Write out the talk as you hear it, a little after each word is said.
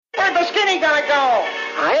gonna go?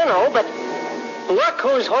 I don't know, but look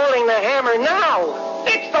who's holding the hammer now.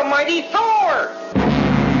 It's the mighty Thor!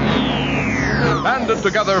 Banded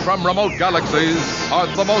together from remote galaxies are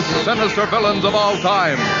the most sinister villains of all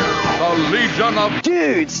time. The Legion of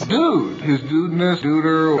Dudes! Dude! His dudeness,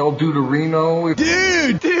 duder, El Duderino.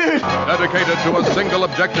 Dude! dedicated to a single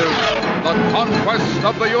objective, the conquest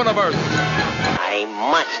of the universe. I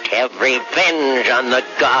must have revenge on the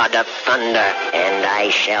God of Thunder, and I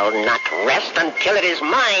shall not rest until it is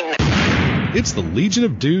mine. It's the Legion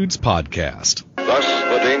of Dudes podcast. Thus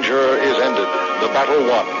the danger is ended, the battle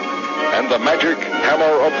won, and the magic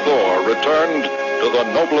hammer of Thor returned to the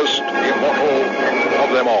noblest immortal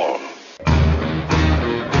of them all.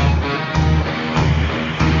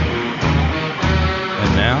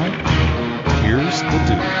 And now, here's the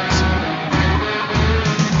Dudes.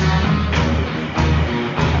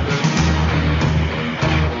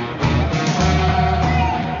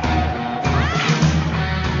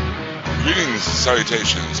 Greetings and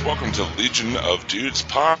salutations. Welcome to Legion of Dudes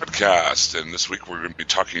podcast. And this week we're going to be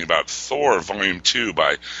talking about Thor Volume 2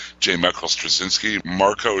 by J. Michael Straczynski,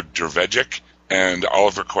 Marco Drvejic, and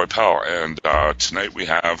Oliver Coipel. And tonight we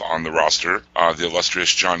have on the roster the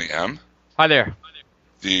illustrious Johnny M. Hi there.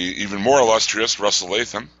 The even more illustrious Russell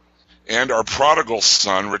Latham. And our prodigal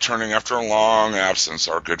son returning after a long absence,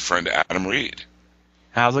 our good friend Adam Reed.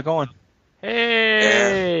 How's it going?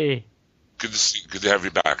 Hey! Good to have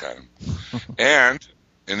you back, Adam. And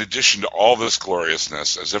in addition to all this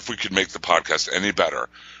gloriousness, as if we could make the podcast any better,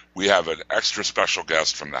 we have an extra special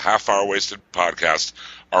guest from the Half Hour Wasted podcast,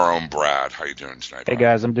 our own Brad. How you doing tonight, Brad? Hey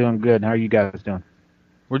guys, I'm doing good. How are you guys doing?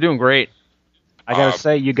 We're doing great. I gotta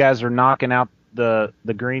say, you guys are knocking out the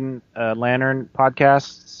Green Lantern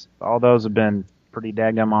podcasts. All those have been pretty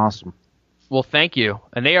daggum awesome. Well, thank you.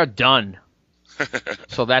 And they are done.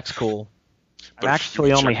 So that's cool. I'm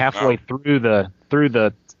actually only halfway through the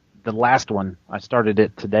last one. I started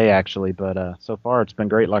it today, actually, but so far it's been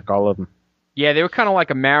great, like all of them. Yeah, they were kind of like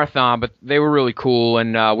a marathon, but they were really cool,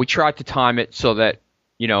 and we tried to time it so that,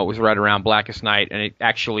 you know, it was right around Blackest Night, and it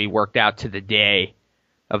actually worked out to the day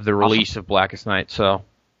of the release of Blackest Night, so...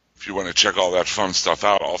 If you want to check all that fun stuff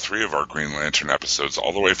out, all three of our Green Lantern episodes,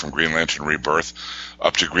 all the way from Green Lantern Rebirth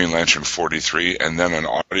up to Green Lantern 43, and then an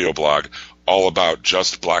audio blog all about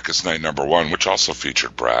just Blackest Night #1, which also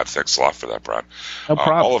featured Brad. Thanks a lot for that, Brad. No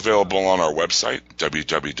problem. All available on our website,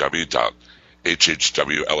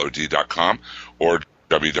 www.hhwlod.com or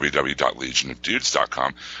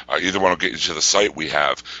www.legionofdudes.com. Either one will get you to the site. We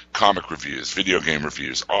have comic reviews, video game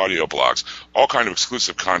reviews, audio blogs, all kind of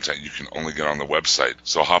exclusive content you can only get on the website.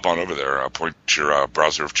 So hop on over there, point your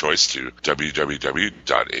browser of choice to www.hhwlod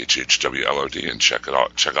and check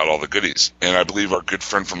out all the goodies. And I believe our good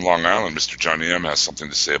friend from Long Island, Mr. Johnny M, has something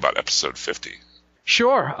to say about episode 50.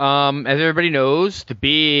 Sure. As everybody knows, the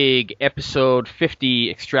big episode 50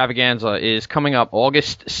 extravaganza is coming up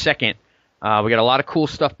August 2nd. We got a lot of cool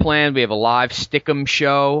stuff planned. We have a live Stick'em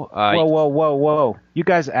show. Whoa. You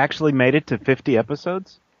guys actually made it to 50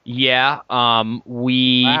 episodes? Yeah.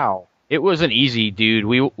 Wow. It wasn't easy,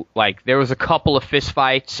 dude. There was a couple of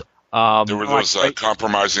fistfights. There were those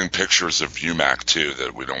compromising pictures of UMAC, too,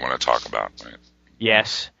 that we don't want to talk about, right?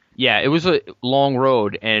 Yes. Yeah, it was a long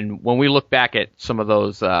road, and when we look back at some of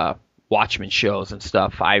those Watchmen shows and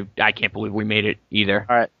stuff, I can't believe we made it either.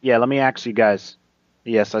 All right, yeah, let me ask you guys.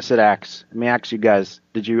 Yes, I said axe. Let me ask you guys,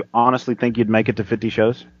 did you honestly think you'd make it to 50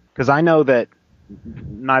 shows? Because I know that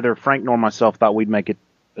neither Frank nor myself thought we'd make it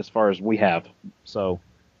as far as we have. So,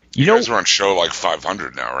 you guys are on show like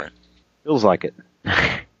 500 now, right? Feels like it.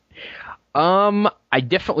 I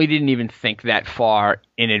definitely didn't even think that far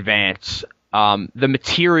in advance. The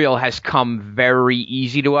material has come very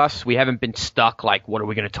easy to us. We haven't been stuck like, what are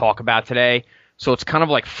we going to talk about today? So it's kind of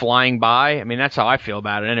like flying by. I mean, that's how I feel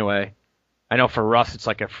about it anyway. I know for Russ, it's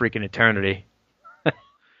like a freaking eternity.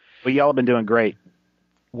 Well, y'all have been doing great.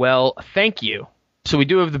 Well, thank you. So we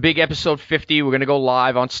do have the big episode 50. We're going to go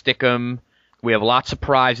live on Stick'em. We have lots of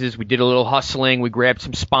prizes. We did a little hustling. We grabbed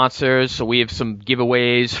some sponsors. So we have some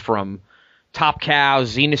giveaways from Top Cow,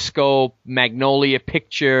 Zenoscope, Magnolia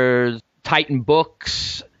Pictures, Titan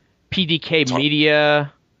Books, PDK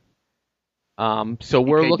Media. So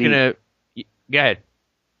we're looking at... Go ahead.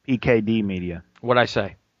 PKD Media. What'd I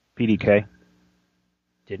say? PDK.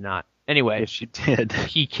 Did not. Anyway. Yes, you did.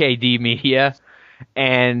 PKD Media.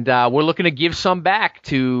 And we're looking to give some back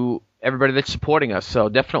to everybody that's supporting us. So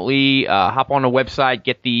definitely hop on the website,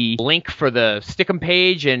 get the link for the Stick'em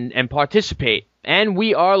page, and participate. And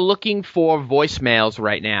we are looking for voicemails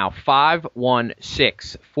right now.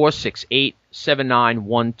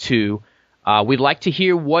 516-468-7912. We'd like to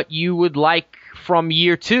hear what you would like from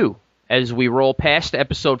year 2. as we roll past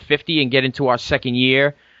episode 50 and get into our second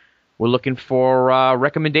year, we're looking for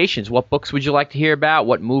recommendations. What books would you like to hear about?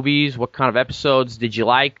 What movies? What kind of episodes did you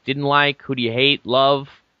like, didn't like? Who do you hate, love?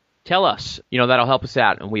 Tell us. That'll help us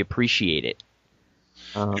out, and we appreciate it.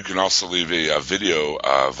 You can also leave a video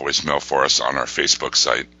voicemail for us on our Facebook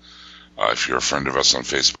site. If you're a friend of us on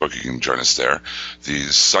Facebook, you can join us there. The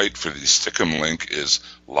site for the Stick'em link is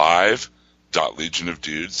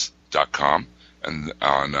live.legionofdudes.com. And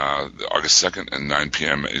on August 2nd at 9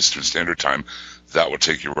 p.m. Eastern Standard Time, that will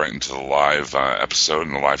take you right into the live episode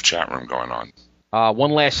and the live chat room going on. One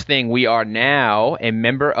last thing. We are now a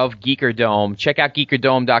member of Geekerdome. Check out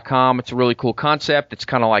geekerdome.com. It's a really cool concept. It's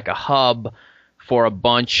kind of like a hub for a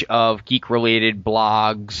bunch of geek-related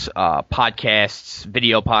blogs, podcasts,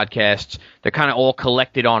 video podcasts. They're kind of all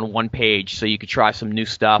collected on one page, so you could try some new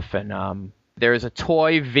stuff. And there's a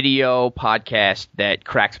toy video podcast that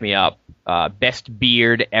cracks me up. Best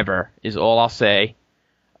beard ever is all I'll say.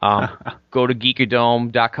 Go to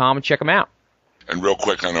geekerdome.com and check them out. And real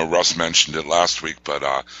quick, I know Russ mentioned it last week, but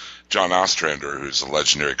John Ostrander, who's a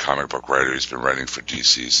legendary comic book writer, he's been writing for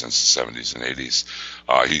DC since the 70s and 80s.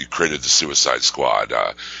 He created the Suicide Squad.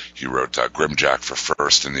 He wrote Grimjack for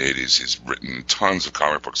First in the 80s. He's written tons of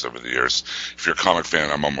comic books over the years. If you're a comic fan,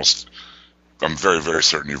 I'm very, very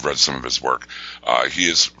certain you've read some of his work. He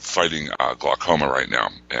is fighting glaucoma right now,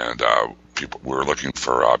 and we're looking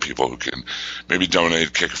for people who can maybe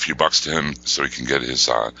donate, kick a few bucks to him so he can get his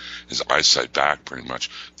eyesight back, pretty much.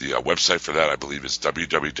 The website for that, I believe, is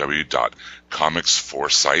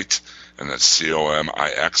www.comics4sight, and that's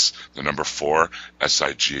COMIX, the number 4,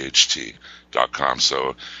 SIGHT.com.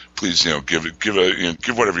 So please, give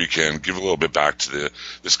whatever you can, give a little bit back to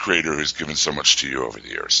this creator who's given so much to you over the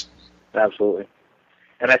years. Absolutely.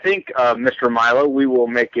 And I think, Mr. Milo, we will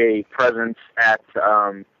make a presence at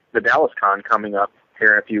the Dallas Con coming up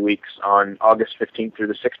here in a few weeks on August 15th through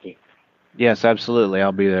the 16th. Yes, absolutely.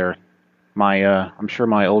 I'll be there. I'm sure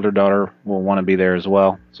my older daughter will want to be there as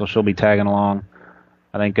well, so she'll be tagging along.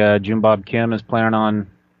 I think June Bob Kim is planning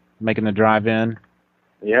on making the drive in.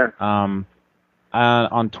 Yeah. On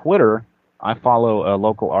Twitter, I follow a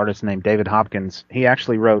local artist named David Hopkins. He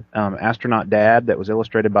actually wrote Astronaut Dad that was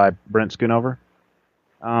illustrated by Brent Schoonover.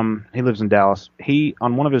 He lives in Dallas.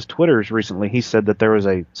 On one of his Twitters recently, he said that there was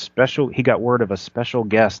he got word of a special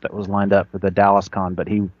guest that was lined up for the Dallas Con, but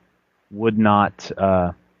he would not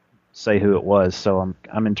say who it was. So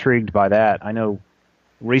I'm intrigued by that. I know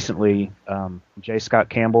recently J. Scott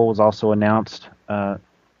Campbell was also announced to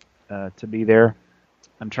be there.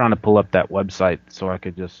 I'm trying to pull up that website so I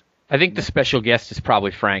could just... I think the special guest is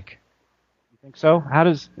probably Frank. You think so?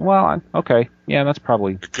 Okay. Yeah, that's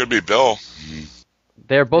probably... It could be Bill.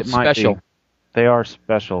 They're both special. They are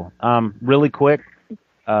special. Really quick,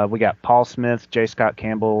 we got Paul Smith, J. Scott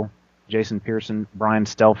Campbell, Jason Pearson, Brian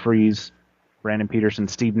Stelfreeze, Brandon Peterson,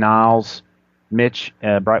 Steve Niles, Mitch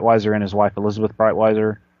Breitweiser and his wife Elizabeth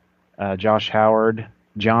Breitweiser, Josh Howard,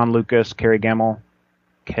 John Lucas, Kerry Gemmel,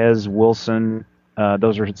 Kez Wilson.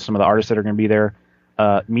 Those are some of the artists that are going to be there.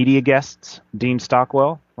 Media guests, Dean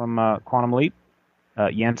Stockwell from Quantum Leap,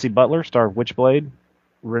 Yancey Butler, star of Witchblade,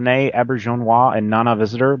 Renee Auberjonois and Nana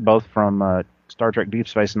Visitor, both from Star Trek Deep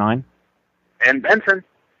Space Nine. And Benson.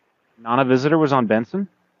 Nana Visitor was on Benson?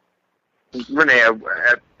 Renee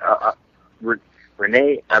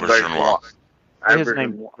Auberjonois. Say his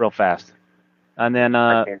name real fast. And then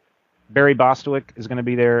Barry Bostwick is going to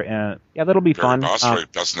be there. And yeah, that'll be fun. Barry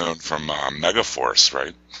Bostwick, best known from Megaforce,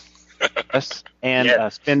 right? Yes,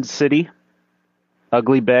 and Spin City,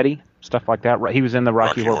 Ugly Betty, stuff like that. He was in the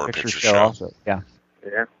Rocky Horror Picture Show also. Yeah.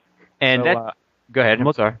 Yeah. And go ahead.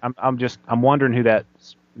 I'm sorry. I'm wondering who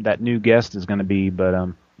that new guest is going to be, but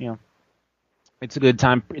it's a good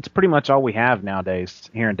time. It's pretty much all we have nowadays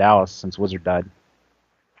here in Dallas since Wizard died.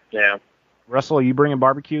 Yeah. Russell, are you bringing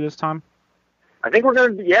barbecue this time? I think we're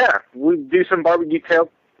going to. Yeah, we do some barbecue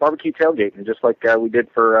tailgating, just like we did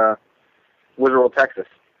for Wizard World, Texas.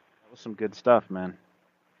 That was some good stuff, man.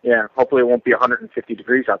 Yeah. Hopefully, it won't be 150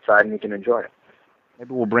 degrees outside, and we can enjoy it.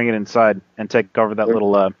 Maybe we'll bring it inside and take over that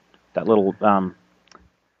little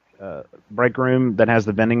break room that has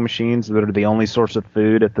the vending machines that are the only source of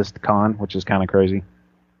food at this con, which is kind of crazy.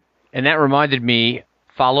 And that reminded me,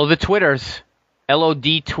 follow the Twitters,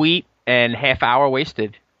 LOD tweet and Half Hour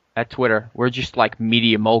Wasted at Twitter. We're just like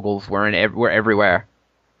media moguls. We're everywhere.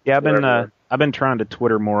 Yeah, I've been trying to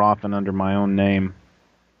Twitter more often under my own name.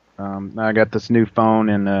 I got this new phone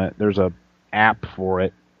and there's a app for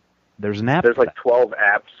it. There's an app. There's like 12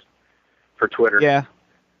 apps for Twitter. Yeah.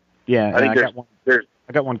 I think I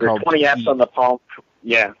got one called 20 apps on the Palm.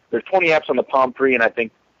 Yeah, there's 20 apps on the Palm Pre, and I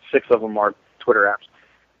think 6 of them are Twitter apps.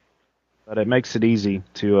 but it makes it easy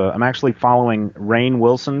to. I'm actually following Rainn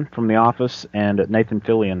Wilson from The Office and Nathan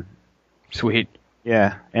Fillion. Sweet.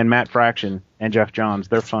 Yeah, and Matt Fraction and Jeff Johns.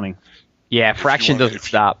 They're funny. Yeah, Fraction doesn't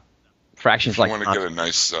stop. Fraction's like. If you want to get a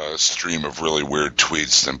nice stream of really weird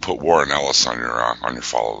tweets, then put Warren Ellis on your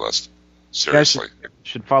follow list. Seriously,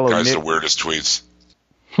 should follow. Guy's Nick, the weirdest tweets.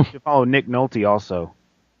 Should follow Nick Nolte also.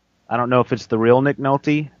 I don't know if it's the real Nick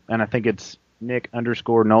Nolte, and I think it's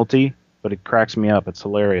Nick_Nolte, but it cracks me up. It's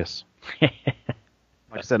hilarious. Like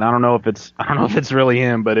I said, I don't know if it's really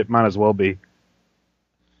him, but it might as well be.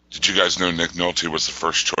 Did you guys know Nick Nolte was the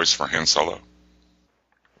first choice for Han Solo? I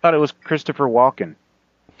thought it was Christopher Walken.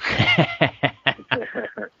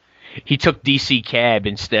 He took DC Cab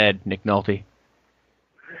instead, Nick Nolte.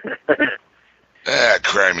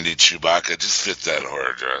 Criminy Chewbacca, just fit that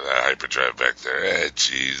hyperdrive back there.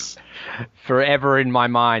 Jeez. Forever in my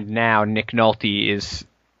mind now, Nick Nolte is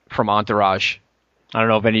from Entourage. I don't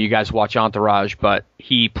know if any of you guys watch Entourage, but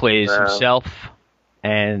he plays himself,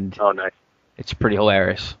 and nice. It's pretty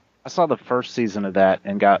hilarious. I saw the first season of that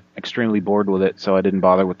and got extremely bored with it, so I didn't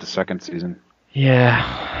bother with the second season.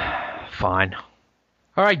 Yeah, fine.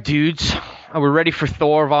 All right, dudes. Are we ready for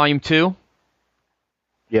Thor Volume 2?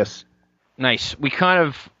 Yes. Nice. We kind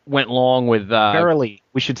of went long with... verily.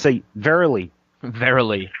 We should say verily.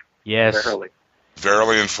 Verily. Yes. Verily.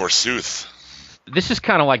 Verily and forsooth. This is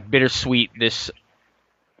kind of like bittersweet,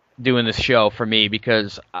 doing this show for me,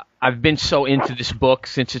 because I've been so into this book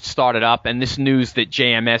since it started up, and this news that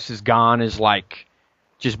JMS is gone is like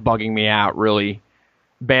just bugging me out really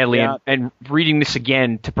badly. Yeah. And reading this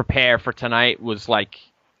again to prepare for tonight was like,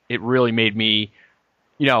 it really made me,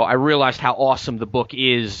 I realized how awesome the book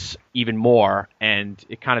is even more, and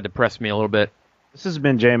it kind of depressed me a little bit. This has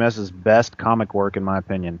been JMS's best comic work, in my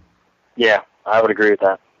opinion. Yeah, I would agree with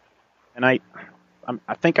that. And I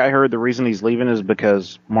think I heard the reason he's leaving is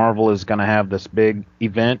because Marvel is going to have this big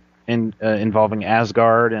event involving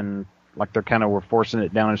Asgard, and like they're kind of were forcing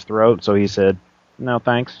it down his throat. So he said, "No,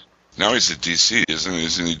 thanks." Now he's at DC, isn't he?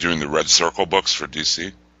 Isn't he doing the Red Circle books for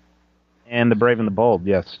DC? And the Brave and the Bold,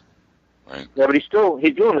 yes. Right. Yeah, but he's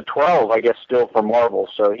doing the 12, I guess, still for Marvel.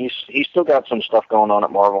 So he's still got some stuff going on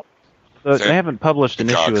at Marvel. So they haven't published an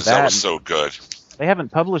issue of that. That was so good. They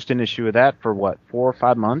haven't published an issue of that for what, 4 or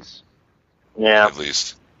 5 months? Yeah. At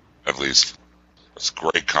least. It's a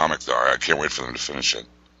great comic, though. I can't wait for them to finish it.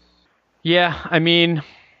 Yeah, I mean,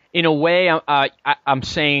 in a way, I'm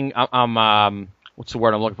saying, what's the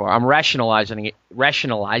word I'm looking for? I'm rationalizing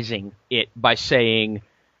it by saying,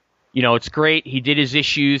 it's great. He did his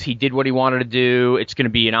issues. He did what he wanted to do. It's going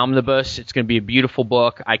to be an omnibus. It's going to be a beautiful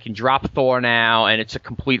book. I can drop Thor now, and it's a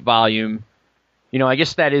complete volume. I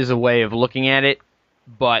guess that is a way of looking at it.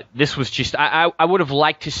 But this was just, I would have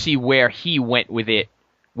liked to see where he went with it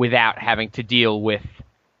without having to deal with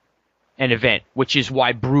an event, which is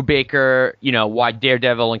why Brubaker, why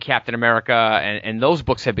Daredevil and Captain America and those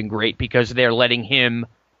books have been great, because they're letting him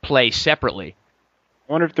play separately.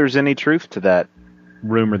 I wonder if there's any truth to that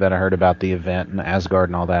rumor that I heard about the event and Asgard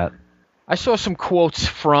and all that. I saw some quotes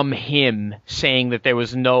from him saying that there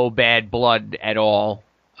was no bad blood at all,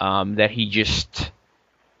 that he just...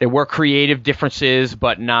 There were creative differences,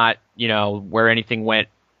 but not, where anything went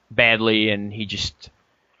badly, and he just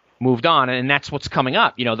moved on. And that's what's coming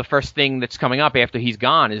up. The first thing that's coming up after he's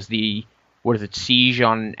gone is Siege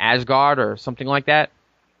on Asgard or something like that?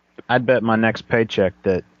 I'd bet my next paycheck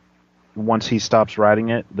that once he stops writing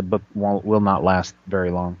it, the book will not last very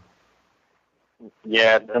long.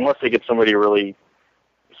 Yeah, unless they get somebody really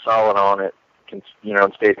solid on it, and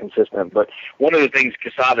stays consistent. But one of the things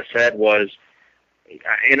Quesada said was,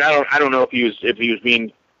 and I don't know if he was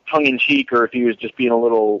being tongue in cheek or if he was just being a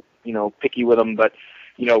little picky with him, but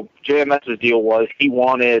JMS's deal was he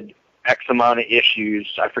wanted X amount of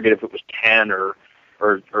issues. I forget if it was 10 or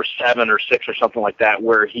 7 or 6 or something like that,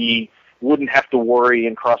 where he wouldn't have to worry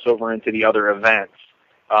and cross over into the other events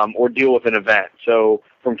or deal with an event. So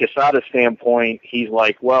from Quesada's standpoint, he's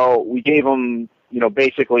like, well, we gave him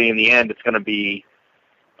basically in the end it's going to be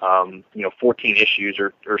 14 issues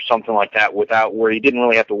or something like that, without where he didn't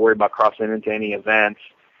really have to worry about crossing into any events.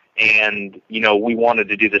 And, we wanted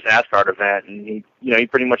to do this Asgard event, and he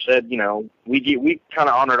pretty much said, we kind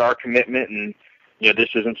of honored our commitment, and, this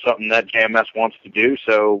isn't something that JMS wants to do.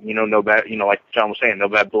 So, no bad, like John was saying, no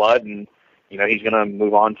bad blood, and, he's going to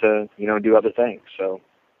move on to, do other things. So.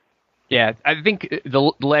 Yeah, I think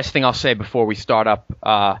the last thing I'll say before we start up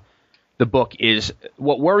the book is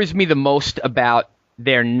what worries me the most about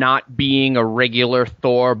there not being a regular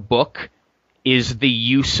Thor book is the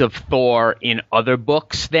use of Thor in other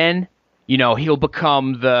books then. He'll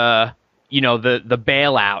become the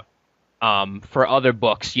bailout for other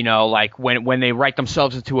books, like when they write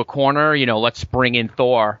themselves into a corner, let's bring in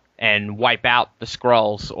Thor and wipe out the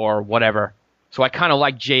Skrulls or whatever. So I kind of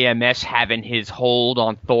like JMS having his hold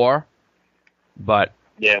on Thor, but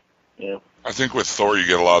yeah. I think with Thor you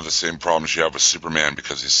get a lot of the same problems you have with Superman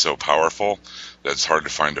because he's so powerful that it's hard to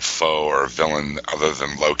find a foe or a villain other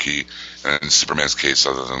than Loki, and in Superman's case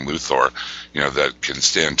other than Luthor, that can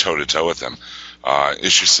stand toe-to-toe with him.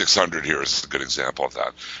 Issue 600 here is a good example of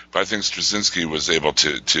that. But I think Straczynski was able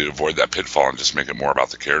to avoid that pitfall and just make it more about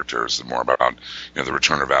the characters and more about the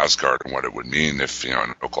return of Asgard and what it would mean if in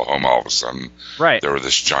Oklahoma all of a sudden there were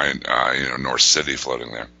this giant Norse city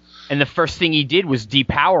floating there. And the first thing he did was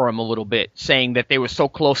depower them a little bit, saying that they were so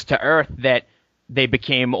close to Earth that they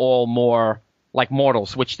became all more like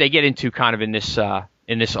mortals, which they get into kind of in this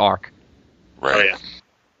arc. Right. Oh, yeah.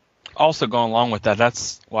 Also, going along with that,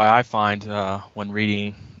 that's why I find when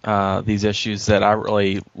reading these issues that I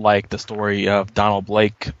really like the story of Donald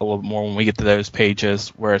Blake a little more when we get to those pages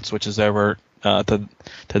where it switches over to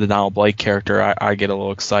the Donald Blake character. I get a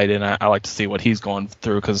little excited, and I like to see what he's going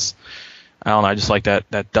through because, I don't know, I just like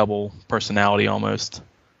that double personality almost.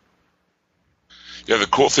 Yeah, the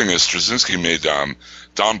cool thing is Straczynski made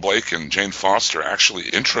Don Blake and Jane Foster actually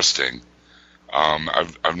interesting.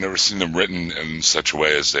 I've never seen them written in such a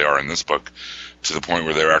way as they are in this book, to the point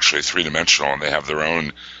where they're actually three-dimensional and they have their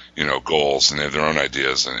own, goals and they have their own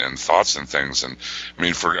ideas and thoughts and things. And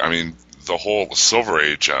the whole Silver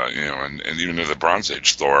Age, and even in the Bronze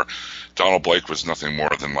Age Thor, Donald Blake was nothing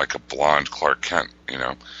more than like a blonde Clark Kent.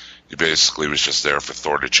 He basically was just there for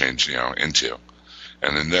Thor to change, into.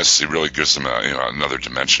 And in this, he really gives him another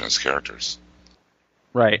dimension as characters.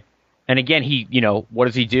 Right. And again, he, what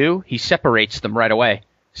does he do? He separates them right away.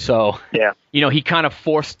 So, yeah. He kind of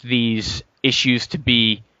forced these issues to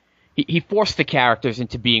be, he forced the characters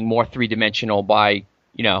into being more three-dimensional by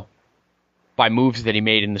moves that he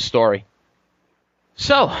made in the story.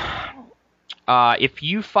 So, if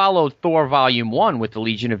you followed Thor Volume 1 with the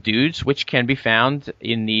Legion of Dudes, which can be found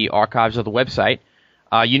in the archives of the website,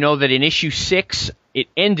 you know that in issue 6, it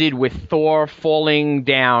ended with Thor falling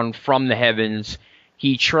down from the heavens.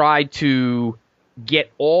 He tried to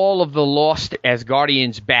get all of the lost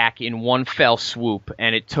Asgardians back in one fell swoop,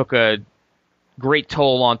 and it took a great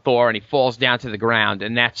toll on Thor, and he falls down to the ground,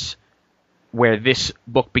 and that's where this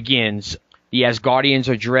book begins. The Asgardians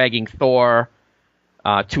are dragging Thor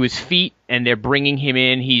to his feet, and they're bringing him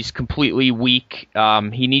in. He's completely weak.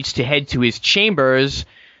 He needs to head to his chambers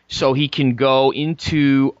so he can go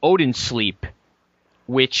into Odin's sleep,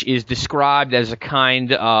 which is described as a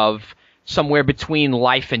kind of somewhere between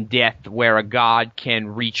life and death where a god can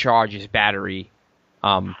recharge his battery,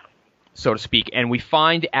 so to speak. And we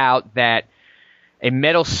find out that a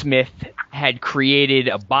metalsmith had created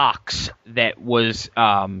a box that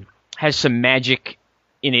has some magic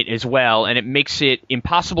in it as well, and it makes it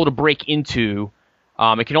impossible to break into.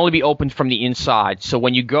 It can only be opened from the inside. So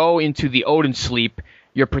when you go into the Odin sleep,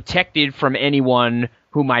 you're protected from anyone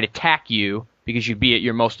who might attack you because you'd be at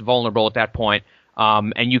your most vulnerable at that point.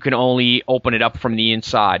 And you can only open it up from the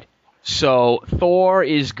inside. So Thor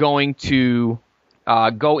is going to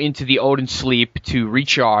go into the Odin sleep to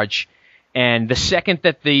recharge, and the second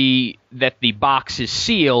that the box is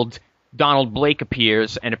sealed, Donald Blake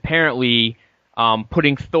appears, and apparently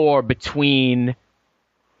putting Thor between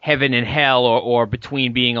heaven and hell, or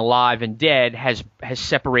between being alive and dead, has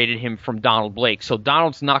separated him from Donald Blake. So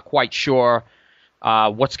Donald's not quite sure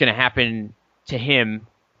what's going to happen to him,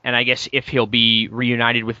 and I guess if he'll be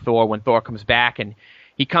reunited with Thor when Thor comes back, and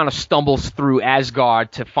he kind of stumbles through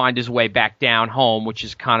Asgard to find his way back down home, which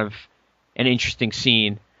is kind of an interesting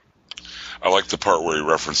scene. I like the part where he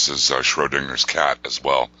references Schrodinger's cat as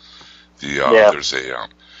well. There's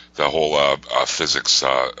the whole physics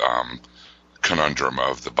conundrum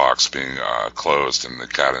of the box being closed and the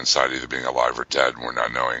cat inside either being alive or dead, and we're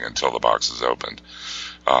not knowing until the box is opened.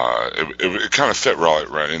 It kind of fit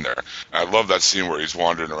right in there. I love that scene where he's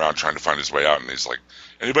wandering around trying to find his way out, and he's like,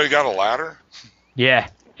 "Anybody got a ladder?" Yeah.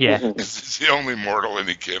 He's the only mortal, and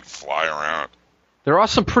he can't fly around. There are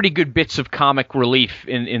some pretty good bits of comic relief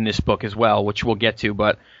in this book as well, which we'll get to,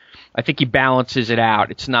 but I think he balances it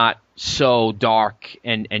out. It's not so dark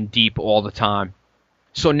and deep all the time.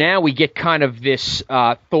 So now we get kind of this,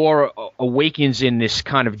 Thor awakens in this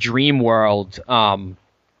kind of dream world,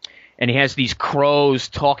 and he has these crows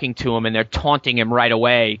talking to him, and they're taunting him right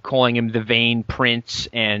away, calling him the Vain Prince,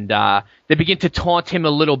 and they begin to taunt him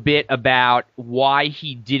a little bit about why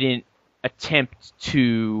he didn't attempt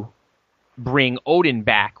to bring Odin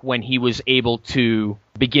back when he was able to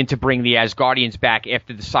begin to bring the Asgardians back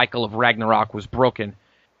after the cycle of Ragnarok was broken.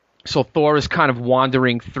 So Thor is kind of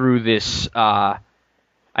wandering through this, I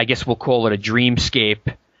guess we'll call it a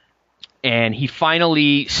dreamscape, and he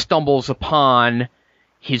finally stumbles upon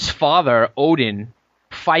his father, Odin,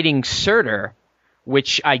 fighting Surtur,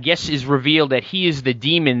 which I guess is revealed that he is the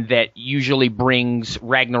demon that usually brings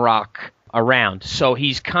Ragnarok around. So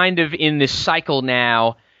he's kind of in this cycle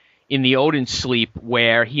now in the Odin sleep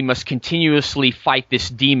where he must continuously fight this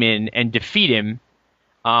demon and defeat him.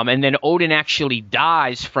 And then Odin actually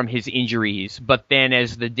dies from his injuries, but then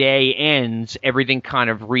as the day ends, everything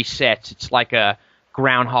kind of resets. It's like a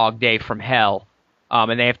Groundhog Day from hell,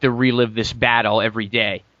 and they have to relive this battle every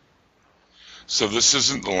day. So this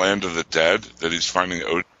isn't the land of the dead that he's finding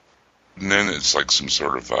Odin in? It's like some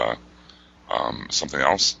sort of something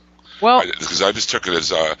else? Well, because I just took it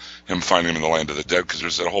as him finding him in the land of the dead, because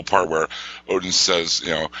there's that whole part where Odin says,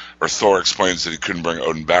 or Thor explains that he couldn't bring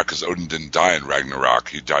Odin back because Odin didn't die in Ragnarok.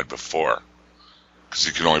 He died before. Because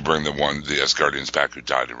he could only bring the Asgardians back who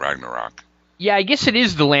died in Ragnarok. Yeah, I guess it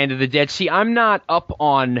is the land of the dead. See, I'm not up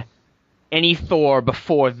on any Thor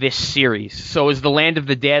before this series. So is the land of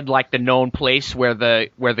the dead like the known place where the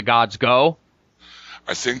gods go?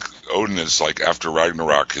 I think Odin is like after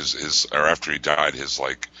Ragnarok, his or after he died, his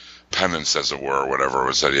like penance, as it were, or whatever,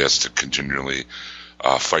 was that he has to continually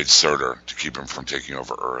fight Surtur to keep him from taking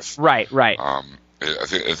over Earth. Right. I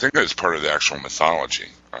think that's part of the actual mythology,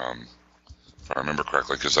 if I remember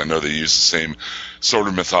correctly, because I know they use the same sort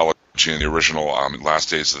of mythology in the original Last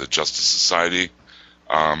Days of the Justice Society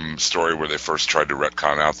story, where they first tried to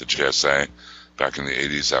retcon out the JSA back in the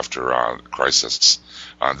 80s after Crisis.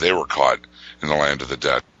 They were caught in the land of the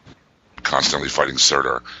dead, constantly fighting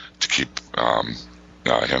Surtur to keep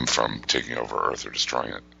him from taking over Earth or destroying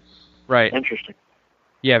it. Right. Interesting.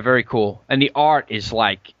 Yeah, very cool. And the art is,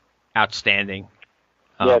 like, outstanding.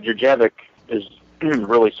 Yeah, Djurjevic is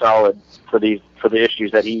really solid for the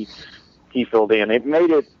issues that he filled in. It made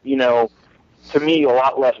it, to me, a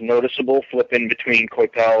lot less noticeable flipping between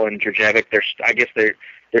Coipel and Djurjevic. I guess their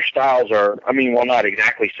styles are, not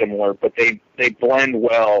exactly similar, but they blend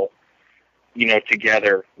well,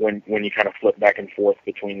 together when you kind of flip back and forth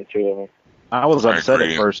between the two of them. I was upset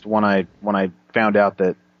at first when I found out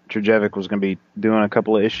that Djurjevic was going to be doing a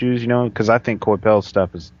couple of issues, because I think Coipel's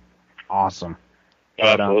stuff is awesome.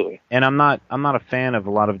 Absolutely. And I'm not a fan of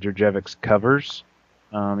a lot of Djurjevic's covers,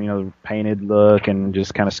 the painted look and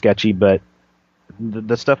just kind of sketchy, but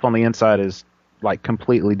the stuff on the inside is like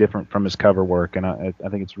completely different from his cover work, and I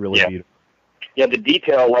think it's really beautiful. Yeah, the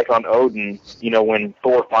detail, like on Odin, when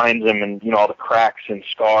Thor finds him and, all the cracks and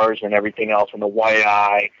scars and everything else and the white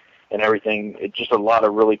eye and everything, it's just a lot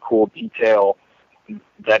of really cool detail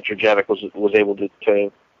that Djurjevic was able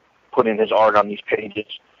to put in his art on these pages.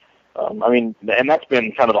 And that's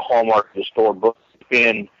been kind of the hallmark of this Thor book. It's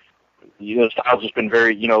been, the style's just been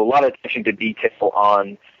very, a lot of attention to detail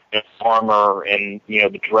on armor and,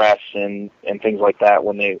 the dress and things like that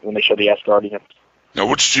when they show the Asgardians. Now,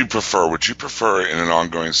 which do you prefer? Would you prefer in an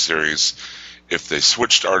ongoing series if they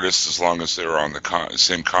switched artists as long as they were on the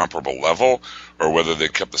same comparable level, or whether they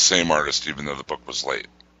kept the same artist even though the book was late?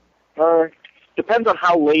 Depends on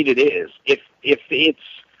how late it is. If it's,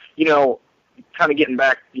 kind of getting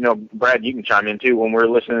back, Brad, you can chime in too, when we're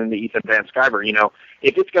listening to Ethan Van Sciver,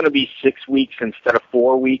 if it's going to be 6 weeks instead of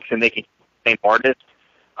 4 weeks and they can keep the same artist,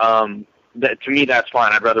 to me that's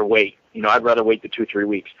fine. I'd rather wait. I'd rather wait the 2-3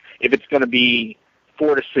 weeks. If it's going to be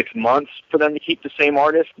 4 to 6 months for them to keep the same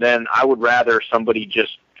artist, then I would rather somebody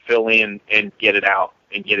just fill in and get it out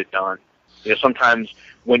and get it done. Sometimes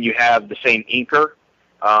when you have the same inker,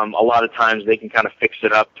 a lot of times they can kind of fix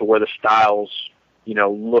it up to where the styles,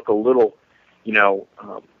 look a little,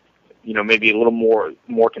 maybe a little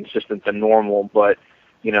more consistent than normal, but,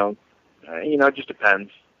 it just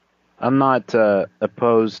depends. I'm not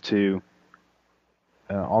opposed to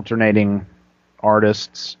alternating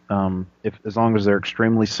artists, as long as they're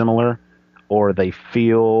extremely similar or they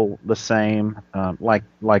feel the same, like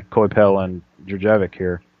Coipel and Djurjevic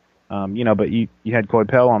here. But you had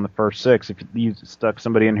Coipel on the first 6. If you stuck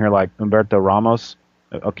somebody in here like Humberto Ramos,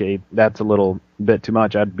 okay, that's a little bit too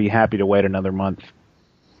much. I'd be happy to wait another month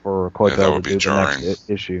for Coipel to do the next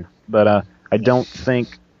issue. But I don't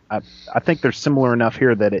think I think they're similar enough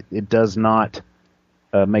here that it does not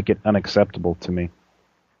make it unacceptable to me.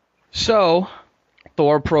 So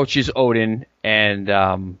Thor approaches Odin, and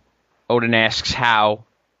Odin asks how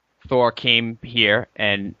Thor came here,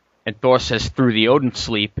 and Thor says through the Odin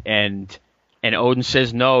sleep, and Odin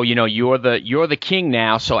says, no, you're the king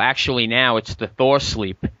now, so actually now it's the Thor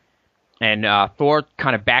sleep. And Thor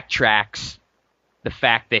kind of backtracks the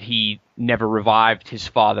fact that he never revived his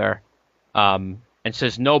father, and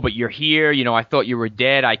says, "No, but you're here. You know, I thought you were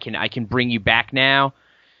dead. I can bring you back now."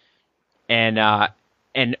 And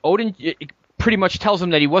Odin pretty much tells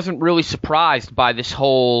him that he wasn't really surprised by this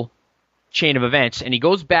whole chain of events, and he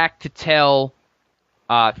goes back to tell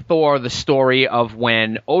Thor the story of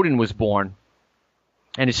when Odin was born,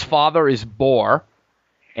 and his father is Bor,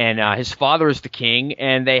 and his father is the king,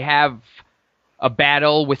 and they have a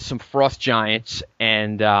battle with some frost giants,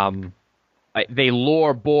 and they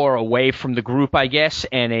lure Bor away from the group, I guess,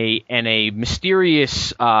 and a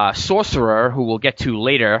mysterious sorcerer, who we'll get to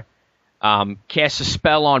later, casts a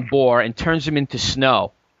spell on Bor and turns him into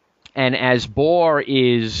snow. And as Bor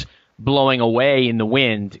is blowing away in the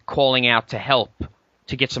wind, calling out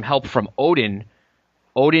to get some help from Odin,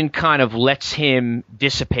 Odin kind of lets him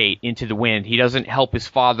dissipate into the wind. He doesn't help his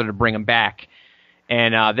father to bring him back.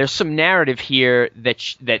 And there's some narrative here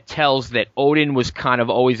that tells that Odin was kind of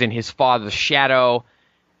always in his father's shadow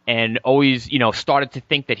and always, started to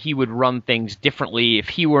think that he would run things differently if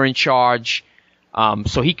he were in charge.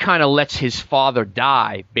 So he kind of lets his father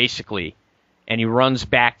die, basically. And he runs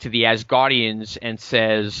back to the Asgardians and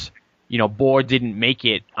says, Bor didn't make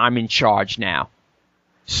it. I'm in charge now.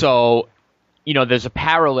 So, there's a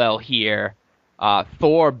parallel here.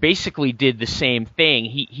 Thor basically did the same thing.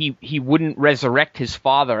 He wouldn't resurrect his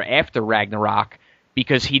father after Ragnarok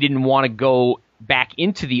because he didn't want to go back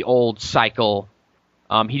into the old cycle.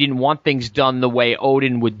 He didn't want things done the way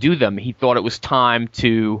Odin would do them. He thought it was time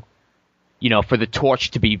to, for the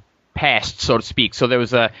torch to be passed, so to speak. So there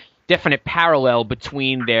was a definite parallel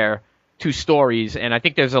between their two stories, and I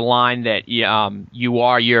think there's a line that you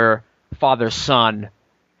are your father's son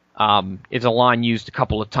is a line used a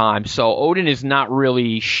couple of times. So Odin is not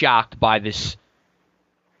really shocked by this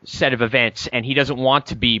set of events, and he doesn't want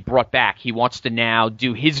to be brought back. He wants to now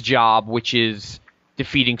do his job, which is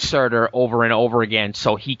defeating Surtur over and over again,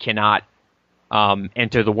 so he cannot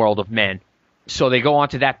enter the world of men. So they go on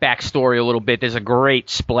to that backstory a little bit. There's a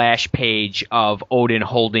great splash page of Odin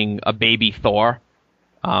holding a baby Thor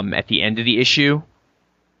at the end of the issue.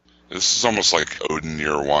 This is almost like Odin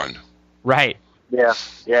Year One. Right.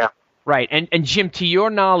 Yeah. Right. And Jim, to your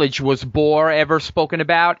knowledge, was Bor ever spoken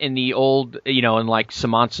about in the old, in like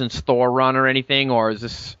Simonson's Thor run or anything, or is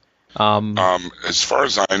this? As far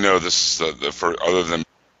as I know, this is the first, other than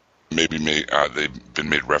maybe they've been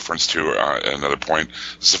made reference to at another point.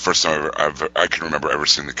 This is the first time I can remember ever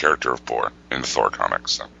seeing the character of Bor in the Thor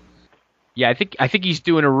comics. So. Yeah, I think he's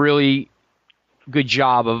doing a really good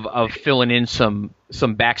job of filling in some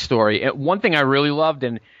backstory. One thing I really loved,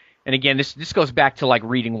 and again, this goes back to like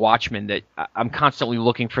reading Watchmen, that I'm constantly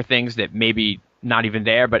looking for things that maybe not even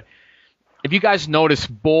there. But if you guys notice,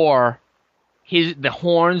 Bor, the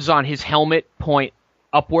horns on his helmet point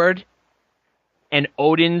upward, and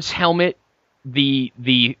Odin's helmet, the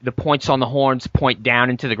points on the horns point down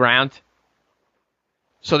into the ground.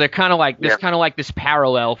 So they're kind of like there's kind of like this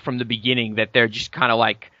parallel from the beginning that they're just kind of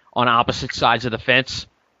like on opposite sides of the fence.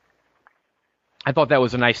 I thought that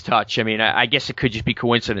was a nice touch. I mean, I guess it could just be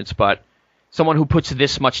coincidence, but someone who puts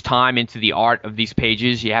this much time into the art of these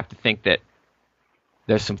pages, you have to think that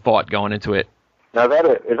there's some thought going into it. Now,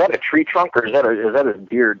 is that a tree trunk or is that a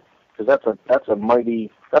beard? Because that's a mighty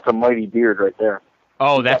beard right there.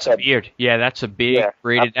 Oh, that's a beard. Yeah, that's a big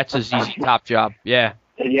braided. That's a ZZ Top job. Yeah.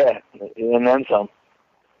 Yeah, and then some.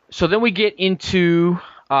 So then we get into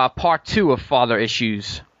part 2 of Father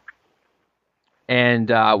Issues. And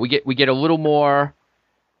we get a little more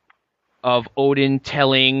of Odin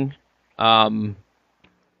telling that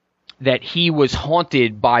he was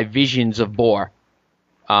haunted by visions of Bor.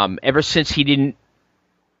 Ever since he didn't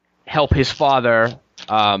help his father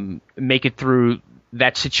make it through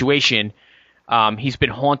that situation, he's been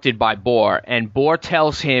haunted by Bor. And Bor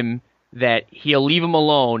tells him that he'll leave him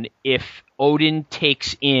alone if Odin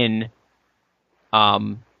takes in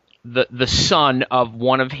the son of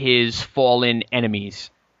one of his fallen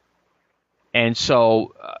enemies. And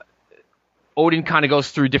so Odin kind of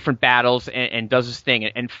goes through different battles and does his thing.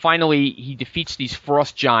 And finally, he defeats these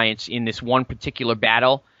frost giants in this one particular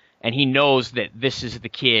battle, and he knows that this is the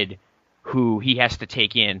kid who he has to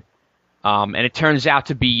take in. And it turns out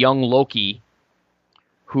to be young Loki,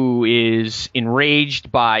 who is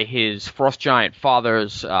enraged by his frost giant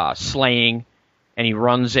father's slaying, and he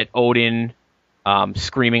runs at Odin,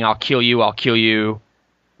 screaming, I'll kill you, I'll kill you.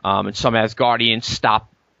 And some Asgardians stop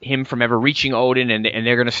him from ever reaching Odin, and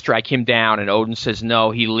they're going to strike him down. And Odin says,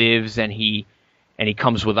 no, he lives, and he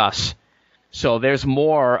comes with us. So there's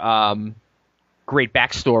more great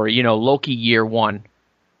backstory. Loki Year One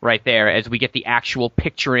right there, as we get the actual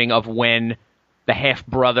picturing of when the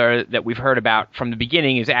half-brother that we've heard about from the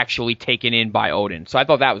beginning is actually taken in by Odin. So I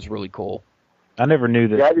thought that was really cool. I never knew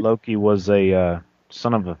that Loki was a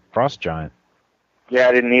son of a frost giant. Yeah,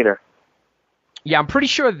 I didn't either. Yeah, I'm pretty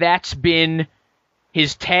sure that's been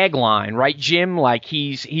his tagline, right, Jim? Like,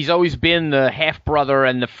 he's always been the half-brother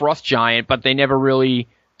and the frost giant, but they never really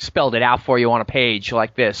spelled it out for you on a page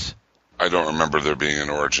like this. I don't remember there being an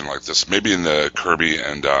origin like this. Maybe in the Kirby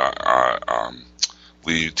and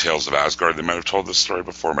Lee Tales of Asgard, they might have told this story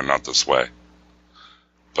before, but not this way.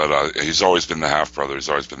 But he's always been the half-brother. He's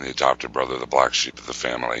always been the adopted brother, the black sheep of the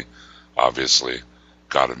family, obviously.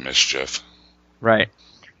 God of mischief. Right.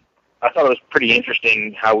 I thought it was pretty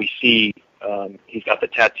interesting how we see he's got the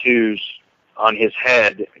tattoos on his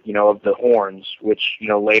head, of the horns, which,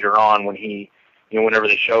 later on when he, whenever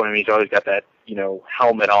they show him, he's always got that,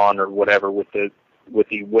 helmet on or whatever with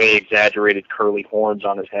the way exaggerated curly horns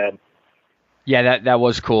on his head. Yeah, that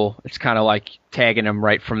was cool. It's kind of like tagging him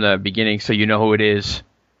right from the beginning so you know who it is.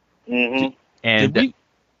 Mm-hmm. And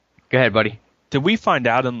go ahead, buddy. Did we find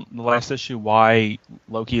out in the last issue why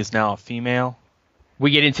Loki is now a female?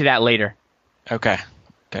 We get into that later. Okay.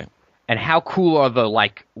 And how cool are the,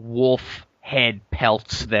 wolf head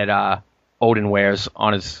pelts that Odin wears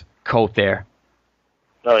on his coat there?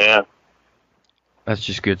 Oh, yeah. That's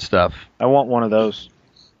just good stuff. I want one of those.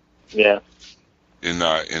 Yeah. In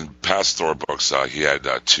past Thor books, he had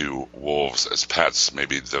 2 wolves as pets.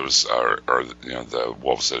 Maybe those are the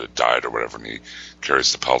wolves that had died or whatever, and he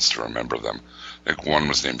carries the pelts to remember them. I think one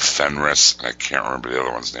was named Fenris, and I can't remember the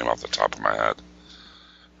other one's name off the top of my head.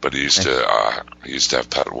 But he used to have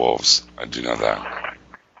pet wolves. I do know that.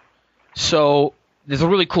 So there's a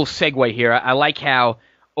really cool segue here. I like how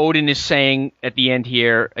Odin is saying at the end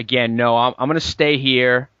here, again, no, I'm going to stay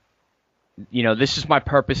here. This is my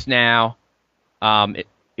purpose now.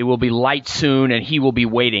 It will be light soon, and he will be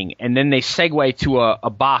waiting. And then they segue to a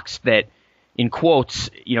box that, in quotes,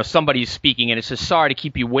 somebody's speaking, and it says, sorry to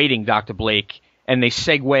keep you waiting, Dr. Blake. And they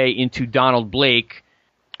segue into Donald Blake,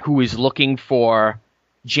 who is looking for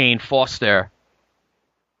Jane Foster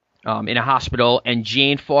in a hospital, and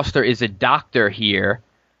Jane Foster is a doctor here.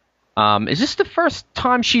 Is this the first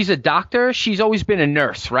time she's a doctor? She's always been a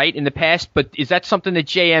nurse, right, in the past, but is that something that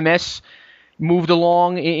JMS moved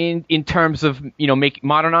along in terms of,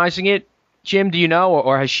 modernizing it? Jim, do you know,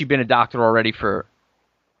 or has she been a doctor already for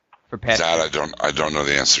past? That I don't know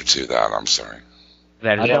the answer to that. I'm sorry.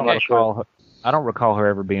 I don't recall her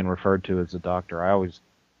ever being referred to as a doctor. I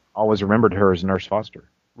always remembered her as Nurse Foster.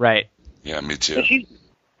 Right. Yeah, me too. And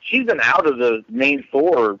she's been out of the main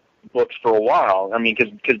Thor books for a while. I mean,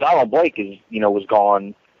 because Donald Blake was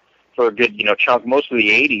gone for a good chunk. Most of the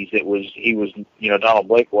 '80s, Donald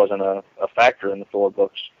Blake wasn't a factor in the Thor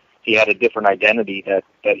books. He had a different identity that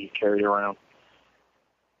he carried around.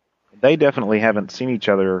 They definitely haven't seen each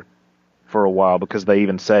other for a while because they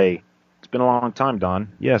even say, it's been a long time,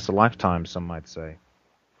 Don. Yes, a lifetime, some might say.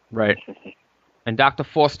 Right. And Dr.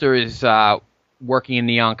 Foster is working in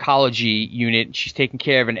the oncology unit. She's taking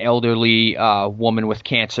care of an elderly woman with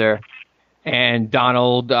cancer. And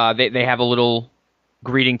Donald, they have a little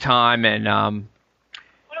greeting time, and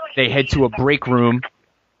they head to a break room.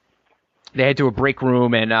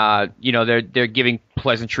 And they're giving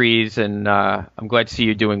pleasantries, and I'm glad to see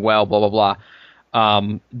you're doing well, blah, blah,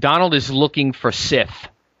 blah. Donald is looking for Sif,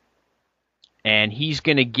 and he's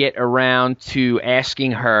going to get around to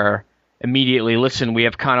asking her immediately, listen, we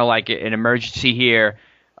have kind of like an emergency here.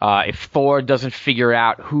 If Thor doesn't figure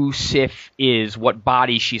out who Sif is, what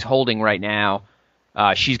body she's holding right now,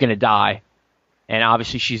 she's going to die. And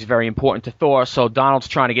obviously she's very important to Thor, so Donald's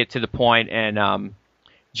trying to get to the point, and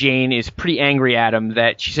Jane is pretty angry at him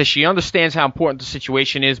that she says she understands how important the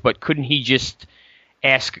situation is, but couldn't he just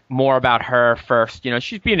ask more about her first?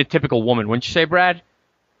 She's being a typical woman, wouldn't you say, Brad?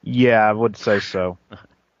 Yeah, I would say so.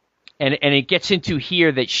 And it gets into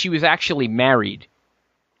here that she was actually married,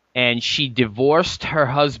 and she divorced her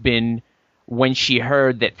husband when she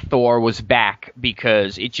heard that Thor was back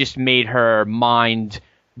because it just made her mind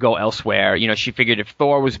go elsewhere. She figured if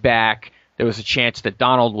Thor was back, there was a chance that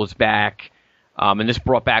Donald was back, and this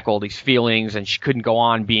brought back all these feelings, and she couldn't go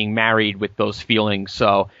on being married with those feelings.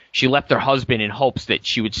 So she left her husband in hopes that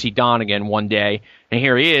she would see Don again one day, and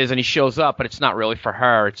here he is, and he shows up, but it's not really for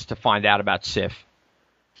her. It's to find out about Sif.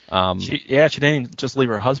 She didn't just leave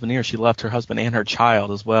her husband here. She left her husband and her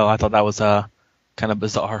child as well. I thought that was kind of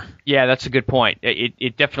bizarre. Yeah, that's a good point.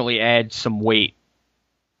 It definitely adds some weight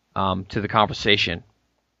to the conversation.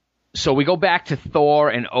 So we go back to Thor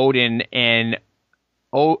and Odin, and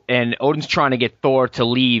Odin's trying to get Thor to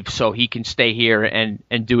leave so he can stay here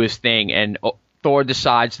and do his thing. And Thor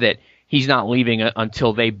decides that he's not leaving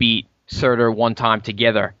until they beat Surtur one time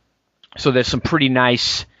together. So there's some pretty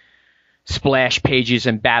nice splash pages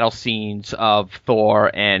and battle scenes of Thor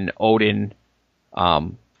and Odin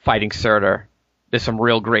fighting Surtur. There's some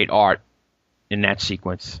real great art in that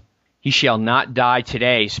sequence. He shall not die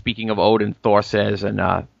today, speaking of Odin, Thor says, and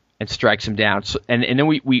strikes him down. So, and then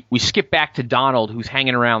we skip back to Donald, who's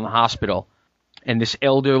hanging around the hospital, and this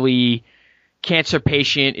elderly cancer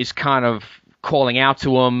patient is kind of calling out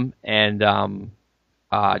to him, and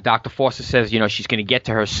Dr. Foster says, she's going to get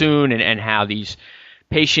to her soon, and how these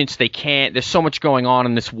patients, there's so much going on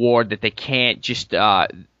in this ward that they can't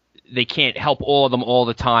they can't help all of them all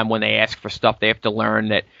the time when they ask for stuff. They have to learn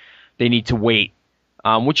that they need to wait,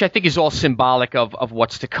 which I think is all symbolic of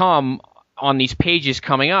what's to come on these pages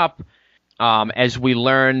coming up, as we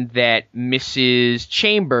learn that Mrs.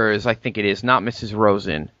 Chambers, I think it is, not Mrs.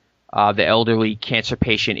 Rosen, the elderly cancer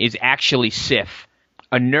patient, is actually Sif,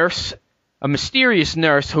 a nurse, a mysterious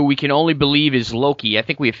nurse who we can only believe is Loki. I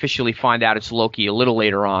think we officially find out it's Loki a little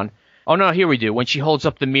later on. Oh, no, here we do. When she holds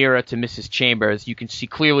up the mirror to Mrs. Chambers, you can see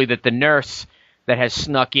clearly that the nurse that has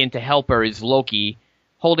snuck in to help her is Loki,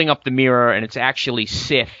 holding up the mirror, and it's actually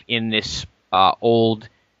Sif in this old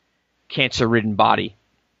cancer-ridden body.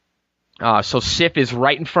 So Sif is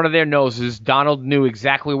right in front of their noses. Donald knew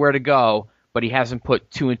exactly where to go, but he hasn't put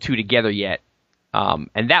two and two together yet.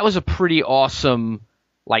 And that was a pretty awesome,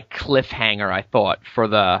 cliffhanger, I thought, for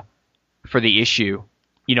the issue.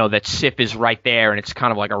 That Sif is right there, and it's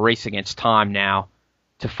kind of like a race against time now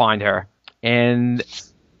to find her. And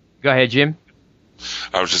go ahead, Jim.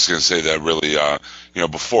 I was just going to say that really,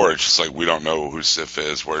 before it's just like we don't know who Sif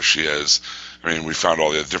is, where she is. I mean, we found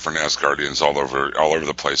all the different Asgardians all over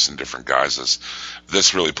the place in different guises.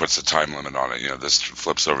 This really puts a time limit on it. This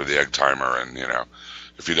flips over the egg timer, and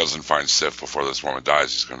if he doesn't find Sif before this woman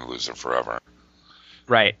dies, he's going to lose her forever.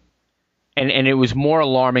 Right. And it was more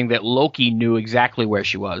alarming that Loki knew exactly where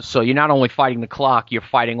she was. So you're not only fighting the clock, you're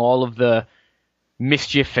fighting all of the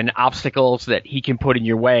mischief and obstacles that he can put in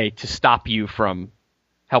your way to stop you from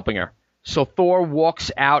helping her. So Thor walks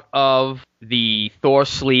out of the Thor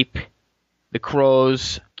sleep. The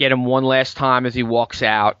crows get him one last time as he walks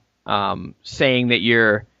out, saying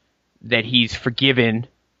that he's forgiven.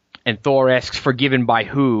 And Thor asks, forgiven by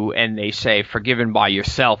who? And they say, forgiven by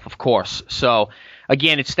yourself, of course. So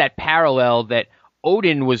again, it's that parallel that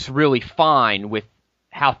Odin was really fine with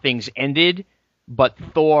how things ended, but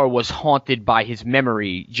Thor was haunted by his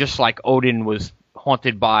memory, just like Odin was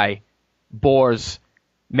haunted by Bor's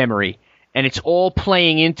memory. And it's all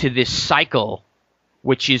playing into this cycle,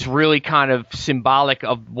 which is really kind of symbolic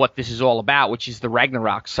of what this is all about, which is the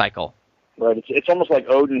Ragnarok cycle. Right. It's almost like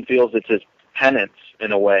Odin feels it's his penance,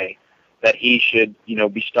 in a way, that he should,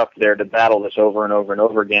 be stuck there to battle this over and over and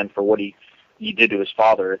over again for what he did to his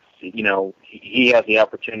father. It's, he has the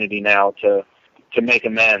opportunity now to make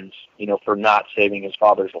amends, for not saving his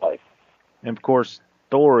father's life. And of course,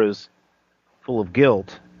 Thor is full of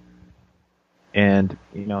guilt, and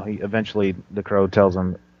he eventually, the crow tells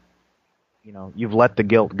him, you've let the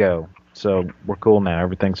guilt go, so we're cool now.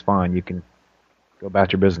 Everything's fine. You can go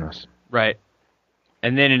about your business. Right.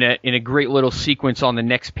 And then in a great little sequence on the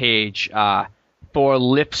next page, Thor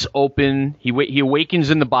lifts open. He awakens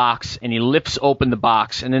in the box, and he lifts open the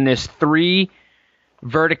box, and then there's 3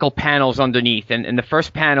 vertical panels underneath. And the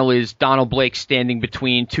first panel is Donald Blake standing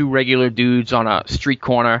between 2 regular dudes on a street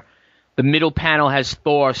corner. The middle panel has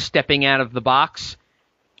Thor stepping out of the box.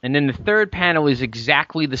 And then the third panel is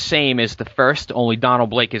exactly the same as the first, only Donald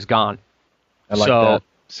Blake is gone. I like that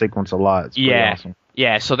sequence a lot. It's pretty awesome.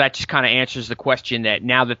 Yeah, so that just kind of answers the question that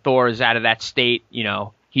now that Thor is out of that state,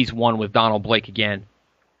 he's one with Donald Blake again.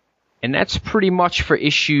 And that's pretty much it for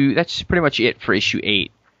issue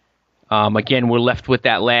 8. Again, we're left with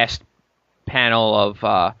that last panel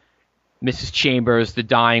of Mrs. Chambers, the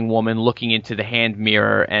dying woman, looking into the hand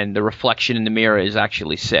mirror, and the reflection in the mirror is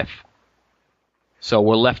actually Sif. So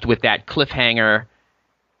we're left with that cliffhanger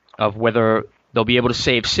of whether they'll be able to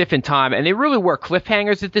save Sif in time. And they really were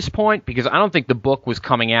cliffhangers at this point, because I don't think the book was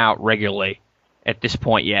coming out regularly at this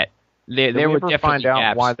point yet. There were definitely find out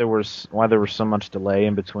gaps. why there was so much delay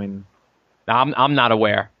in between? I'm not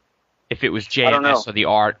aware if it was JMS or the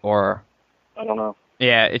art, or I don't know.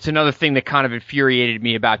 Yeah, it's another thing that kind of infuriated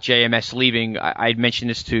me about JMS leaving. I had mentioned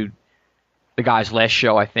this to the guy's last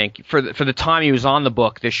show, I think. For the time he was on the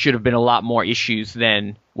book, there should have been a lot more issues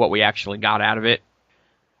than what we actually got out of it.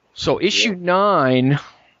 So issue 9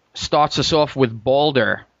 starts us off with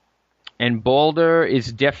Balder. And Balder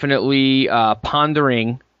is definitely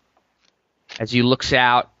pondering as he looks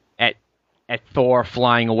out at Thor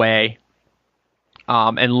flying away.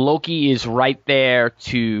 And Loki is right there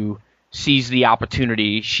to seize the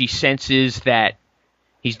opportunity. She senses that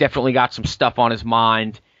he's definitely got some stuff on his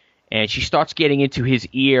mind, and she starts getting into his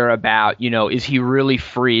ear about, is he really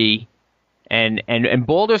free? And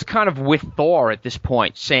Balder's kind of with Thor at this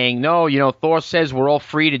point, saying, no, Thor says we're all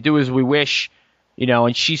free to do as we wish,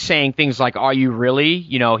 and she's saying things like, are you really?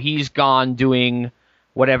 He's gone doing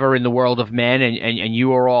whatever in the world of men, and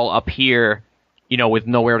you are all up here, with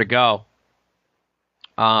nowhere to go.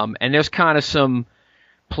 And there's kind of some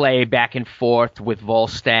play back and forth with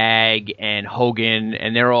Volstagg and Hogun,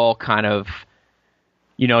 and they're all kind of,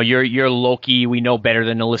 you're Loki, we know better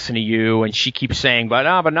than to listen to you, and she keeps saying, but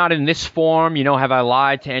not in this form, have I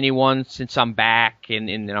lied to anyone since I'm back,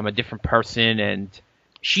 and I'm a different person, and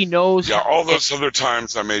she knows... Yeah, all those other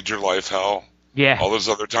times I made your life hell. Yeah. All those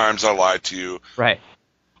other times I lied to you. Right.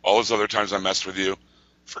 All those other times I messed with you.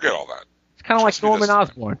 Forget all that. It's kind of like Norman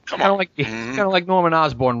Osborn. Come on. It's kind of like Norman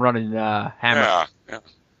Osborn running Hammer. Yeah.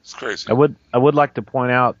 It's crazy. I would like to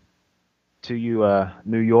point out to you,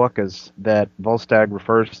 New Yorkers, that Volstagg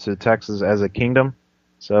refers to Texas as a kingdom.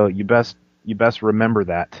 So you best remember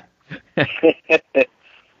that.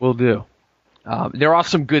 Will do. There are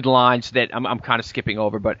some good lines that I'm kind of skipping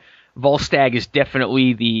over, but Volstagg is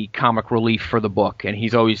definitely the comic relief for the book, and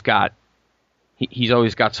he's always got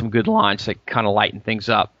some good lines that kind of lighten things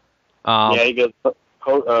up. He goes,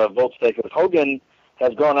 Volstagg goes, Hogun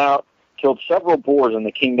has gone out, killed several boars in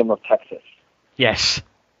the kingdom of Texas. Yes.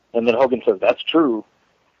 And then Hogun says, that's true.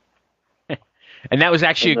 And that was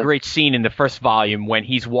actually a great scene in the first volume when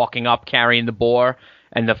he's walking up carrying the boar,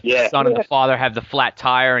 and the son and the father have the flat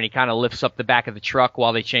tire, and he kind of lifts up the back of the truck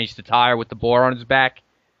while they change the tire with the boar on his back.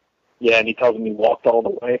 Yeah, and he tells him he walked all the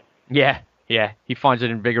way. Yeah, he finds it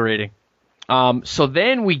invigorating. So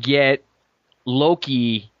then we get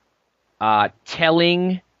Loki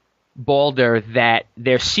telling Balder that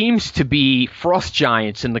there seems to be frost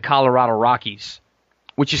giants in the Colorado Rockies,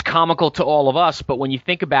 which is comical to all of us, but when you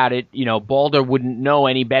think about it, Balder wouldn't know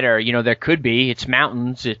any better. There could be. It's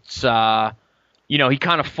mountains. It's, he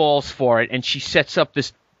kind of falls for it, and she sets up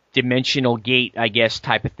this dimensional gate, I guess,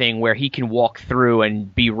 type of thing where he can walk through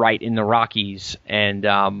and be right in the Rockies. And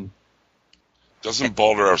doesn't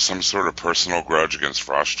Balder have some sort of personal grudge against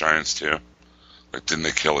frost giants, too? Like, didn't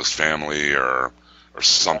they kill his family or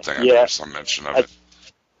something? I there's some mention of it.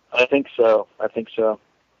 I think so.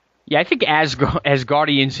 Yeah, I think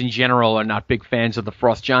Asgardians in general are not big fans of the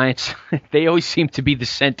frost giants. They always seem to be the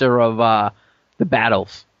center of the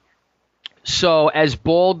battles. So as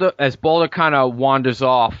Balder kind of wanders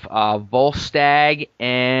off, Volstagg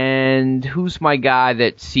and who's my guy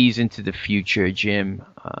that sees into the future, Jim?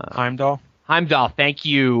 Heimdall. Heimdall, thank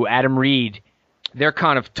you, Adam Reed. They're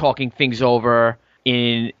kind of talking things over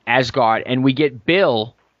in Asgard, and we get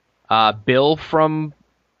Bill from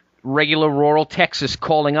regular rural Texas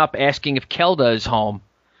calling up asking if Kelda is home,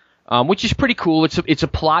 which is pretty cool. It's a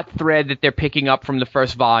plot thread that they're picking up from the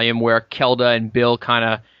first volume where Kelda and Bill kind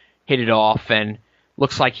of hit it off, and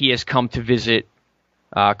looks like he has come to visit,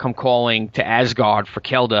 come calling to Asgard for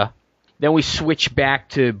Kelda. Then we switch back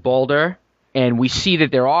to Balder, and we see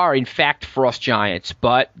that there are, in fact, frost giants,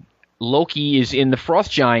 but Loki is in the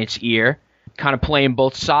frost giant's ear, kind of playing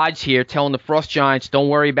both sides here, telling the frost giants, don't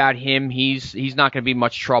worry about him, he's not going to be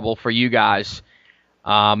much trouble for you guys.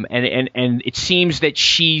 And it seems that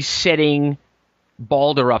she's setting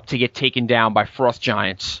Balder up to get taken down by frost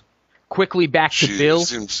giants. Quickly back to Bill.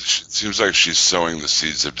 Seems like she's sowing the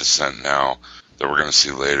seeds of dissent now that we're going to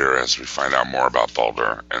see later as we find out more about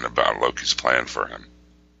Balder and about Loki's plan for him.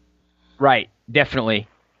 Right, definitely.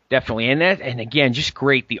 And again, just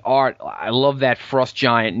great, the art. I love that frost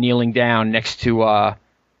giant kneeling down next to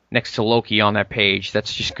Loki on that page.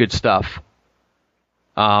 That's just good stuff.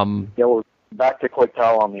 We're back to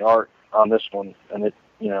Quaital on the art on this one, and it,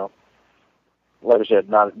 like I said,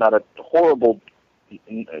 not a horrible,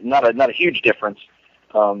 not a huge difference,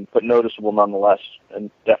 but noticeable nonetheless,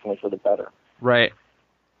 and definitely for the better. Right.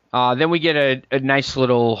 Then we get a nice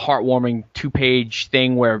little heartwarming 2-page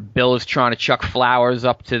thing where Bill is trying to chuck flowers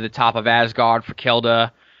up to the top of Asgard for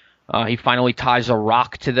Kelda. He finally ties a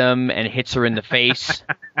rock to them and hits her in the face.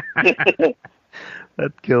 That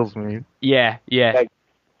kills me. Yeah.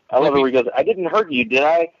 I love it where he goes, I didn't hurt you, did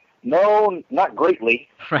I? No, not greatly.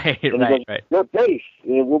 Right. You're safe.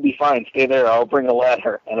 We'll be fine. Stay there. I'll bring a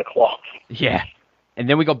ladder and a cloth. Yeah. And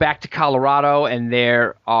then we go back to Colorado, and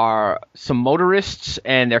there are some motorists,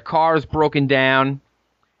 and their car is broken down.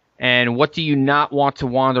 And what do you not want to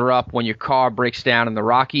wander up when your car breaks down in the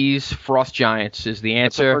Rockies? Frost giants is the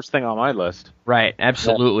answer. That's the first thing on my list. Right,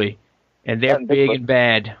 absolutely. Yeah. And they're big and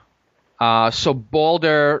bad. So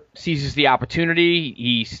Balder seizes the opportunity.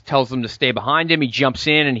 He tells them to stay behind him. He jumps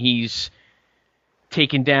in, and he's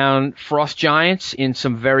taken down frost giants in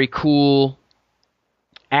some very cool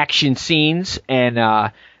action scenes,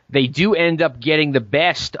 and they do end up getting the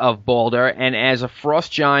best of Balder, and as a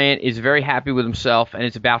frost giant is very happy with himself and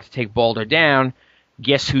is about to take Balder down,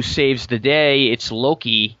 guess who saves the day? It's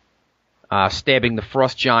Loki, stabbing the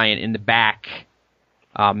frost giant in the back,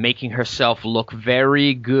 making herself look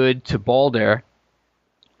very good to Balder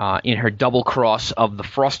in her double cross of the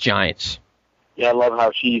frost giants. Yeah, I love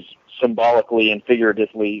how she's symbolically and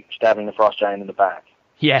figuratively stabbing the frost giant in the back.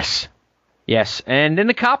 Yes. And then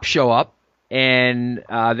the cops show up, and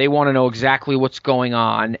they want to know exactly what's going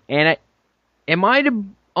on. And am I to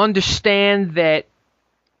understand that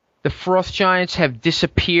the frost giants have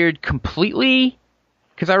disappeared completely?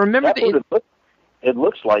 Because I remember That's what it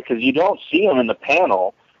looks like, because you don't see them in the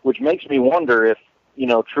panel, which makes me wonder if,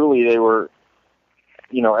 truly they were,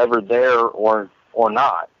 ever there or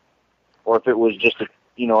not, or if it was just an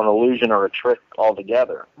illusion or a trick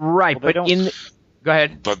altogether. Right, well, but go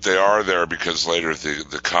ahead. But they are there because later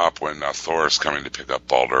the cop, when Thor is coming to pick up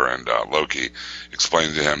Balder and Loki,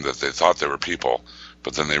 explained to him that they thought they were people,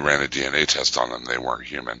 but then they ran a DNA test on them. They weren't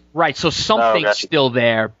human. Right, so something's still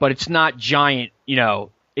there, but it's not giant,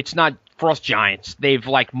 it's not frost giants. They've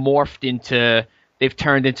they've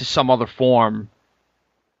turned into some other form.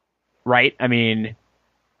 Right? I mean,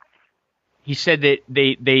 he said that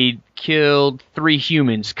they killed 3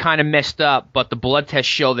 humans, kind of messed up, but the blood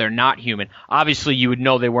tests show they're not human. Obviously, you would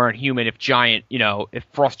know they weren't human if if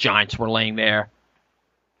frost giants were laying there.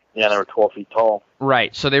 Yeah, they were 12 feet tall.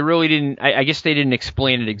 Right, so they really didn't, I guess they didn't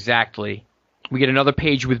explain it exactly. We get another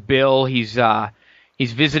page with Bill. He's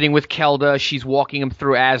visiting with Kelda. She's walking him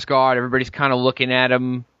through Asgard. Everybody's kind of looking at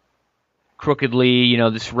him crookedly,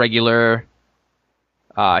 this regular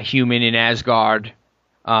human in Asgard.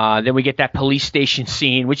 Then we get that police station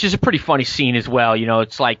scene, which is a pretty funny scene as well.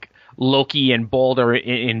 It's like Loki and Balder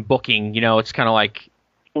in booking. It's kind of like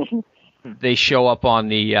they show up on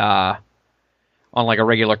the on like a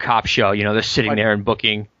regular cop show. They're sitting there in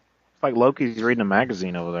booking. It's like Loki's reading a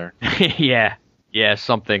magazine over there. Yeah,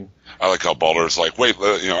 something. I like how Balder's like, wait,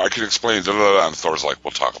 I can explain, and Thor's like,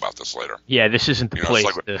 we'll talk about this later. Yeah, this isn't the place.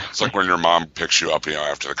 It's like when your mom picks you up,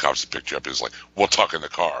 after the cops picked you up, he's like, we'll talk in the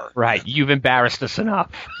car. Right, you've embarrassed us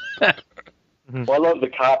enough. Well, I love the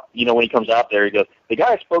cop, when he comes out there, he goes, the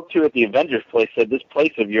guy I spoke to at the Avengers place said this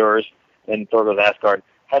place of yours, and Thor goes, Asgard,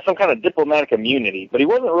 has some kind of diplomatic immunity, but he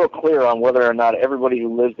wasn't real clear on whether or not everybody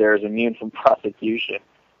who lives there is immune from prosecution.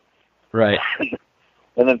 Right.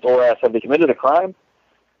 And then Thor asks, have they committed a crime?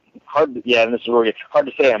 And this is where it's hard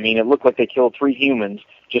to say. I mean, it looked like they killed 3 humans,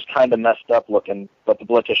 just kind of messed up looking, but the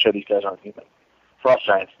blood test showed these guys aren't human. Frost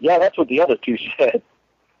giants. Yeah, that's what the other 2 said.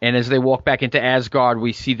 And as they walk back into Asgard,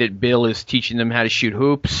 we see that Bill is teaching them how to shoot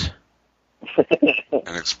hoops.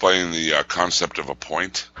 And explain the concept of a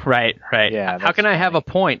point. Right. Yeah. How can I have a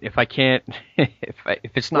point if I can't,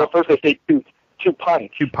 if it's not... Well, first they say two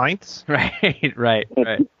pints. 2 pints? Right.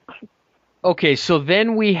 Okay, so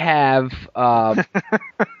then we have... I'm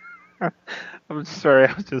sorry,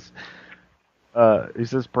 I was just... he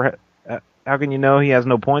says, how can you know he has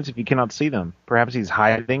no points if you cannot see them? Perhaps he's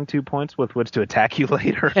hiding 2 points with which to attack you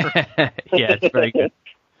later. Yeah, it's very good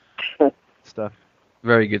stuff.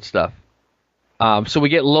 Very good stuff. So we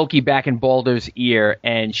get Loki back in Balder's ear,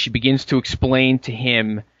 and she begins to explain to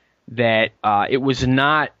him that it was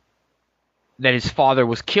not that his father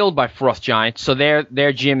was killed by frost giants. So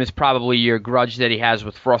their Jim is probably your grudge that he has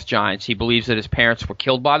with frost giants. He believes that his parents were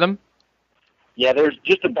killed by them. Yeah, there's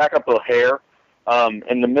just to back up a hair.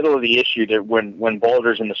 In the middle of the issue, that when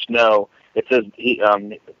Balder's in the snow, it says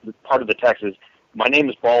part of the text is, "My name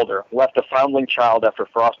is Balder, left a foundling child after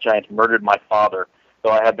frost giants murdered my father,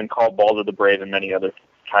 though I have been called Balder the Brave and many other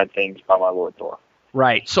kind things by my Lord Thor."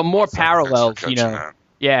 Right. So more parallels,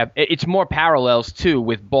 Yeah, it's more parallels too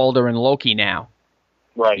with Balder and Loki now.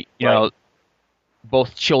 Right.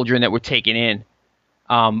 Both children that were taken in.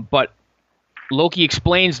 But Loki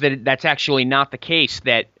explains that that's actually not the case,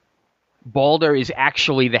 that Balder is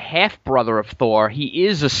actually the half-brother of Thor. He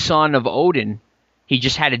is a son of Odin. He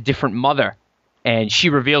just had a different mother. And she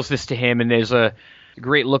reveals this to him, and there's a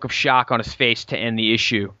great look of shock on his face to end the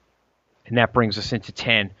issue. And that brings us into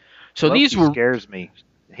 10. So Loki these were... scares me.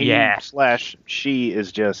 He/she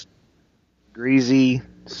is just greasy,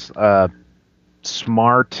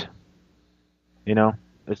 smart,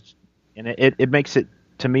 it makes it,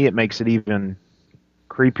 to me, it makes it even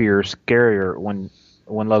creepier, scarier when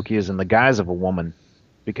Loki is in the guise of a woman,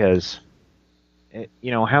 because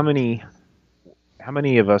how many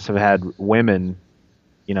of us have had women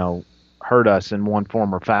hurt us in one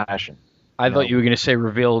form or fashion? I thought you were going to say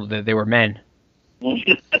revealed that they were men.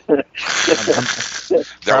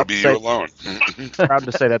 That would be you alone. Proud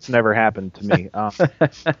to say that's never happened to me.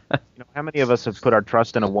 How many of us have put our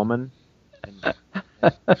trust in a woman? And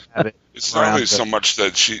have it it's not only so much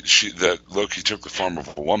that that Loki took the form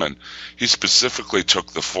of a woman. He specifically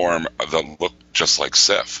took the form that looked just like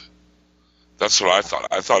Sif. That's what I thought.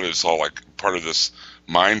 I thought it was all like part of this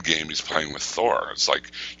mind game he's playing with Thor. It's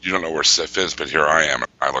like, you don't know where Sif is, but here I am.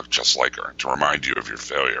 I look just like her to remind you of your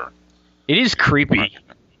failure. It is creepy.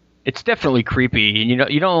 It's definitely creepy,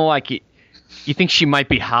 and you don't like it. You think she might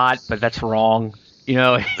be hot, but that's wrong.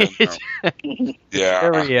 Yeah.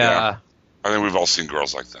 Very, I think we've all seen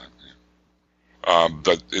girls like that.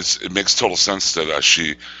 But it makes total sense that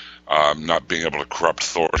she, not being able to corrupt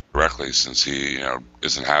Thor directly, since he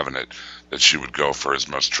isn't having it, that she would go for his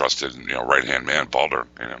most trusted right hand man, Balder.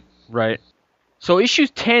 Right. So issue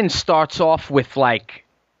 10 starts off with like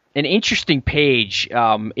an interesting page.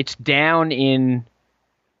 It's down in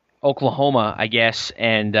Oklahoma, I guess,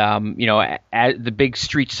 and the big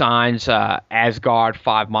street signs, Asgard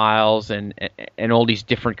 5 miles, and all these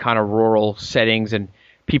different kind of rural settings, and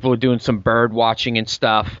people are doing some bird watching and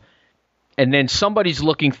stuff. And then somebody's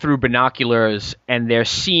looking through binoculars, and they're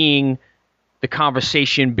seeing the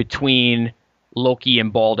conversation between Loki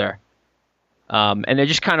and Balder. And they're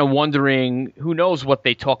just kind of wondering, who knows what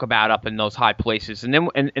they talk about up in those high places. And then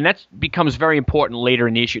and that becomes very important later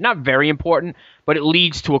in the issue. Not very important, but it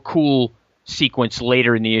leads to a cool sequence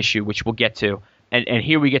later in the issue, which we'll get to. And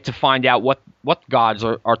here we get to find out what gods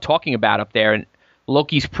are talking about up there. And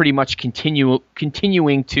Loki's pretty much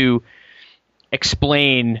continuing to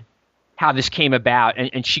explain how this came about.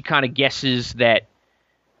 And she kind of guesses that,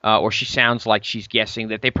 or she sounds like she's guessing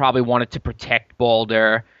that they probably wanted to protect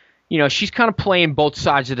Balder. She's kind of playing both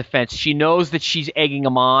sides of the fence. She knows that she's egging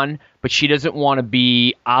him on, but she doesn't want to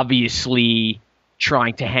be obviously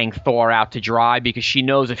trying to hang Thor out to dry, because she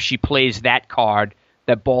knows if she plays that card,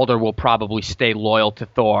 that Balder will probably stay loyal to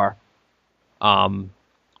Thor and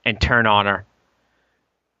turn on her.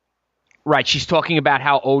 Right, she's talking about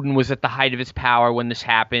how Odin was at the height of his power when this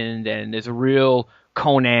happened, and there's a real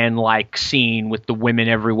Conan-like scene with the women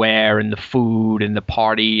everywhere and the food and the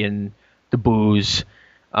party and the booze.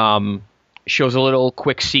 Shows a little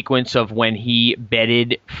quick sequence of when he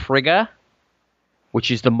bedded Frigga,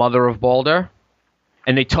 which is the mother of Balder.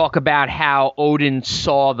 And they talk about how Odin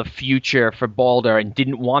saw the future for Balder and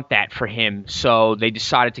didn't want that for him, so they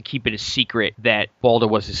decided to keep it a secret that Balder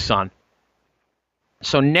was his son.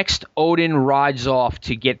 So next, Odin rides off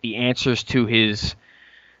to get the answers to his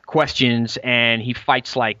questions, and he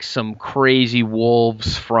fights like some crazy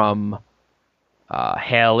wolves from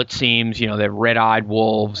hell, it seems. They're red-eyed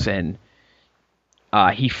wolves, and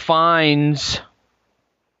he finds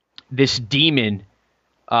this demon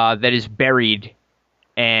that is buried,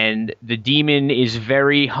 and the demon is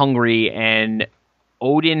very hungry, and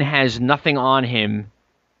Odin has nothing on him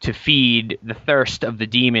to feed the thirst of the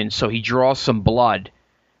demon, so he draws some blood,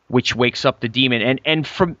 which wakes up the demon. And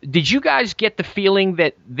did you guys get the feeling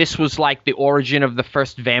that this was like the origin of the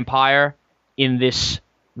first vampire in this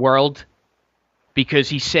world? Because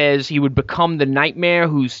he says he would become the nightmare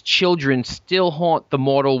whose children still haunt the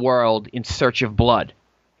mortal world in search of blood.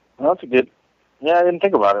 Well, that's a good... Yeah, I didn't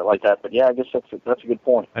think about it like that, but yeah, I guess that's a good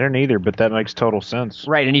point. I didn't either, but that makes total sense.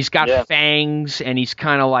 Right, and he's got fangs, and he's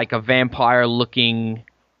kind of like a vampire-looking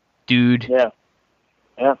dude.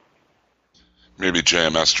 Yeah. Maybe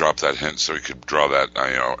JMS dropped that hint so he could draw that,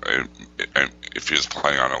 if he was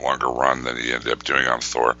playing on a longer run than he ended up doing on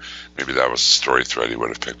Thor. Maybe that was a story thread he would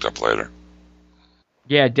have picked up later.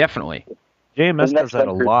 Yeah, definitely. JMS does that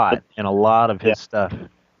a lot in a lot of his stuff.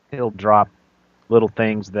 He'll drop little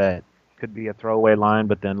things that could be a throwaway line,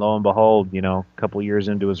 but then lo and behold, a couple years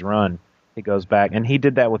into his run, he goes back. And he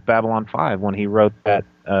did that with Babylon 5 when he wrote that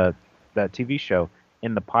TV show.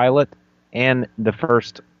 In the pilot and the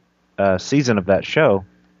first season of that show,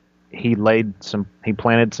 he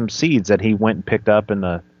planted some seeds that he went and picked up in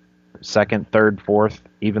the second, third, fourth,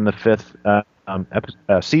 even the fifth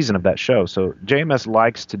season of that show. So JMS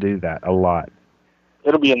likes to do that a lot.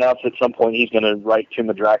 It'll be announced at some point he's going to write Tomb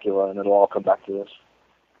of Dracula, and it'll all come back to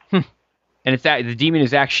this. And it's that the demon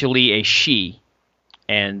is actually a she,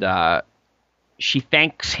 and she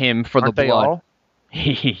thanks him for Aren't the blood. They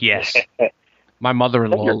all? Yes. My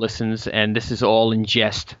mother-in-law listens, and this is all in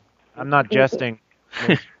jest. I'm not jesting.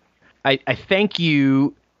 I thank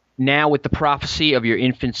you now with the prophecy of your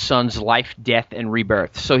infant son's life, death, and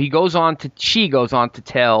rebirth. So she goes on to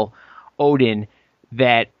tell Odin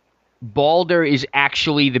that Balder is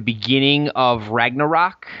actually the beginning of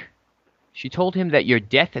Ragnarok. She told him that your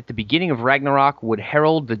death at the beginning of Ragnarok would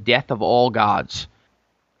herald the death of all gods.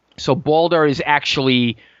 So Balder is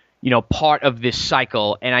actually part of this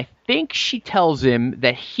cycle. And I think she tells him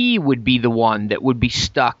that he would be the one that would be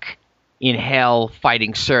stuck in hell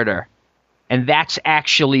fighting Surtur. And that's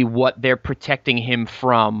actually what they're protecting him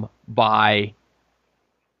from by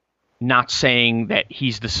not saying that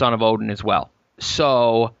he's the son of Odin as well.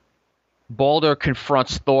 So Balder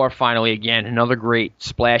confronts Thor finally again. Another great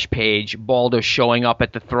splash page. Balder showing up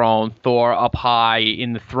at the throne, Thor up high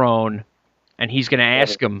in the throne, and he's going to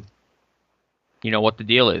ask him, what the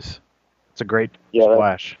deal is. It's a great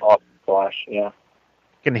splash. Awesome splash, yeah. You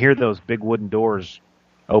can hear those big wooden doors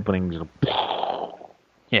opening.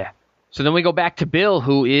 Yeah. So then we go back to Bill,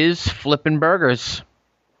 who is flipping burgers.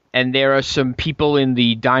 And there are some people in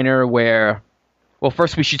the diner where, well,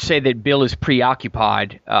 first we should say that Bill is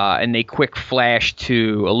preoccupied, and they quick flash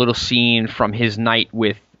to a little scene from his night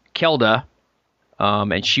with Kelda,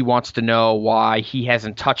 and she wants to know why he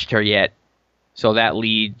hasn't touched her yet. So that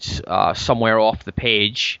leads somewhere off the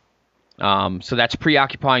page. So that's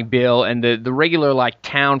preoccupying Bill, and the regular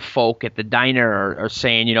town folk at the diner are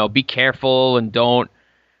saying, be careful and don't,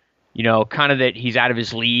 kind of that he's out of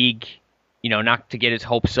his league, not to get his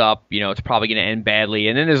hopes up, it's probably going to end badly.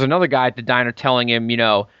 And then there's another guy at the diner telling him,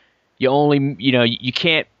 you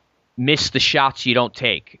can't miss the shots you don't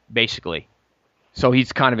take, basically. So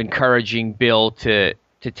he's kind of encouraging Bill to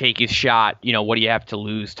take his shot, what do you have to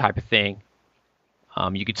lose type of thing.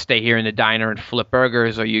 You could stay here in the diner and flip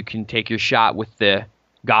burgers, or you can take your shot with the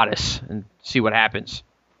goddess and see what happens.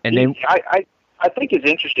 And then I think it's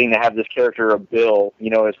interesting to have this character of Bill,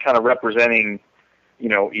 as kind of representing,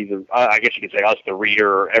 either, I guess you could say us, the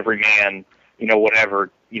reader, or every man, whatever,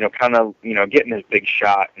 kind of, getting his big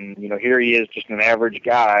shot. And, here he is, just an average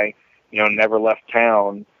guy, never left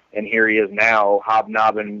town. And here he is now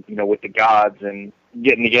hobnobbing, with the gods and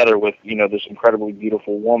getting together with, this incredibly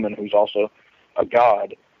beautiful woman who's also a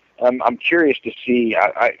god. I'm curious to see,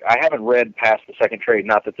 I haven't read past the second trade,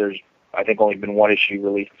 not that there's, I think, only been one issue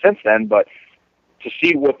released since then, but to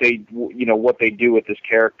see what they do with this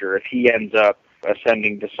character, if he ends up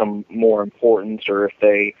ascending to some more importance, or if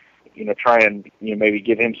they, try and, maybe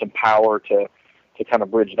give him some power to kind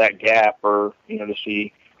of bridge that gap, or, to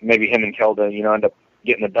see maybe him and Kelda, end up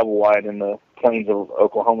getting a double wide in the plains of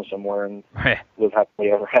Oklahoma somewhere and live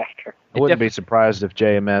happily ever after. I wouldn't be surprised if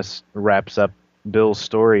JMS wraps up Bill's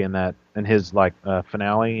story in his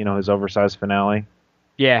finale, his oversized finale.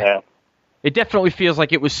 Yeah. It definitely feels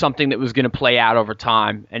like it was something that was going to play out over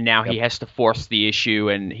time, and now he has to force the issue,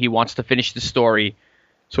 and he wants to finish the story,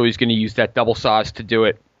 so he's going to use that double size to do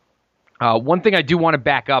it. One thing I do want to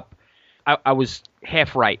back up, I was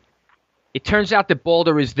half right. It turns out that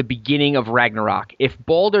Balder is the beginning of Ragnarok. If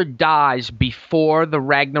Balder dies before the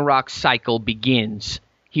Ragnarok cycle begins,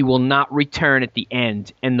 he will not return at the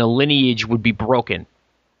end, and the lineage would be broken.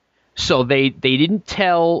 So they didn't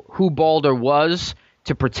tell who Balder was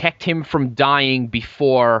to protect him from dying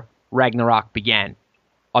before Ragnarok began.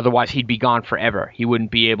 Otherwise, he'd be gone forever. He wouldn't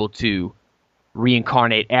be able to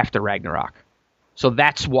reincarnate after Ragnarok. So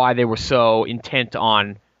that's why they were so intent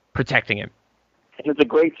on protecting him. It's a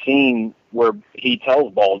great scene where he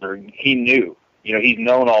tells Balder he knew. He's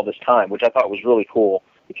known all this time, which I thought was really cool,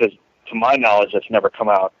 because to my knowledge, that's never come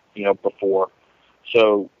out, before.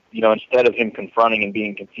 So, instead of him confronting and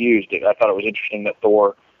being confused, I thought it was interesting that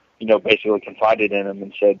Thor, basically confided in him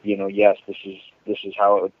and said, yes, this is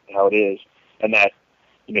how it is, and that,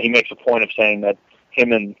 he makes a point of saying that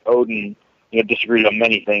him and Odin, disagreed on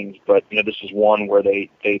many things, but this is one where they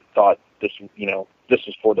thought this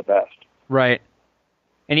is for the best. Right,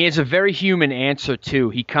 and he has a very human answer too.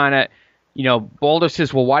 He kind of, Balder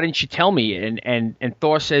says, "Well, why didn't you tell me?" And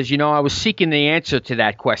Thor says, "I was seeking the answer to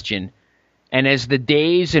that question, and as the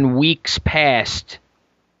days and weeks passed,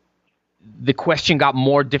 the question got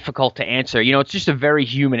more difficult to answer." It's just a very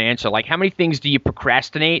human answer. Like, how many things do you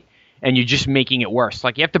procrastinate and you're just making it worse?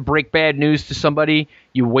 Like, you have to break bad news to somebody,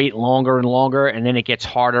 you wait longer and longer, and then it gets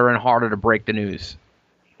harder and harder to break the news.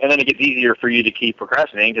 And then it gets easier for you to keep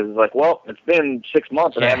procrastinating, because it's like, well, it's been 6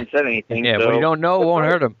 months and I haven't said anything. Yeah, so what you don't know won't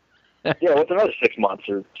hurt him. Yeah, what's another 6 months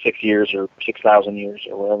or 6 years or 6,000 years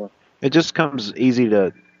or whatever? It just comes easy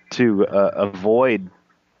to avoid.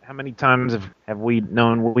 How many times have we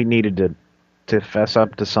known we needed to fess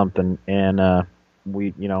up to something, and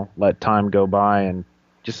we let time go by, and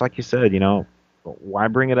just like you said, why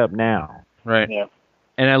bring it up now? Right. Yeah.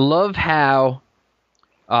 And I love how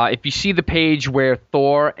if you see the page where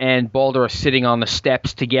Thor and Balder are sitting on the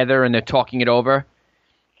steps together and they're talking it over,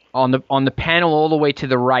 on the panel all the way to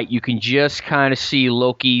the right, you can just kind of see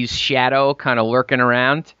Loki's shadow kind of lurking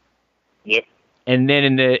around. Yep. And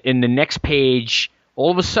then in the next page,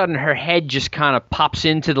 all of a sudden her head just kind of pops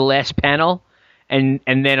into the last panel, And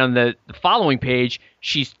then on the following page,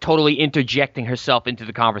 she's totally interjecting herself into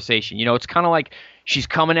the conversation. It's kind of like she's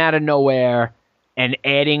coming out of nowhere and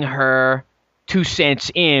adding her 2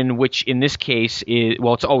 cents in, which in this case is,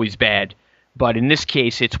 well, it's always bad. But in this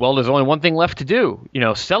case, it's, well, there's only one thing left to do,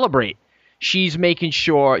 celebrate. She's making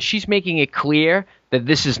it clear that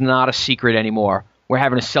this is not a secret anymore. We're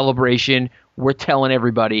having a celebration. We're telling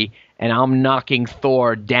everybody, and I'm knocking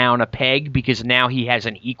Thor down a peg because now he has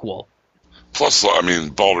an equal. Plus, I mean,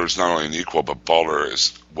 Baldur's not only an equal, but Baldur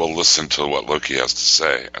will listen to what Loki has to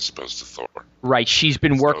say as opposed to Thor. Right. She's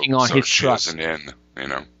been working on his trust. So she isn't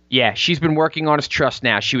in, Yeah, she's been working on his trust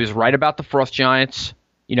now. She was right about the Frost Giants,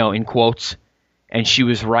 in quotes, and she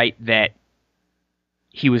was right that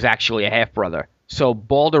he was actually a half-brother. So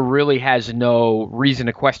Baldur really has no reason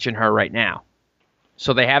to question her right now.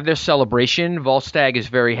 So they have their celebration. Volstagg is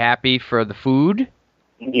very happy for the food.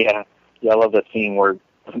 Yeah, I love that scene where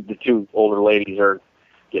the 2 older ladies are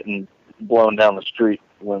getting blown down the street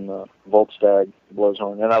when Volstagg blows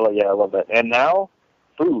horn. And I love that. And now,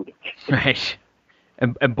 food. Right.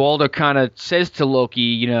 And Baldur kind of says to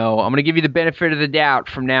Loki, I'm going to give you the benefit of the doubt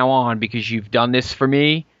from now on because you've done this for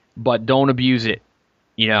me, but don't abuse it.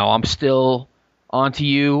 I'm still onto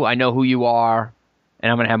you. I know who you are,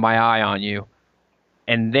 and I'm going to have my eye on you.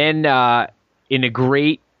 And then in a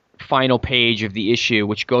great final page of the issue,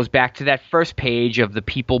 which goes back to that first page of the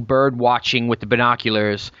people bird watching with the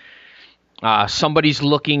binoculars, somebody's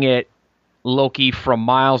looking at Loki from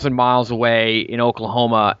miles and miles away in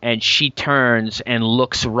Oklahoma, and she turns and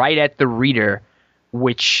looks right at the reader,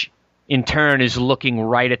 which in turn is looking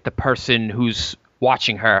right at the person who's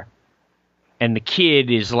watching her. And the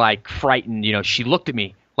kid is like frightened. She looked at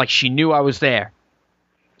me like she knew I was there.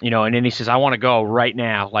 And then he says, I want to go right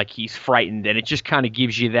now, like he's frightened. And it just kind of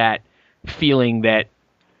gives you that feeling that,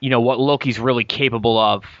 what Loki's really capable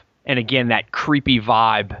of. And again, that creepy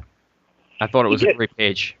vibe. I thought it was a great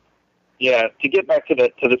page. Yeah, to get back to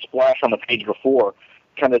the splash on the page before,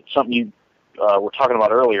 kind of something you were talking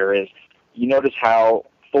about earlier is you notice how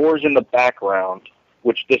Thor's in the background,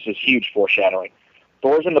 which this is huge foreshadowing.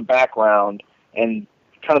 Thor's in the background, and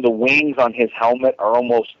kind of the wings on his helmet are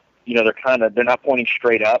almost, they're not pointing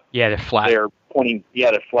straight up. Yeah, they're flat. They're pointing,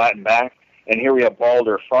 they're flat and back. And here we have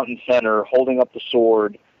Baldur front and center holding up the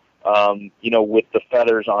sword, with the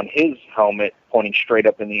feathers on his helmet pointing straight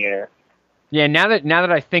up in the air. Yeah, now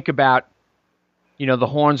that I think about, the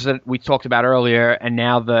horns that we talked about earlier, and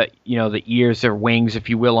now the ears or wings, if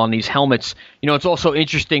you will, on these helmets, it's also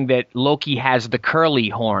interesting that Loki has the curly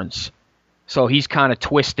horns, so he's kind of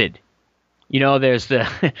twisted. There's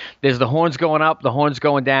the horns going up, the horns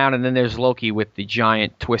going down, and then there's Loki with the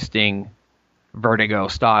giant twisting Vertigo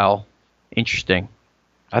style. Interesting.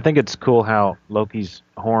 I think it's cool how Loki's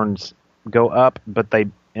horns go up, but they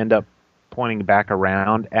end up pointing back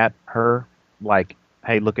around at her, like,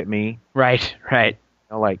 hey, look at me. Right.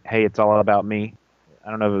 Like, hey, it's all about me. I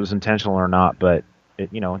don't know if it was intentional or not, but,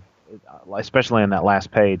 especially on that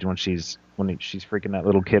last page when she's freaking that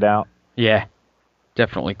little kid out. Yeah,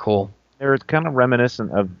 definitely cool. They're kind of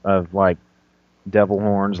reminiscent of like devil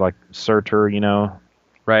horns, like Surtur,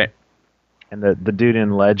 Right. And the dude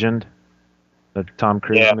in Legend, the Tom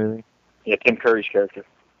Cruise movie. Yeah, Tim Curry's character.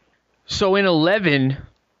 So in 11,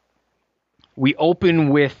 we open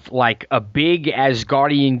with like a big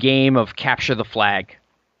Asgardian game of Capture the Flag.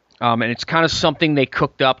 And it's kind of something they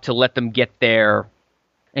cooked up to let them get their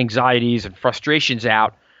anxieties and frustrations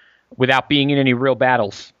out without being in any real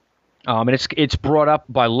battles. And it's brought up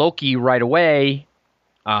by Loki right away.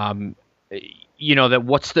 That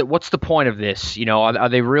what's the point of this? Are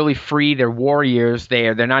they really free? They're warriors.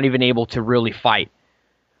 They're not even able to really fight.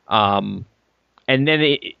 And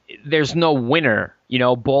then there's no winner.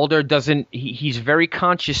 Baldur doesn't. He's very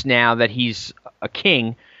conscious now that he's a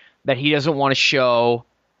king, that he doesn't want to show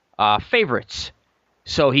favorites.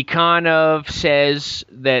 So he kind of says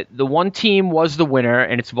that the one team was the winner,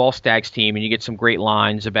 and it's Volstagg's team, and you get some great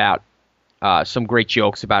lines about. Some great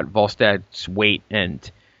jokes about Volstagg's weight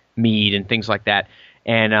and mead and things like that.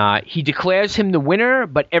 And he declares him the winner,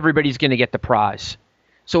 but everybody's going to get the prize.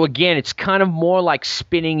 So again, it's kind of more like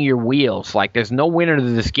spinning your wheels. Like there's no winner to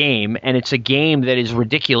this game, and it's a game that is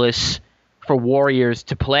ridiculous for warriors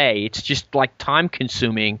to play. It's just like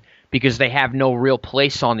time-consuming because they have no real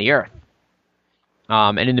place on the earth.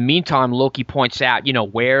 And in the meantime, Loki points out,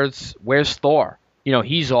 where's Thor?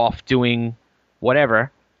 He's off doing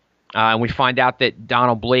whatever. And we find out that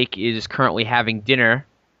Donald Blake is currently having dinner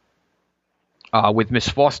with Miss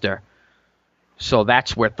Foster. So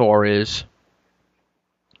that's where Thor is.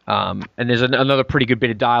 And there's another pretty good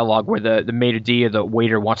bit of dialogue where the maitre d', or the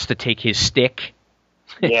waiter, wants to take his stick.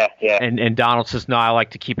 Yeah. And Donald says, no, I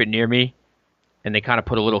like to keep it near me. And they kind of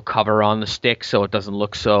put a little cover on the stick so it doesn't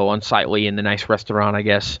look so unsightly in the nice restaurant, I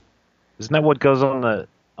guess. Isn't that what goes on the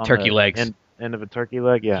turkey legs? End of a turkey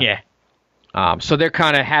leg? Yeah. Yeah. So they're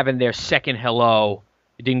kind of having their second hello.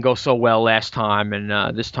 It didn't go so well last time,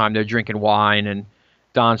 and this time they're drinking wine, and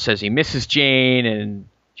Don says he misses Jane, and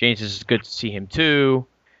Jane says it's good to see him too.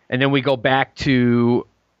 And then we go back to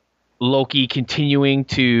Loki continuing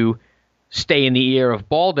to stay in the ear of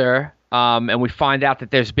Balder, and we find out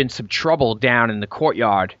that there's been some trouble down in the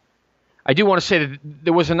courtyard. I do want to say that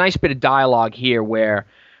there was a nice bit of dialogue here where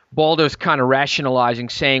Balder's kind of rationalizing,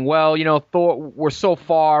 saying, well, Thor, we're so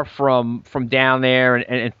far from down there,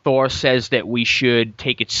 and Thor says that we should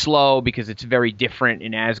take it slow because it's very different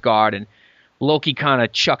in Asgard, and Loki kind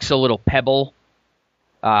of chucks a little pebble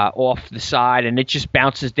off the side, and it just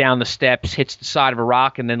bounces down the steps, hits the side of a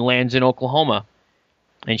rock, and then lands in Oklahoma.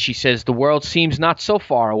 And she says, the world seems not so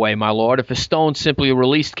far away, my lord. If a stone simply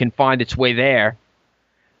released can find its way there.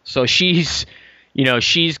 So she's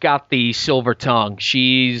got the silver tongue.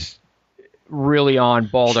 She's really on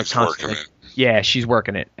Balder constantly. Yeah, she's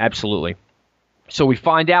working it. Absolutely. So we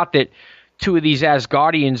find out that two of these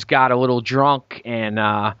Asgardians got a little drunk and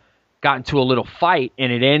got into a little fight,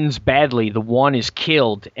 and it ends badly. The one is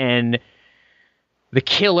killed, and the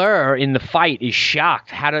killer in the fight is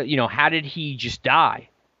shocked. How did he just die?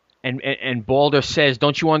 And Balder says,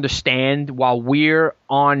 don't you understand? While we're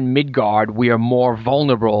on Midgard, we are more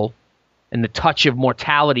vulnerable, and the touch of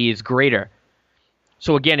mortality is greater.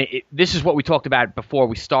 So again, this is what we talked about before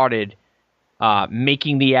we started,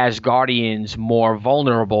 making the Asgardians more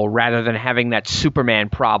vulnerable rather than having that Superman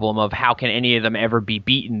problem of how can any of them ever be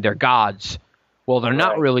beaten? They're gods. Well, they're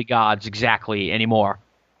not really gods exactly anymore.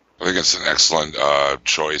 I think it's an excellent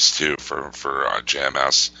choice, too, for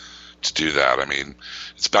JMS to do that. I mean,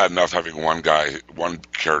 it's bad enough having one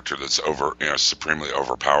character that's supremely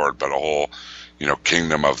overpowered, but a whole,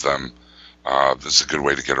 kingdom of them. This is a good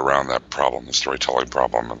way to get around that problem, the storytelling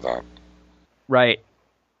problem of that. Right.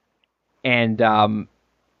 And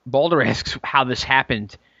Balder asks how this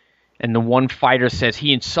happened, and the one fighter says,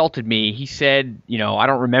 he insulted me. He said, I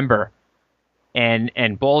don't remember.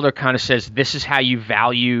 And Balder kind of says, this is how you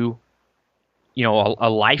value, a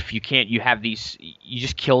life. You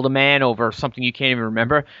just killed a man over something you can't even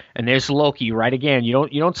remember. And there's Loki right again. You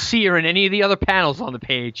don't see her in any of the other panels on the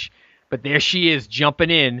page, but there she is jumping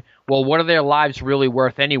in. Well, what are their lives really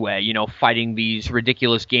worth anyway? Fighting these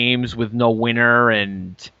ridiculous games with no winner,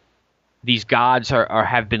 and these gods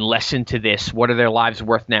have been lessened to this. What are their lives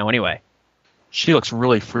worth now anyway? She looks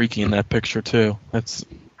really freaky in that picture too.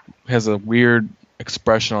 Has a weird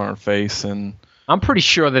expression on her face, and I'm pretty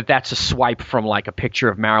sure that that's a swipe from like a picture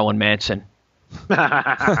of Marilyn Manson.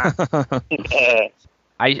 I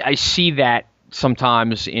see that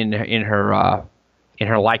sometimes in her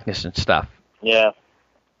likeness and stuff. Yeah.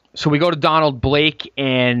 So we go to Donald Blake,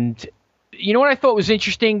 and you know what I thought was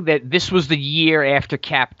interesting? That this was the year after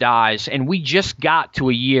Cap dies, and we just got to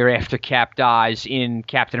a year after Cap dies in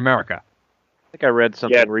Captain America. I think I read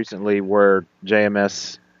something recently where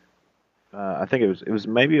JMS, I think it was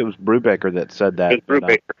Brubaker that said that. It was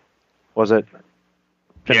Brubaker. Was it?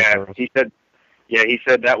 Yeah, he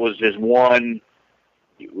said that was his one.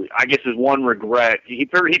 I guess his one regret. He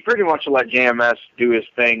pretty much let JMS do his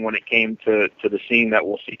thing when it came to the scene that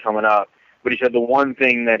we'll see coming up. But he said the one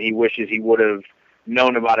thing that he wishes he would have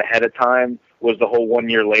known about ahead of time was the whole 1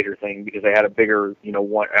 year later thing, because they had a bigger,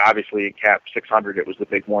 obviously in Cap 600 it was the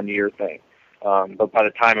big 1 year thing. But by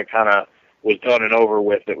the time it kind of was done and over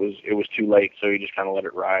with, it was too late, so he just kind of let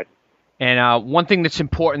it ride. And one thing that's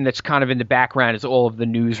important that's kind of in the background is all of the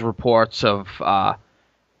news reports of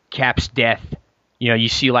Cap's death. You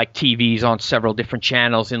see like TVs on several different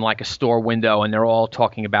channels in like a store window, and they're all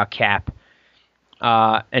talking about Cap.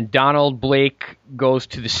 And Donald Blake goes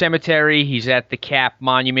to the cemetery. He's at the Cap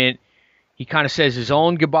monument. He kind of says his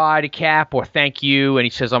own goodbye to Cap or thank you, and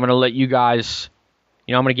he says, I'm going to let you guys,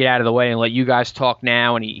 I'm going to get out of the way and let you guys talk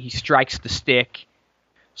now. And he strikes the stick.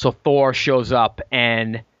 So Thor shows up,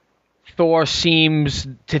 and Thor seems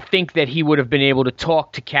to think that he would have been able to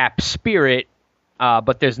talk to Cap's spirit,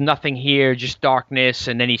 but there's nothing here, just darkness,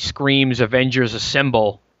 and then he screams, Avengers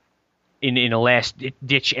Assemble, in a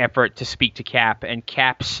last-ditch effort to speak to Cap, and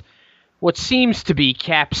what seems to be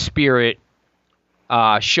Cap's spirit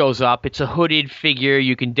shows up. It's a hooded figure.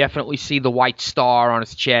 You can definitely see the white star on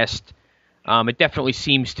his chest. It definitely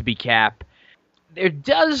seems to be Cap. There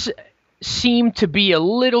does seem to be a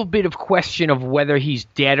little bit of question of whether he's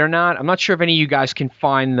dead or not. I'm not sure if any of you guys can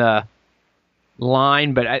find the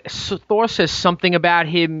line, but Thor says something about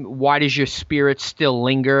him. Why does your spirit still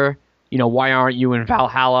linger? why aren't you in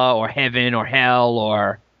Valhalla or heaven or hell?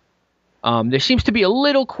 Or there seems to be a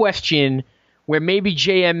little question where maybe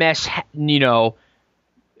JMS,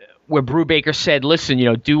 where Brubaker said, listen,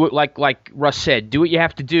 do it like Russ said, do what you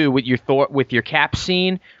have to do with your Cap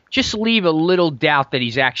scene. Just leave a little doubt that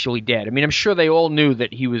he's actually dead. I mean, I'm sure they all knew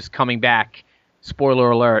that he was coming back.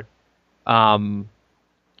 Spoiler alert.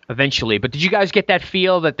 Eventually. But did you guys get that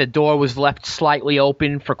feel that the door was left slightly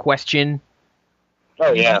open for question?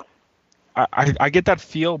 Oh, yeah. I get that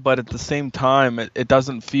feel, but at the same time, it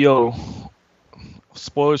doesn't feel...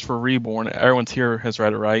 Spoilers for Reborn. Everyone's here has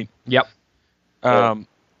read it, right? Yep.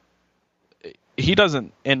 He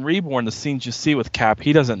doesn't... In Reborn, the scenes you see with Cap,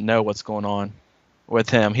 he doesn't know what's going on with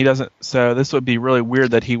him. He doesn't... So this would be really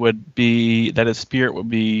weird that that his spirit would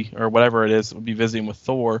be, or whatever it is, would be visiting with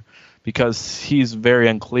Thor, because he's very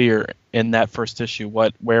unclear in that first issue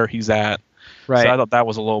where he's at. Right. So I thought that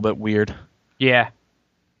was a little bit weird. Yeah.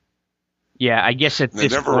 Yeah, I guess at they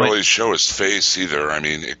this never point... really show his face either. I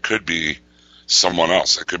mean, it could be someone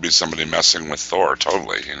else. It could be somebody messing with Thor,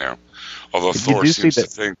 totally, Although Thor seems to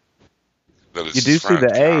think that it's his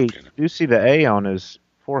friend, You do see the A on his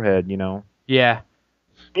forehead, Yeah.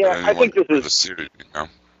 Yeah, I think this is... The suit,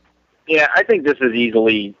 Yeah, I think this is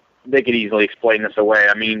they could easily explain this away.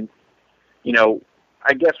 I mean,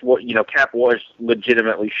 I guess Cap was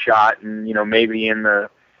legitimately shot, and, maybe in the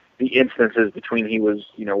instances between he was,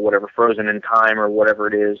 whatever, frozen in time or whatever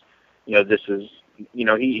it is, this is,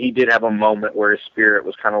 he did have a moment where his spirit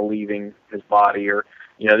was kind of leaving his body, or,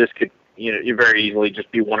 this could, very easily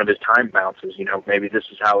just be one of his time bounces, maybe this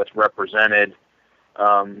is how it's represented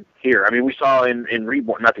here. I mean, we saw in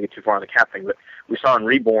Reborn, not to get too far on the Cap thing, but we saw in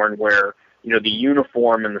Reborn where, the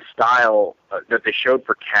uniform and the style that they showed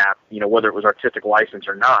for Cap, whether it was artistic license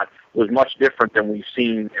or not, was much different than we've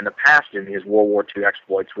seen in the past in his World War II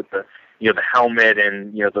exploits with the, the helmet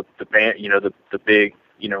and, the band, the big,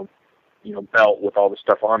 belt with all the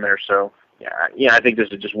stuff on there. So, I think this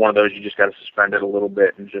is just one of those you just got to suspend it a little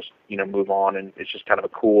bit and just, move on. And it's just kind of a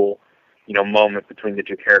cool, moment between the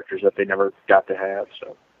two characters that they never got to have.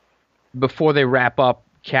 So before they wrap up,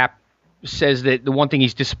 Cap says that the one thing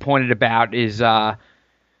he's disappointed about is,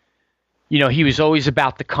 he was always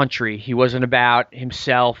about the country. He wasn't about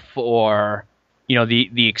himself or,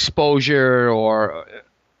 the exposure or,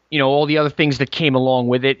 all the other things that came along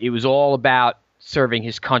with it. It was all about serving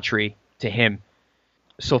his country to him.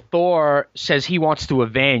 So Thor says he wants to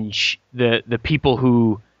avenge the people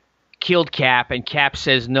who killed Cap, and Cap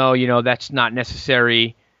says, no, that's not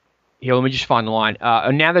necessary. Here, let me just find the line.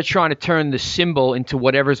 Now they're trying to turn the symbol into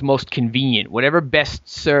whatever's most convenient, whatever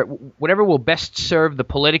will best serve the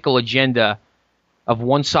political agenda of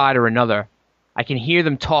one side or another. I can hear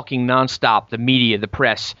them talking nonstop, the media, the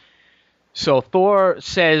press. So Thor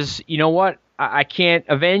says, you know what? I can't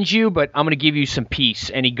avenge you, but I'm going to give you some peace.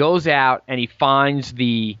 And he goes out and he finds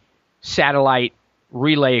the satellite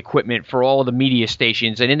relay equipment for all of the media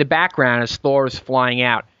stations. And in the background, as Thor is flying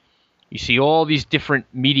out, you see all these different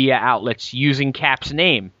media outlets using Cap's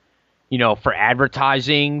name, for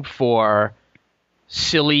advertising, for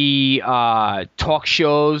silly talk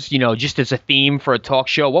shows, just as a theme for a talk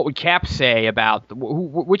show. What would Cap say about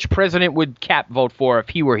which president would Cap vote for if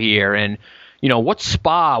he were here? And, what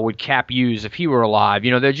spa would Cap use if he were alive?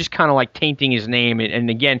 They're just kind of like tainting his name and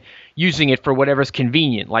again, using it for whatever's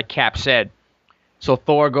convenient, like Cap said. So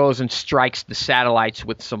Thor goes and strikes the satellites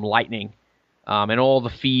with some lightning. And all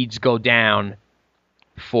the feeds go down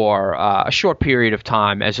for a short period of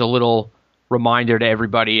time as a little reminder to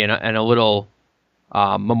everybody and a little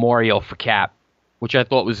memorial for Cap, which I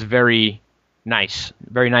thought was very nice,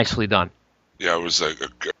 very nicely done. Yeah, it was a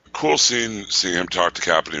cool scene seeing him talk to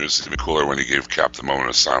Cap, and it was even cooler when he gave Cap the moment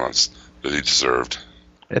of silence that he deserved.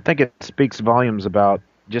 I think it speaks volumes about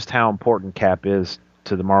just how important Cap is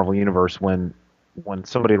to the Marvel Universe when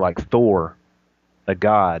somebody like Thor, a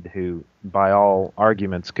god who by all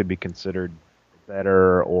arguments could be considered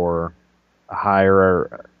better or a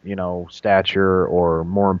higher, stature or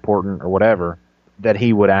more important or whatever, that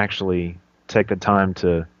he would actually take the time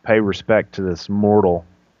to pay respect to this mortal,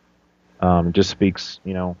 just speaks,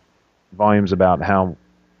 volumes about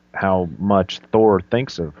how much Thor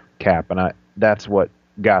thinks of Cap. And that's what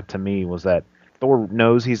got to me, was that Thor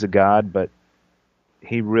knows he's a god, but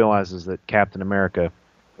he realizes that Captain America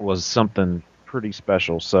was something pretty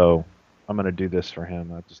special, so I'm going to do this for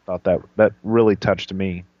him. I just thought that really touched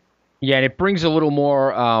me. Yeah, and it brings a little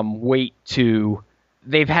more weight to...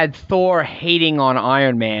 They've had Thor hating on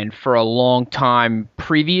Iron Man for a long time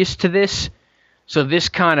previous to this, so this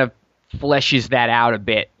kind of fleshes that out a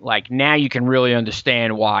bit. Like, now you can really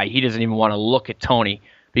understand why he doesn't even want to look at Tony,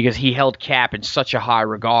 because he held Cap in such a high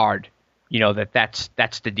regard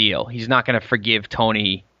that's the deal. He's not going to forgive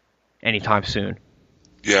Tony anytime soon.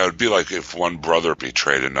 Yeah, it would be like if one brother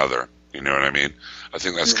betrayed another. You know what I mean? I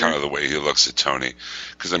think that's kind of the way he looks at Tony.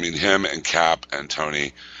 Because, I mean, him and Cap and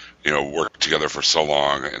Tony, worked together for so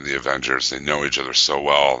long in the Avengers. They know each other so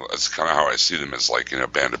well. That's kind of how I see them, as like, a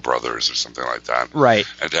band of brothers or something like that. Right.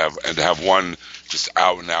 And to have one just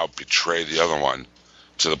out and out betray the other one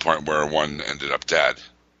to the point where one ended up dead.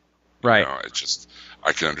 Right. It's just,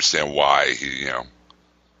 I can understand why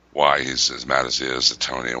why he's as mad as he is at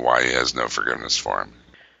Tony and why he has no forgiveness for him.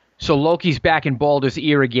 So Loki's back in Balder's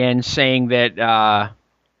ear again, saying that,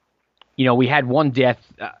 we had one death.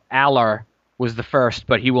 Aller was the first,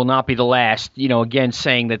 but he will not be the last. Again,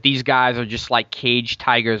 saying that these guys are just like caged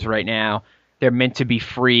tigers right now. They're meant to be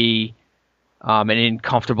free and in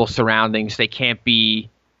comfortable surroundings. They can't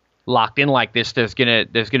be locked in like this. There's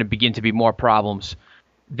gonna begin to be more problems.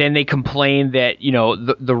 Then they complain that,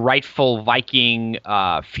 the rightful Viking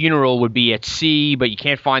funeral would be at sea, but you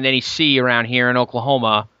can't find any sea around here in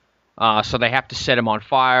Oklahoma. So they have to set him on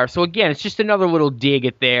fire. So again, it's just another little dig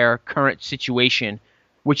at their current situation,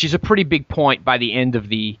 which is a pretty big point by the end of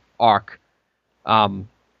the arc.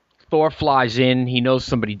 Thor flies in. He knows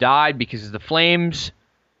somebody died because of the flames.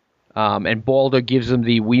 And Balder gives him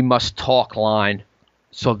the "we must talk" line.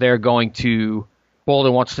 So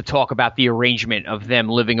Balder wants to talk about the arrangement of them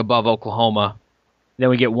living above Oklahoma. Then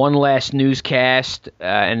we get one last newscast,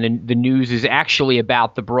 and then the news is actually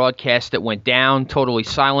about the broadcast that went down, totally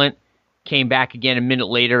silent. Came back again a minute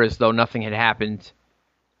later as though nothing had happened,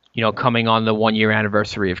 coming on the 1-year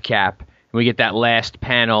anniversary of Cap. And we get that last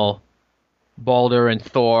panel, Balder and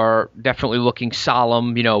Thor definitely looking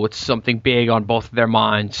solemn, with something big on both of their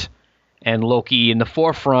minds. And Loki in the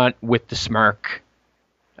forefront with the smirk,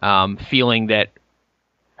 feeling that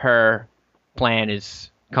her plan is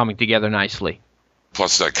coming together nicely.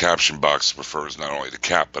 Plus, that caption box refers not only to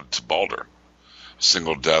Cap, but to Balder. A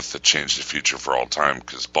single death that changed the future for all time,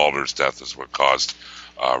 because Balder's death is what caused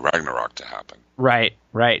Ragnarok to happen. Right.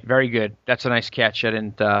 Very good. That's a nice catch. I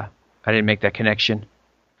didn't make that connection.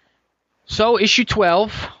 So, issue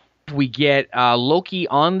 12, we get Loki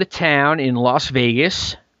on the town in Las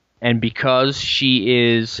Vegas, and because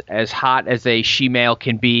she is as hot as a she-male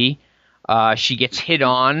can be, she gets hit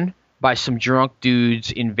on by some drunk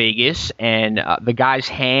dudes in Vegas, and the guy's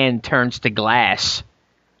hand turns to glass.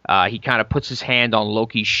 He kind of puts his hand on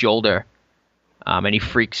Loki's shoulder, and he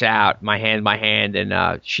freaks out, my hand,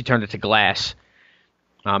 and she turned it to glass.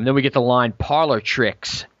 Then we get the line, "parlor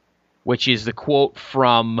tricks," which is the quote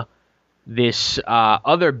from this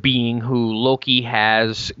other being who Loki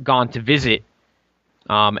has gone to visit,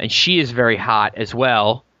 and she is very hot as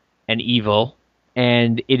well, and evil,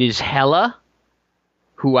 and it is Hela,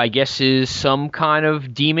 who I guess is some kind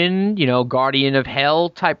of demon, guardian of hell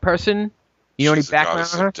type person. You know any background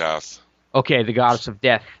on her? Of death. Okay, the goddess of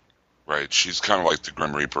death. Right. She's kind of like the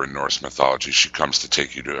Grim Reaper in Norse mythology. She comes to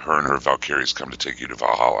take you to, her and her Valkyries come to take you to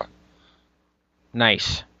Valhalla.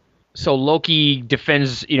 Nice. So Loki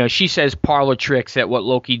defends, she says parlor tricks at what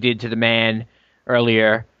Loki did to the man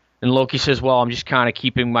earlier. And Loki says, well, I'm just kind of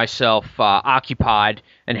keeping myself occupied.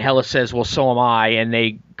 And Hela says, well, so am I. And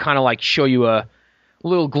they kind of like show you a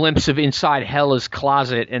little glimpse of inside Hela's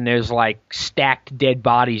closet. And there's like stacked dead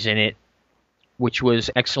bodies in it, which was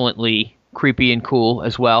excellently creepy and cool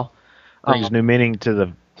as well. Brings new meaning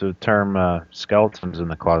to the term skeletons in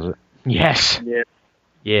the closet. Yes. Yeah.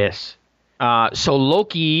 Yes. So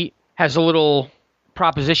Loki has a little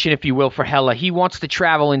proposition, if you will, for Hela. He wants to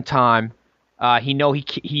travel in time. He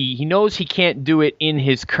knows he can't do it in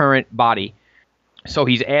his current body. So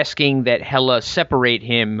he's asking that Hela separate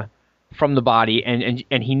him from the body,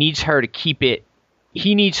 and he needs her to keep it.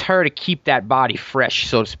 He needs her to keep that body fresh,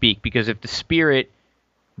 so to speak, because if the spirit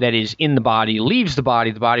that is in the body leaves the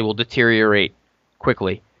body will deteriorate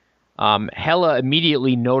quickly. Hela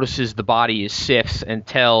immediately notices the body is Sif's and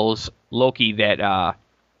tells Loki that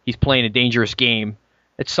he's playing a dangerous game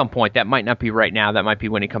at some point. That might not be right now. That might be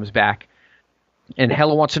when he comes back. And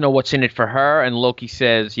Hela wants to know what's in it for her, and Loki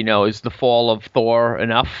says, is the fall of Thor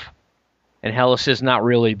enough? And Hela says, not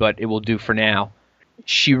really, but it will do for now.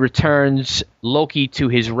 She returns Loki to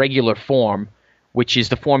his regular form, which is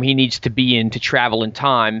the form he needs to be in to travel in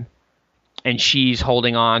time, and she's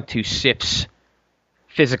holding on to Sif's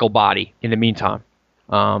physical body in the meantime.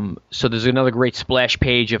 So there's another great splash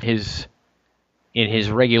page of his in his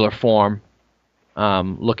regular form,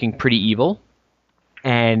 looking pretty evil.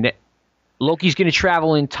 And Loki's going to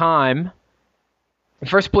travel in time. The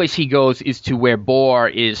first place he goes is to where Bor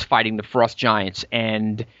is fighting the Frost Giants,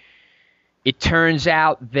 and it turns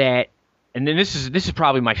out that, and then this is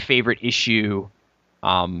probably my favorite issue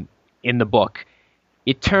in the book.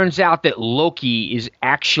 It turns out that Loki is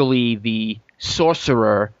actually the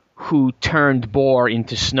sorcerer who turned Bor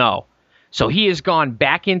into snow. So he has gone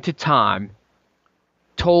back into time,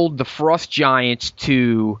 told the frost giants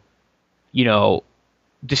to,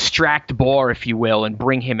 distract Bor, if you will, and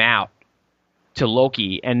bring him out to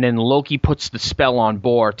Loki, and then Loki puts the spell on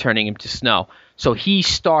Bor, turning him to snow. So he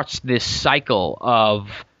starts this cycle of,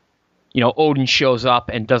 Odin shows up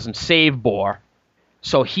and doesn't save Bor.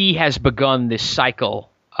 So he has begun this cycle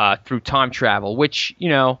through time travel, which,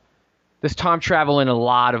 there's time travel in a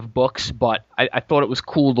lot of books, but I thought it was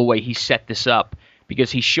cool the way he set this up,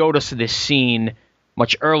 because he showed us this scene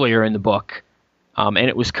much earlier in the book, and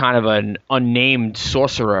it was kind of an unnamed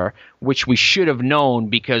sorcerer, which we should have known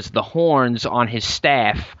because the horns on his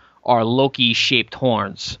staff are Loki-shaped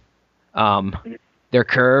horns. They're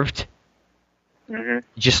curved,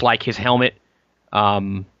 just like his helmet,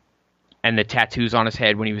 and the tattoos on his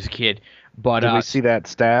head when he was a kid. But did we see that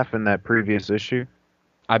staff in that previous issue?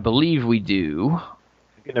 I believe we do.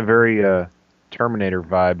 Getting a very Terminator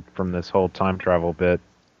vibe from this whole time travel bit.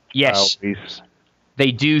 Yes.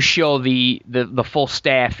 They do show the full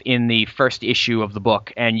staff in the first issue of the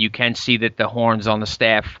book, and you can see that the horns on the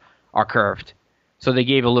staff are curved. So they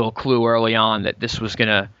gave a little clue early on that this was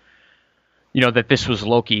that this was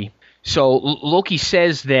Loki. So Loki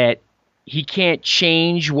says that he can't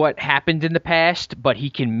change what happened in the past, but he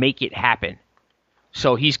can make it happen.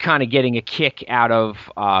 So he's kind of getting a kick out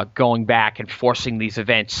of going back and forcing these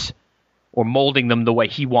events or molding them the way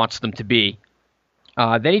he wants them to be.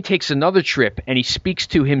 Then he takes another trip, and he speaks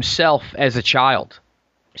to himself as a child.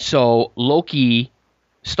 So Loki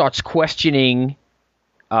starts questioning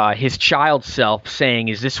his child self, saying,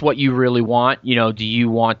 is this what you really want? Do you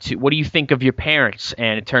want to... What do you think of your parents?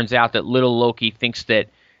 And it turns out that little Loki thinks that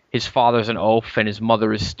his father's an oaf and his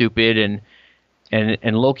mother is stupid,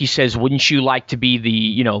 and Loki says, wouldn't you like to be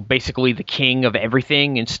the, basically the king of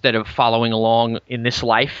everything instead of following along in this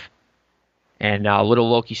life? And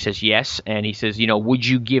little Loki says yes, and he says, would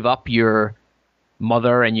you give up your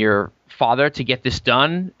mother and your father to get this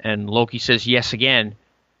done? And Loki says yes again.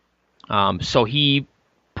 So he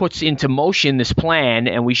puts into motion this plan,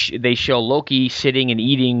 and they show Loki sitting and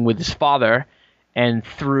eating with his father, and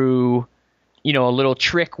through, a little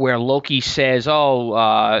trick where Loki says,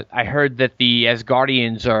 I heard that the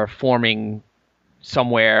Asgardians are forming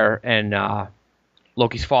somewhere, and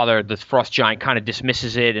Loki's father, the frost giant, kind of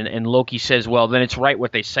dismisses it, and Loki says, well, then it's right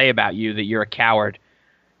what they say about you, that you're a coward.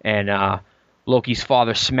 And Loki's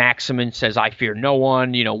father smacks him and says, I fear no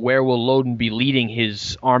one. Where will Odin be leading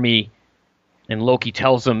his army? And Loki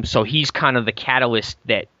tells him, so he's kind of the catalyst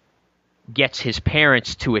that gets his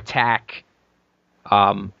parents to attack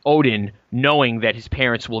Odin, knowing that his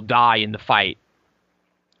parents will die in the fight.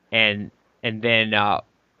 And then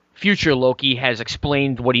future Loki has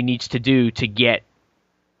explained what he needs to do to get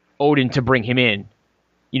Odin to bring him in.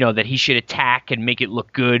 That he should attack and make it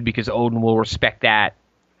look good because Odin will respect that.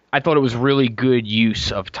 I thought it was really good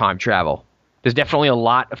use of time travel. There's definitely a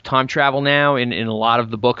lot of time travel now in a lot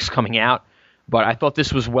of the books coming out, but I thought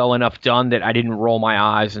this was well enough done that I didn't roll my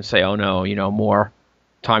eyes and say, oh no, more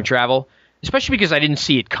time travel. Especially because I didn't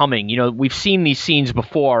see it coming. We've seen these scenes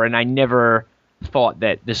before, and I never thought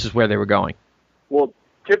that this is where they were going. Well,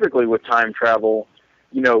 typically with time travel,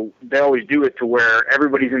 they always do it to where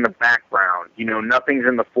everybody's in the background. Nothing's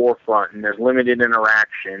in the forefront, and there's limited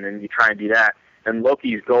interaction, and you try and do that. And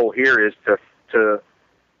Loki's goal here is to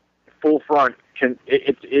full front.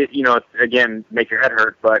 Again, make your head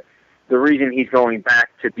hurt, but the reason he's going back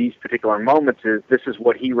to these particular moments is this is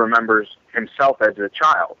what he remembers himself as a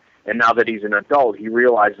child. And now that he's an adult, he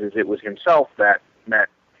realizes it was himself that met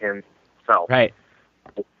himself. Right.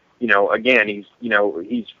 Again,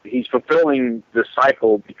 he's fulfilling the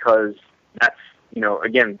cycle because that's,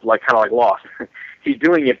 again, kind of like Lost. He's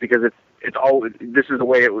doing it because it's all. This is the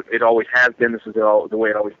way it always has been. This is the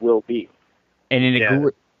way it always will be.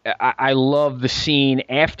 And I love the scene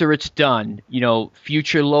after it's done.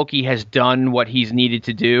 Future Loki has done what he's needed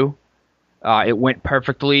to do. It went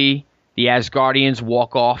perfectly. The Asgardians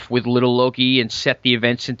walk off with little Loki and set the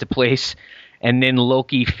events into place, and then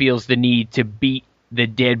Loki feels the need to beat the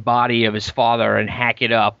dead body of his father and hack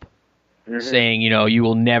it up, saying, you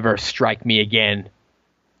will never strike me again.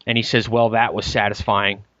 And he says, well, that was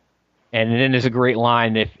satisfying. And then there's a great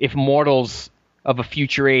line, if mortals of a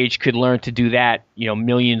future age could learn to do that,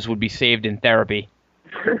 millions would be saved in therapy.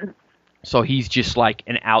 So he's just like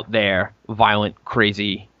an out there, violent,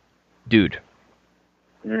 crazy dude.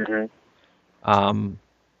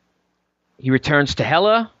 He returns to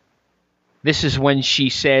Hela. This is when she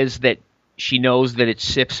says that she knows that it's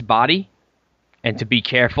Sif's body and to be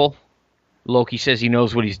careful Loki says he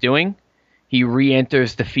knows what he's doing. He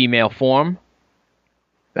re-enters the female form.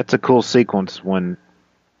 That's a cool sequence when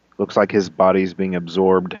looks like his body's being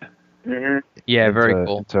absorbed. Mm-hmm. Yeah, very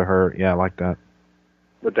cool. To her, yeah, I like that.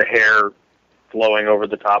 With the hair flowing over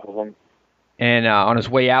the top of him. And on his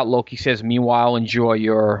way out, Loki says, "Meanwhile, enjoy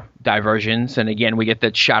your diversions." And again, we get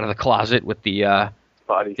that shot of the closet with the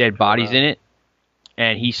dead bodies in it.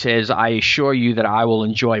 And he says, "I assure you that I will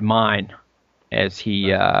enjoy mine," as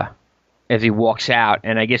he walks out.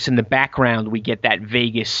 And I guess in the background, we get that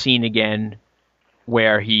Vegas scene again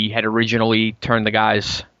where he had originally turned the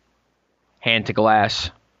guy's hand to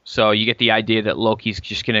glass. So you get the idea that Loki's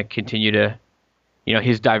just going to continue to,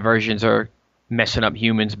 his diversions are messing up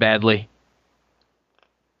humans badly.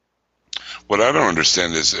 What I don't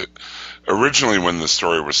understand is that originally when the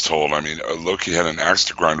story was told, Loki had an axe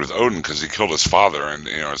to grind with Odin because he killed his father and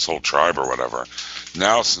his whole tribe or whatever.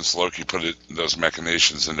 Now, since Loki put those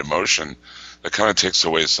machinations into motion, that kind of takes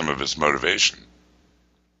away some of his motivation.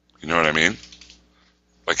 You know what I mean?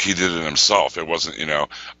 Like he did it himself. It wasn't,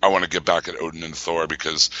 I want to get back at Odin and Thor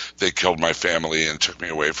because they killed my family and took me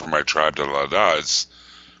away from my tribe. It's,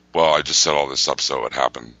 well, I just set all this up so it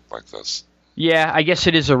happened like this. Yeah, I guess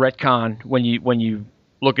it is a retcon when you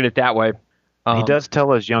look at it that way. He does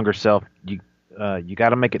tell his younger self, you got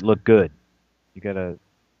to make it look good. You got to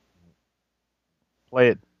play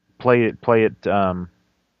it, to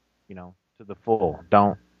the full.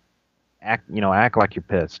 Don't act like you're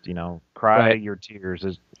pissed. Cry your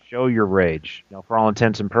tears, show your rage. For all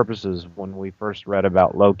intents and purposes, when we first read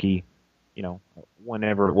about Loki,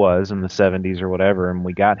 whenever it was in the 70s or whatever, and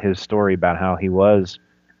we got his story about how he was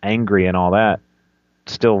angry and all that,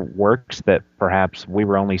 still works that perhaps we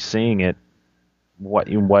were only seeing what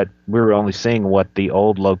the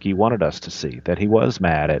old Loki wanted us to see, that he was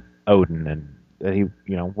mad at Odin and that he,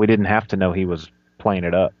 we didn't have to know he was playing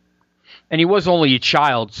it up. And he was only a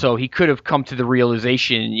child, so he could have come to the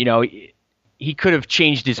realization, he could have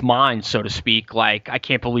changed his mind, so to speak, like, I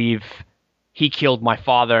can't believe he killed my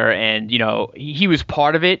father, and, he was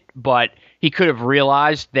part of it, but he could have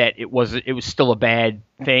realized that it was still a bad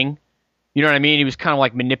thing. You know what I mean? He was kind of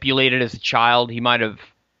like manipulated as a child.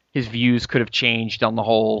 His views could have changed on the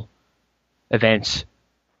whole events.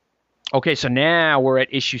 Okay, so now we're at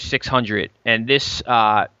issue 600, and this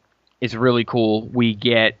is really cool. We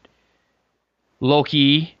get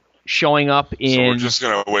Loki showing up in... So we're just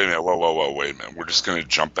going to... Wait a minute. Whoa, wait a minute. We're just going to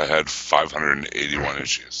jump ahead 581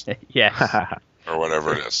 issues. Yes. Or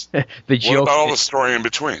whatever it is. What about all the story in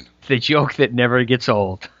between? The joke that never gets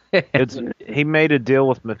old. He made a deal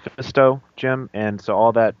with Mephisto, Jim, and so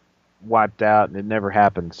all that wiped out, and it never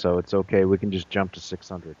happened, so it's okay. We can just jump to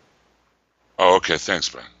 600. Oh, okay. Thanks,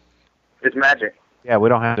 Ben. It's magic. Yeah, we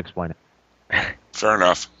don't have to explain it. Fair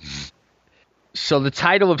enough. So the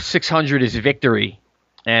title of 600 is Victory,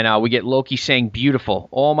 and we get Loki saying, "Beautiful.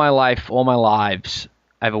 All my life, all my lives,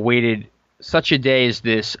 I've awaited such a day as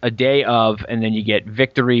this, a day of," and then you get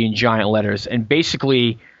victory in giant letters. And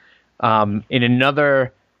basically, in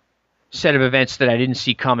another set of events that I didn't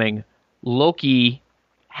see coming, Loki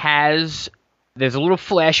there's a little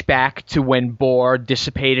flashback to when Bor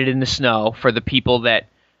dissipated in the snow for the people that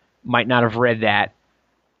might not have read that.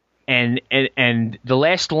 And the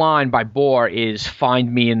last line by Bor is,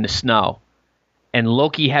 "Find me in the snow." And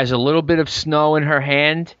Loki has a little bit of snow in her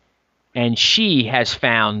hand, and she has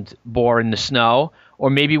found Bor in the snow. Or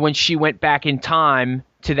maybe when she went back in time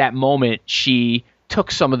to that moment, she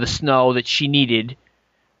took some of the snow that she needed.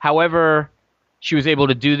 However she was able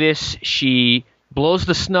to do this, she blows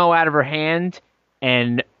the snow out of her hand,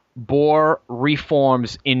 and Bor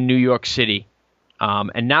reforms in New York City.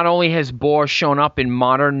 And not only has Bor shown up in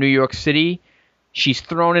modern New York City, she's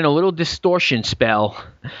thrown in a little distortion spell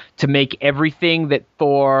to make everything that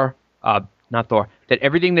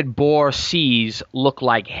everything that Bor sees look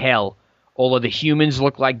like hell. All of the humans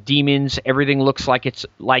look like demons. Everything looks like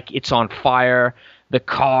it's on fire. The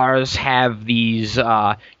cars have these,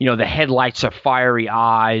 the headlights are fiery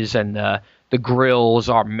eyes, and the grills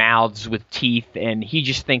are mouths with teeth. And he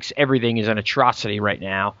just thinks everything is an atrocity right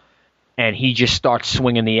now. And he just starts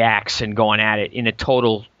swinging the axe and going at it in a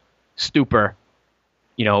total stupor,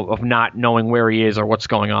 of not knowing where he is or what's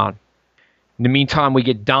going on. In the meantime, we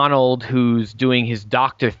get Donald, who's doing his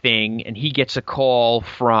doctor thing, and he gets a call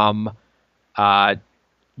from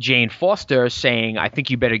Jane Foster saying, "I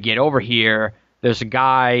think you better get over here. There's a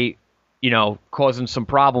guy, causing some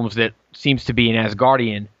problems that seems to be an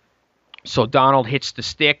Asgardian." So Donald hits the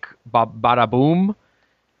stick, bada boom,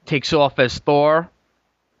 takes off as Thor.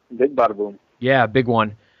 Big bada boom. Yeah, big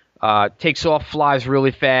one. Takes off, flies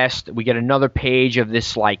really fast. We get another page of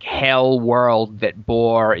this like hell world that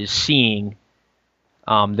Bor is seeing.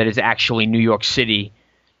 That is actually New York City.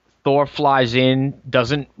 Thor flies in,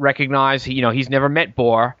 doesn't recognize, he's never met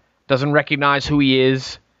Bor, doesn't recognize who he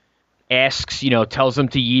is, asks, tells him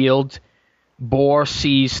to yield. Bor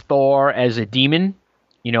sees Thor as a demon,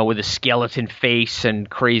 with a skeleton face and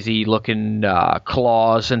crazy looking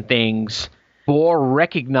claws and things. Bor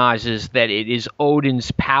recognizes that it is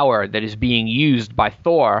Odin's power that is being used by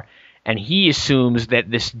Thor, and he assumes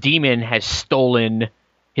that this demon has stolen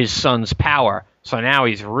his son's power. So now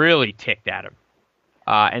he's really ticked at him.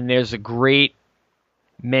 And there's a great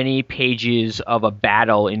many pages of a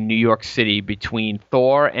battle in New York City between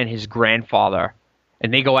Thor and his grandfather.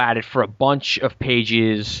 And they go at it for a bunch of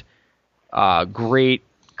pages. Great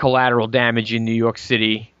collateral damage in New York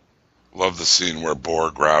City. Love the scene where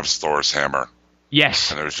Bor grabs Thor's hammer.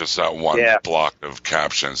 Yes. And there's just that one block of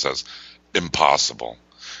caption that says, impossible.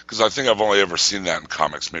 Because I think I've only ever seen that in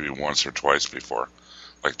comics maybe once or twice before.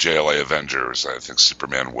 Like JLA Avengers, I think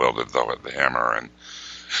Superman wielded the hammer. And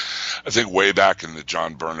I think way back in the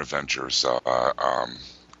John Byrne Avengers, Count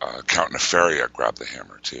Nefaria grabbed the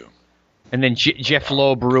hammer too. And then Jeff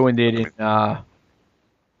Loeb ruined it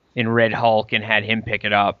in Red Hulk and had him pick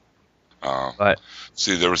it up. But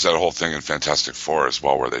see, there was that whole thing in Fantastic Four as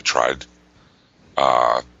well where they tried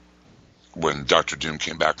when Dr. Doom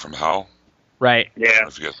came back from hell. Right. Yeah.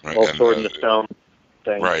 Sword in the Stone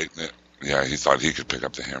thing. Right. Yeah, he thought he could pick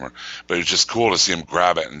up the hammer. But it's just cool to see him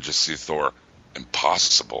grab it and just see Thor.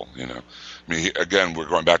 Impossible, I mean, again, we're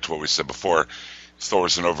going back to what we said before.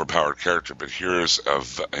 Thor's an overpowered character, but here's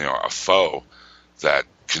a foe that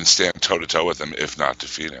can stand toe-to-toe with him, if not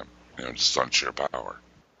defeat him, just on sheer power.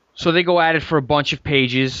 So they go at it for a bunch of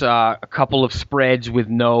pages, a couple of spreads with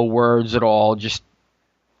no words at all, just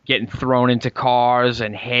getting thrown into cars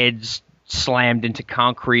and heads slammed into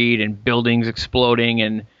concrete and buildings exploding.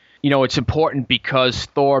 And, it's important because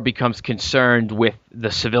Thor becomes concerned with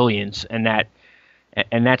the civilians, and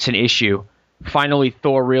that's an issue. Finally,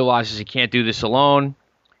 Thor realizes he can't do this alone.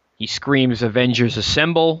 He screams, "Avengers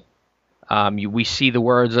assemble." We see the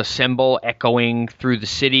words "assemble" echoing through the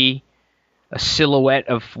city. A silhouette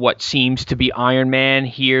of what seems to be Iron Man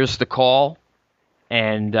hears the call.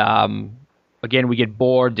 And again, we get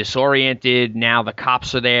Bor disoriented. Now the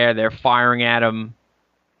cops are there. They're firing at him.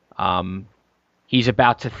 He's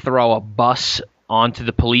about to throw a bus onto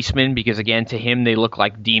the policemen because, again, to him they look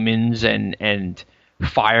like demons and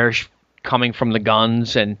fire coming from the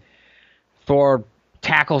guns. And Thor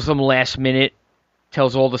tackles them last minute,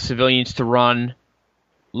 tells all the civilians to run.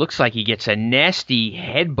 Looks like he gets a nasty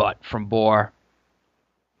headbutt from Bor.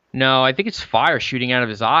 No, I think it's fire shooting out of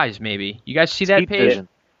his eyes, maybe. You guys see that page?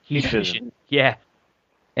 Heat vision. Yeah.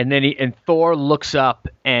 And then Thor looks up,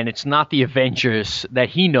 and it's not the Avengers that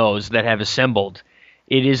he knows that have assembled.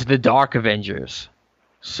 It is the Dark Avengers.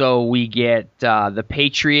 So we get the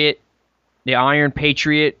Patriot, the Iron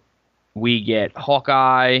Patriot. We get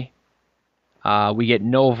Hawkeye. We get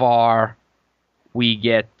Novar. We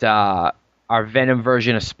get our Venom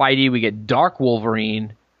version of Spidey. We get Dark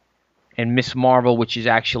Wolverine and Miss Marvel, which is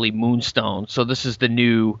actually Moonstone. So this is the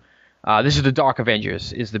new, this is the Dark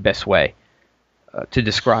Avengers is the best way to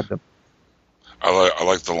describe them. I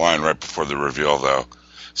like the line right before the reveal, though.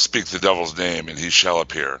 Speak the devil's name and he shall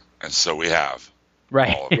appear. And so we have.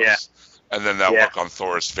 Right. All of us. And then that look on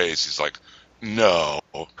Thor's face, he's like, no.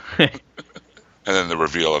 And then the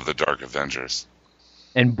reveal of the Dark Avengers.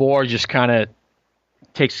 And Bor just kind of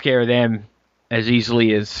takes care of them as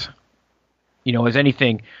easily as, as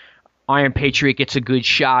anything. Iron Patriot gets a good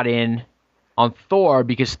shot in on Thor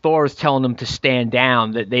because Thor is telling them to stand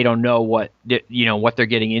down, that they don't know what they're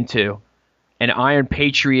getting into. And Iron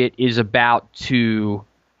Patriot is about to,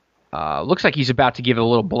 looks like he's about to give it a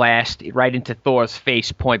little blast right into Thor's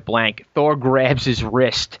face, point blank. Thor grabs his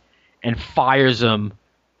wrist and fires him,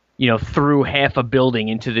 through half a building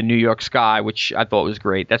into the New York sky, which I thought was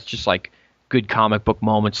great. That's just like good comic book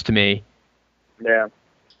moments to me. Yeah.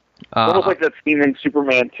 Almost like that scene in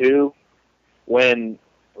Superman 2 when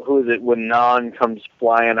Non comes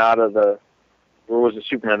flying out of the, or was it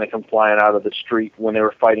Superman that come flying out of the street when they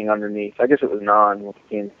were fighting underneath? I guess it was Non when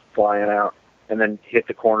he came flying out and then hit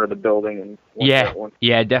the corner of the building. And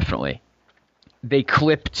yeah, definitely. They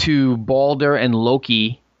clip to Balder and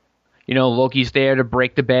Loki. Loki's there to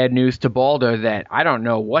break the bad news to Balder that I don't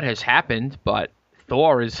know what has happened, but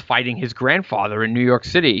Thor is fighting his grandfather in New York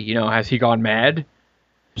City. Has he gone mad?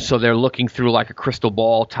 So they're looking through like a crystal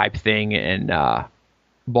ball type thing, and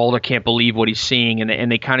Balder can't believe what he's seeing,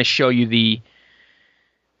 and they kind of show you the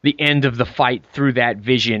end of the fight through that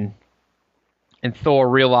vision. And Thor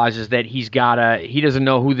realizes that he doesn't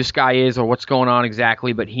know who this guy is or what's going on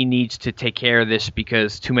exactly, but he needs to take care of this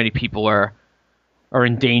because too many people are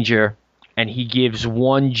in danger. And he gives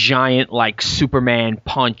one giant, like, Superman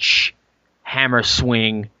punch hammer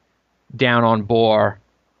swing down on Bor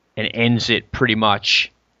and ends it pretty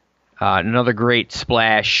much. Another great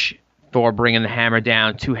splash. Thor bringing the hammer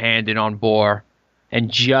down two-handed on Bor. And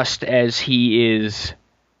just as he is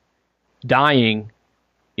dying,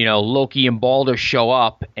 Loki and Balder show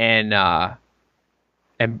up and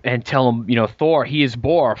tell him, Thor, he is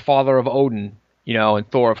Bor, father of Odin. And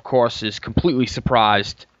Thor, of course, is completely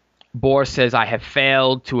surprised. Bor says, I have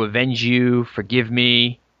failed to avenge you, forgive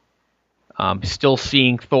me. Still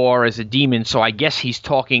seeing Thor as a demon, so I guess he's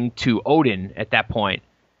talking to Odin at that point,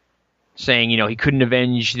 saying, he couldn't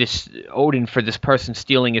avenge this Odin for this person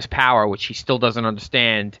stealing his power, which he still doesn't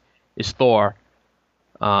understand is Thor.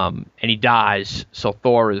 And he dies, so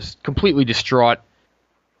Thor is completely distraught.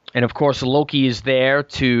 And of course, Loki is there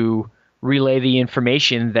to relay the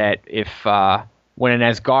information that when an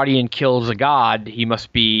Asgardian kills a god, he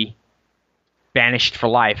must be banished for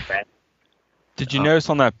life. Did you notice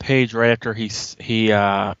on that page right after he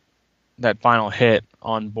that final hit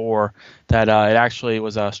on Bor that it actually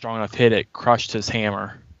was a strong enough hit it crushed his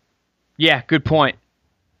hammer? Yeah, good point.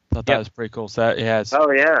 Thought that was pretty cool. So that, yeah.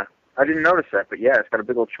 Oh yeah, I didn't notice that, but yeah, it's got a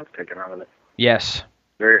big old chunk taken out of it. Yes.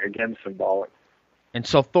 Very again symbolic. And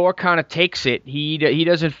so Thor kind of takes it. He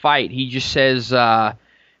doesn't fight. He just says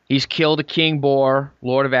he's killed a King Bor,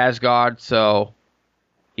 Lord of Asgard. So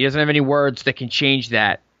he doesn't have any words that can change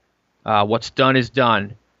that. What's done is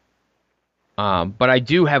done. But I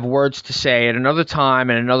do have words to say at another time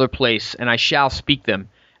and another place, and I shall speak them.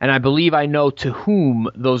 And I believe I know to whom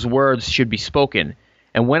those words should be spoken.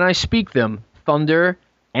 And when I speak them, thunder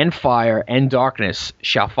and fire and darkness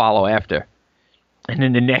shall follow after. And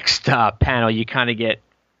in the next panel, you kind of get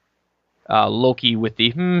Loki with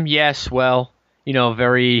the, yes, well,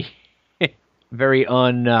 very, very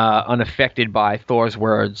unaffected by Thor's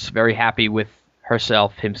words, very happy with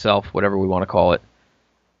herself, himself, whatever we want to call it.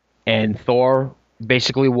 And Thor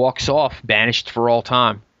basically walks off, banished for all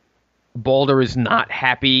time. Balder is not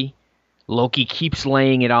happy. Loki keeps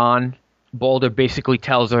laying it on. Balder basically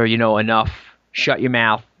tells her, enough, shut your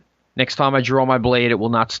mouth. Next time I draw my blade, it will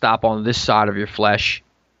not stop on this side of your flesh.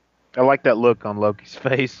 I like that look on Loki's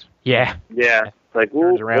face. Yeah. Yeah. Like,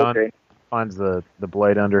 turns around, okay. Finds the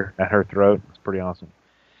blade under at her throat. It's pretty awesome.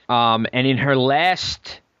 And in her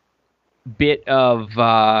last bit of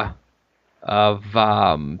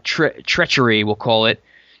treachery, we'll call it,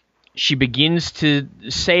 she begins to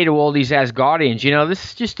say to all these Asgardians,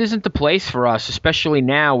 this just isn't the place for us, especially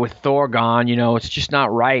now with Thor gone. It's just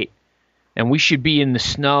not right. And we should be in the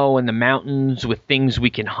snow and the mountains with things we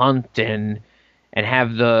can hunt and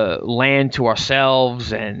have the land to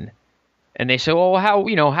ourselves. And they say, well, how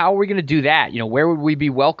are we going to do that? Where would we be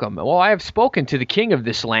welcome? Well, I have spoken to the king of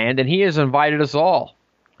this land, and he has invited us all.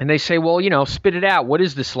 And they say, well, spit it out. What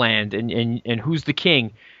is this land? And who's the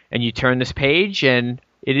king? And you turn this page, and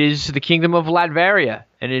it is the kingdom of Latveria,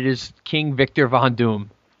 and it is King Victor Von Doom.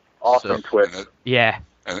 Awesome twist. Yeah.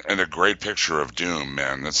 And a great picture of Doom,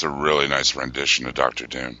 man. That's a really nice rendition of Dr.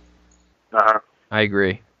 Doom. Uh-huh. I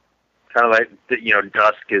agree. Kind of like,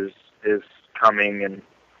 dusk is coming, and,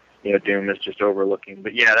 Doom is just overlooking.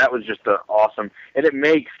 But, yeah, that was just awesome. And it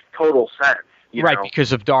makes total sense. Right,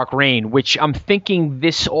 because of Dark Reign, which I'm thinking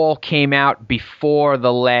this all came out before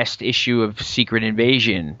the last issue of Secret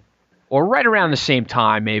Invasion. Or right around the same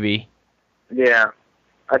time, maybe. Yeah.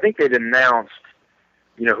 I think they'd announced,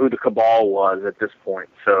 who the Cabal was at this point.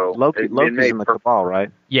 So Loki's in the Cabal,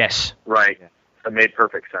 right? Yes. Right. It made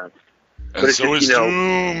perfect sense. And but so is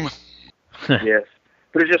Doom. Yes.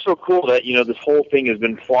 But it's just so cool that, this whole thing has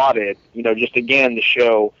been plotted, just again to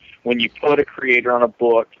show when you put a creator on a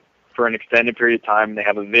book for an extended period of time and they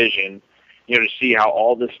have a vision, to see how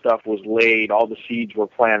all this stuff was laid, all the seeds were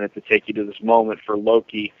planted to take you to this moment for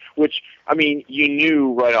Loki, which, you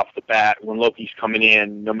knew right off the bat when Loki's coming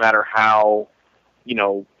in, no matter how,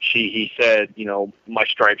 he said, my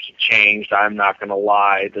stripes have changed, I'm not going to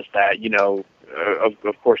lie, this, that,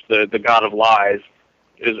 of course the god of lies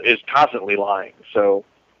is constantly lying, so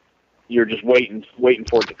you're just waiting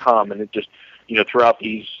for it to come, and it just, throughout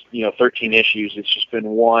these, 13 issues, it's just been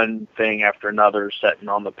one thing after another setting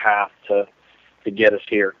on the path to get us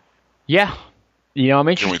here. Yeah. I'm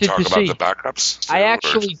interested to see. Can we talk about the backups? I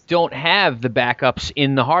actually don't have the backups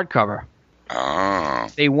in the hardcover. Oh.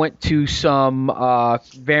 They went to some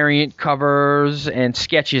variant covers and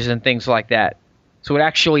sketches and things like that. So it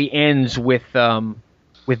actually ends with the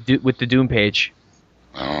Doom page.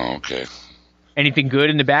 Oh, okay. Anything good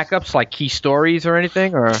in the backups, like key stories or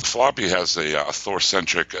anything? Or Floppy has a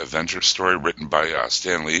Thor-centric Avengers story written by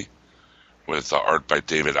Stan Lee with art by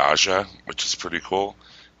David Aja, which is pretty cool.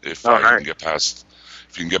 If you can get past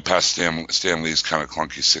Stan Lee's kind of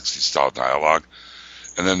clunky 60s style dialogue.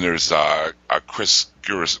 And then there's Chris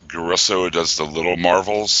Gurusso, who does the Little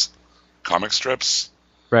Marvels comic strips.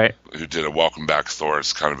 Right. Who did a Welcome Back Thor.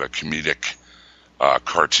 It's kind of a comedic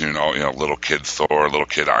cartoon, all little kid Thor, little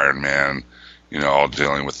kid Iron Man, all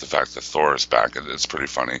dealing with the fact that Thor is back. It's pretty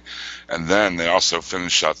funny. And then they also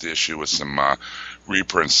finished out the issue with some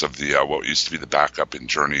reprints of the what used to be the backup in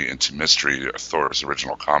Journey into Mystery, Thor's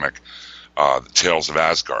original comic, the Tales of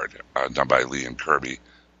Asgard, done by Lee and Kirby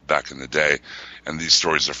back in the day. And these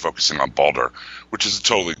stories are focusing on Balder, which is a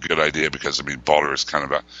totally good idea because, Balder is kind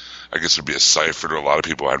of I guess it would be a cipher to a lot of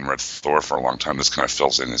people who hadn't read Thor for a long time. This kind of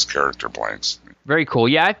fills in his character blanks. Very cool.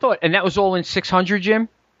 Yeah, I thought, and that was all in 600, Jim?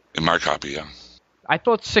 In my copy, yeah. I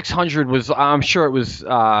thought 600 was, I'm sure it was,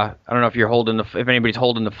 I don't know if anybody's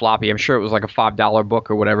holding the floppy, I'm sure it was like a $5 book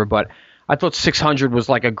or whatever, but I thought 600 was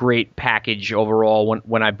like a great package overall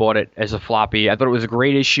when I bought it as a floppy. I thought it was a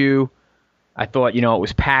great issue. I thought, it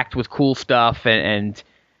was packed with cool stuff and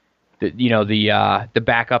the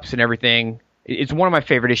backups and everything. It's one of my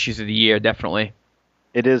favorite issues of the year, definitely.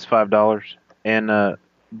 It is $5, and I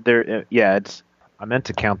meant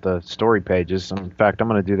to count the story pages. In fact, I'm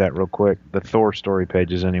going to do that real quick. The Thor story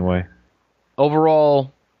pages, anyway.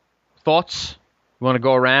 Overall thoughts? You want to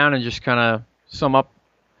go around and just kind of sum up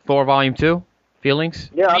Thor Volume 2?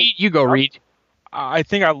 Feelings? Yeah. Reed, you go, Reed. I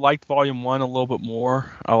think I liked Volume 1 a little bit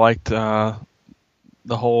more. I liked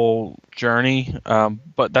the whole journey,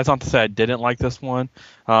 but that's not to say I didn't like this one.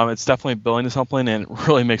 It's definitely building to something, and it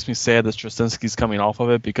really makes me sad that Straczynski's coming off of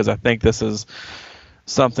it, because I think this is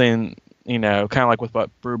something, kind of like with what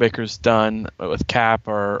Brubaker's done with Cap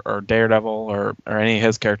or Daredevil or any of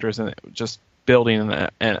his characters, and just building,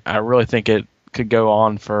 and I really think it could go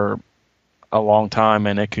on for a long time,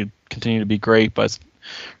 and it could continue to be great, but it's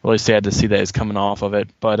really sad to see that it's coming off of it.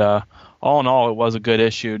 But all in all, it was a good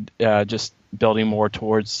issue, just building more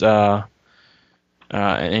towards an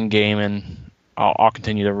end game, and I'll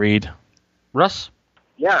continue to read. Russ?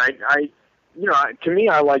 Yeah, to me,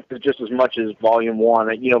 I liked it just as much as Volume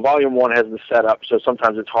 1. Volume 1 has the setup, so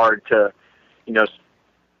sometimes it's hard to,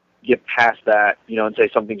 get past that, and say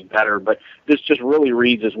something's better. But this just really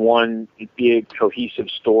reads as one big cohesive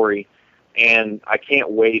story, and I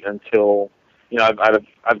can't wait until,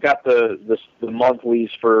 I've got the monthlies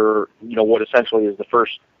for, what essentially is the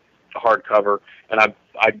first hardcover, and I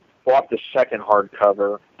bought the second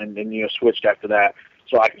hardcover and then switched after that.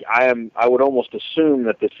 So I would almost assume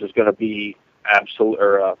that this is going to be absolute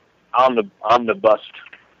or omnibus,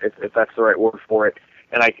 if that's the right word for it.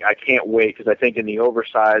 And I can't wait, because I think in the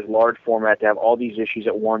oversized large format to have all these issues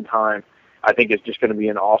at one time, I think it's just going to be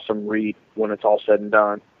an awesome read when it's all said and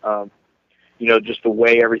done. Just the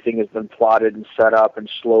way everything has been plotted and set up and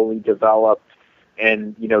slowly developed,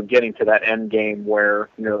 and getting to that end game where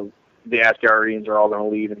the Asgardians are all going to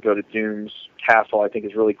leave and go to Doom's castle, I think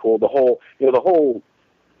is really cool. The whole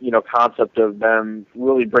concept of them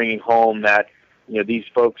really bringing home that, these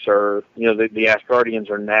folks are, the Asgardians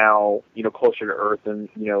are now, closer to Earth, and,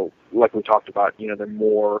 like we talked about, they're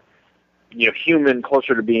more, human,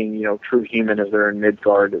 closer to being, true human as they're in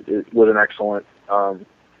Midgard. It was an excellent,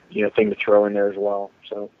 thing to throw in there as well.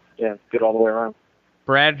 So, yeah, good all the way around.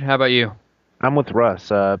 Brad, how about you? I'm with Russ.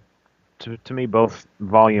 To me, both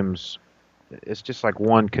volumes, it's just like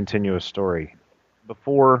one continuous story.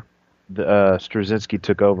 Before Straczynski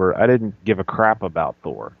took over, I didn't give a crap about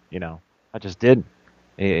Thor. I just didn't.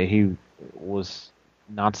 He was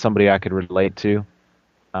not somebody I could relate to.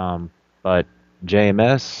 But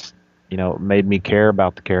JMS, made me care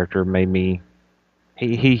about the character.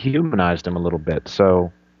 He humanized him a little bit.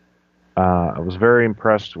 So I was very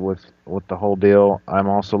impressed with the whole deal. I'm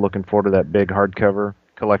also looking forward to that big hardcover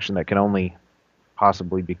collection that can only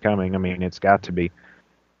possibly be coming. I mean, it's got to be.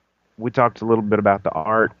 We talked a little bit about the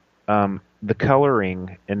art, the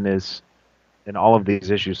coloring in all of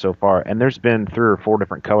these issues so far, and there's been 3 or 4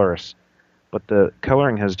 different colorists, but the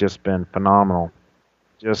coloring has just been phenomenal.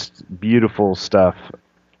 Just beautiful stuff.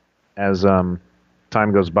 As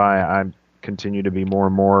time goes by, I continue to be more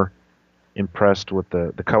and more impressed with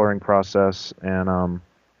the coloring process, and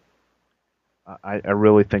I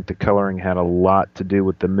really think the coloring had a lot to do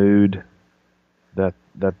with the mood that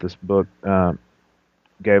this book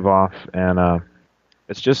gave off, and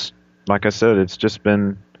it's just, like I said, it's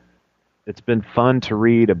been fun to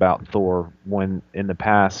read about Thor, when in the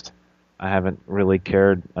past I haven't really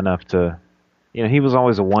cared enough to, he was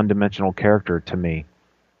always a one-dimensional character to me,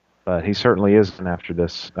 but he certainly isn't after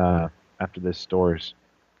this stories.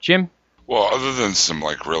 Jim? Well, other than some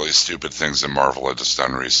like really stupid things that Marvel had just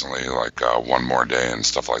done recently, like One More Day and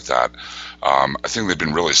stuff like that, I think they've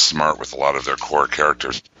been really smart with a lot of their core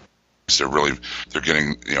characters. They're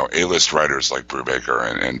getting A-list writers like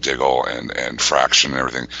Brubaker and Diggle and Fraction and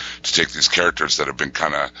everything to take these characters that have been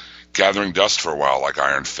kind of gathering dust for a while, like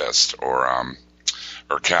Iron Fist or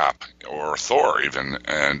Cap or Thor even,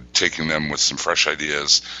 and taking them with some fresh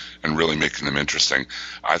ideas and really making them interesting.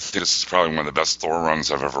 I think this is probably one of the best Thor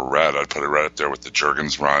runs I've ever read. I'd put it right up there with the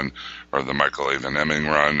Jurgens run or the Michael A. Van Emming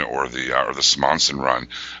run or the Simonson run.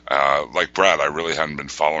 Like Brad, I really hadn't been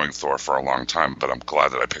following Thor for a long time, but I'm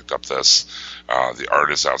glad that I picked up this. The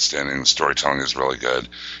art is outstanding. The storytelling is really good.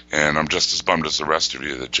 And I'm just as bummed as the rest of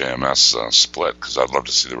you that JMS split, because I'd love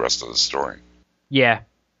to see the rest of the story. Yeah.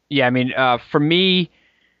 I mean, for me,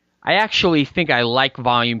 I actually think I like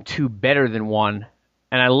Volume 2 better than 1,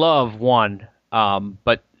 and I love 1,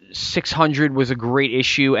 but 600 was a great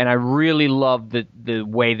issue, and I really loved the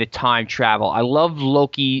way the time travel. I loved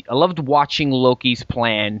Loki. I loved watching Loki's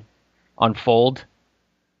plan unfold,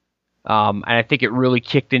 and I think it really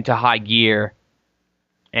kicked into high gear.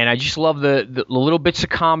 And I just love the little bits of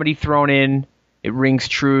comedy thrown in. It rings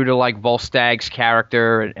true to like Volstag's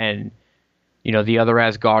character and the other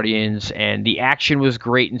Asgardians, and the action was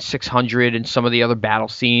great in 600 and some of the other battle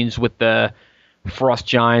scenes with the frost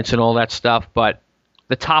giants and all that stuff. But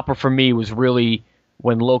the topper for me was really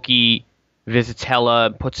when Loki visits Hela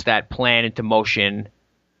and puts that plan into motion.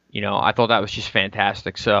 I thought that was just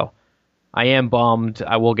fantastic. So I am bummed.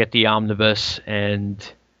 I will get the omnibus.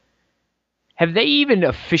 And have they even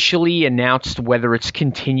officially announced whether it's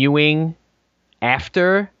continuing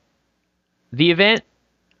after the event?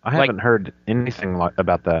 I haven't heard anything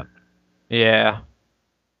about that. Yeah.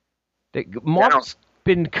 Marvel's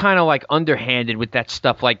been kind of like underhanded with that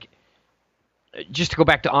stuff. Like, just to go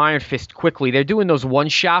back to Iron Fist quickly, they're doing those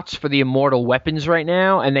one-shots for the Immortal Weapons right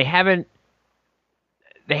now, and they haven't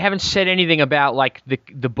said anything about like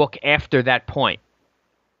the book after that point.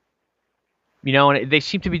 And they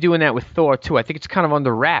seem to be doing that with Thor too. I think it's kind of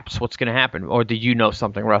under wraps what's going to happen. Or did you know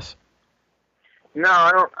something, Russ? No,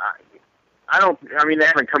 I don't. I mean, they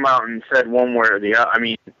haven't come out and said one way or the other. I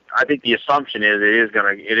mean, I think the assumption is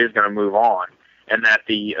it is gonna move on, and that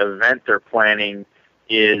the event they're planning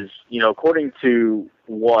is, according to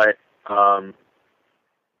what Quesada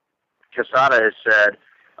has said,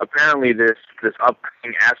 apparently this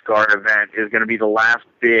upcoming Asgard event is going to be the last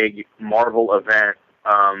big Marvel event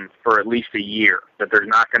for at least a year. That there's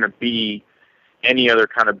not going to be any other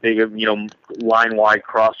kind of big, line-wide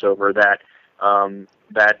crossover.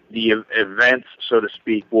 That the events, so to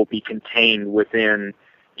speak, will be contained within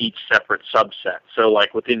each separate subset. So,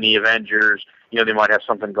 like within the Avengers, they might have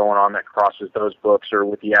something going on that crosses those books, or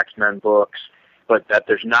with the X-Men books, but that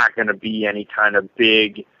there's not going to be any kind of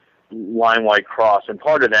big line-wide cross. And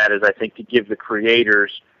part of that is, I think, to give the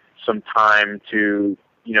creators some time to,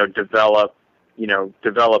 develop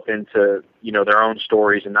into, their own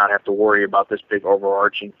stories and not have to worry about this big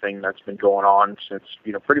overarching thing that's been going on since,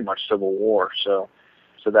 pretty much Civil War. So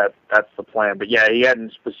that's the plan. But yeah, he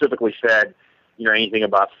hadn't specifically said, anything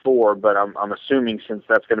about Thor, but I'm assuming since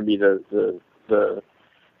that's going to be the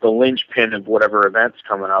linchpin of whatever event's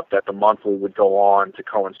coming up, that the monthly would go on to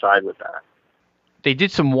coincide with that. They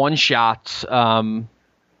did some one-shots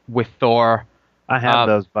with Thor. I have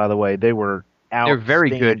those, by the way. They were outstanding. They're very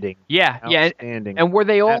good. Yeah. Outstanding. And were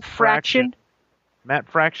they all Fraction? Matt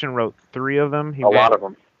Fraction wrote 3 of them. A lot of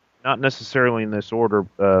them. Not necessarily in this order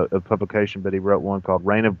of publication, but he wrote one called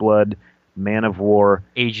Reign of Blood, Man of War,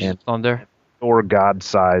 Ages of Thunder, Thor God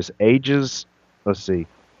Size. Ages of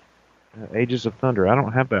Thunder. I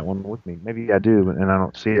don't have that one with me. Maybe I do, and I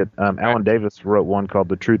don't see it. Alan Davis wrote one called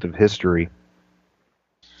The Truth of History.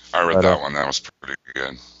 I read that one. That was pretty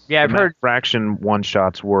good. Yeah, I've heard Fraction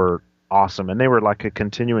one-shots were awesome, and they were like a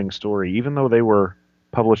continuing story. Even though they were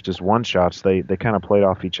published as one-shots, they kind of played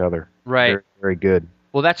off each other. Right. Very, very good.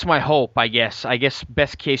 Well, that's my hope, I guess. I guess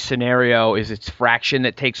best case scenario is it's Fraction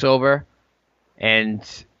that takes over, and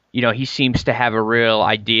he seems to have a real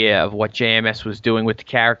idea of what JMS was doing with the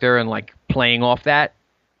character and like playing off that.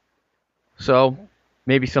 So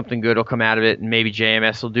maybe something good will come out of it, and maybe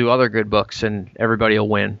JMS will do other good books, and everybody will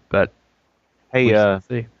win. But hey,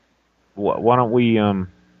 why don't we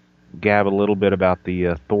gab a little bit about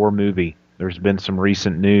the Thor movie? There's been some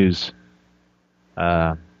recent news.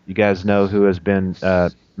 You guys know who has been,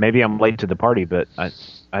 maybe I'm late to the party, but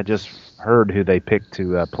I just heard who they picked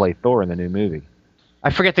to play Thor in the new movie. I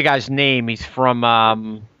forget the guy's name. He's from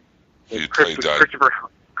Christopher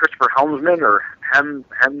Helmsman or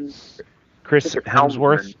Chris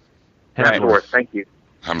Hemsworth. Hemsworth, thank you.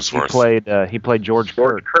 Hemsworth. He played George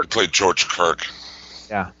Kirk. He played George Kirk.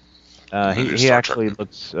 Yeah. He actually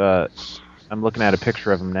looks. I'm looking at a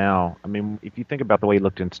picture of him now. I mean, if you think about the way he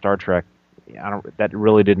looked in Star Trek, that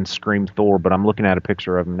really didn't scream Thor. But I'm looking at a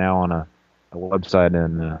picture of him now on a website,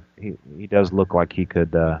 and he does look like he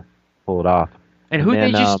could pull it off. And who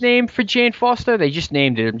they just named for Jane Foster? They just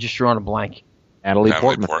named it. I'm just drawing a blank. Natalie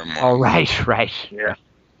Portman. Oh, right. Yeah.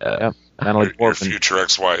 Yep. Natalie Portman. Your future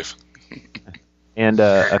ex-wife. And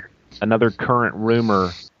another current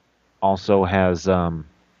rumor also has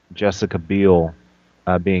Jessica Biel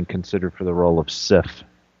being considered for the role of Sif.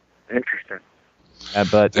 Interesting.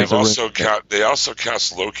 But they also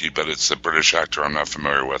cast Loki, but it's a British actor I'm not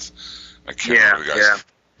familiar with. I can't remember the guy's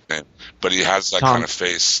name, but he has that kind of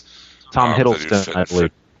face. Tom Hiddleston, I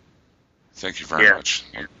believe. Thank you very much.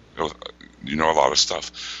 You know a lot of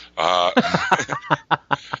stuff.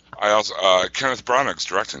 Kenneth Branagh's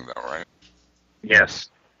directing that, right? Yes.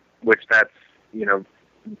 Which that's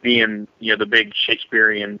being the big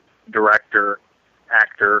Shakespearean director,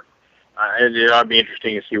 actor. It'll be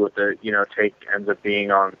interesting to see what the take ends up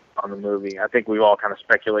being on the movie. I think we've all kind of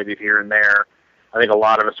speculated here and there. I think a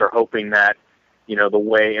lot of us are hoping that the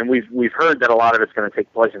way, and we've heard that a lot of it's going to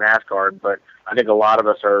take place in Asgard, but I think a lot of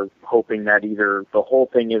us are hoping that either the whole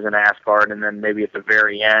thing is in Asgard, and then maybe at the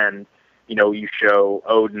very end, you show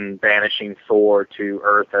Odin banishing Thor to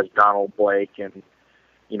Earth as Donald Blake, and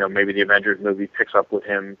maybe the Avengers movie picks up with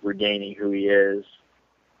him regaining who he is.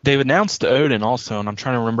 They've announced Odin also, and I'm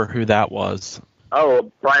trying to remember who that was.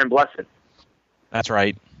 Oh, Brian Blessed. That's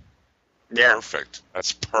right. Yeah. Perfect.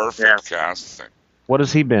 That's perfect casting. What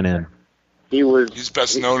has he been in? He's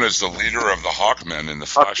best known as the leader of the Hawkmen in the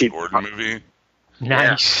Flash Gordon movie.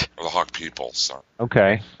 Nice. Or the Hawk People, sorry.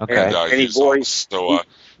 Okay. And he's also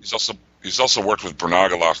worked with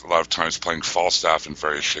Branagh a lot of times playing Falstaff in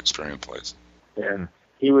various Shakespearean plays. Yeah.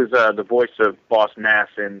 He was the voice of Boss Nass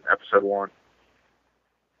in episode 1.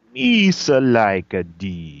 Misa like a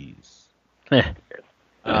D's.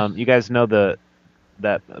 You guys know the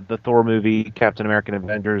Thor movie, Captain America and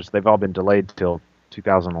Avengers, they've all been delayed till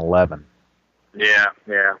 2011. Yeah.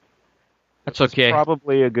 That's okay. It's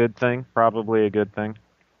probably a good thing.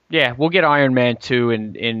 Yeah, we'll get Iron Man 2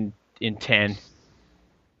 in 10.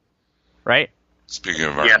 Right? Speaking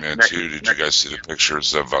of Iron Man 2, did you guys see the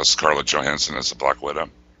pictures of Scarlett Johansson as the Black Widow?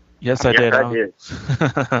 Yes, I did. I did.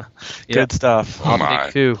 Good stuff. Oh, my.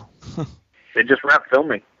 Too. They just wrapped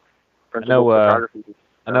filming. I know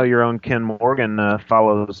your own Ken Morgan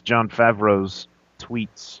follows Jon Favreau's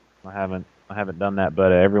tweets. I haven't done that,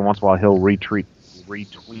 but every once in a while he'll retweet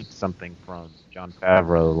something from Jon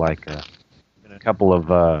Favreau, like a couple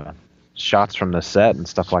of shots from the set and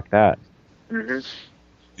stuff like that. Mm-hmm.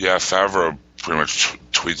 Yeah, Favreau pretty much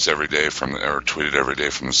tweeted every day from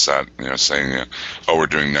the set, saying, "Oh, we're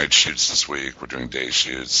doing night shoots this week. We're doing day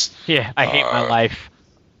shoots." Yeah, I hate my life.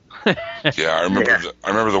 Yeah, I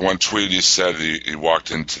remember the one tweet he said he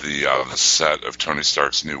walked into the set of Tony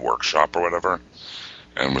Stark's new workshop or whatever,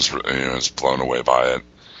 and was blown away by it.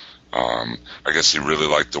 I guess he really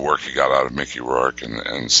liked the work he got out of Mickey Rourke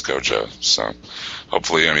and Skoja. So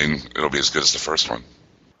hopefully, it'll be as good as the first one.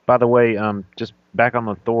 By the way, just back on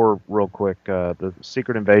the Thor real quick, the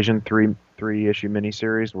Secret Invasion three-issue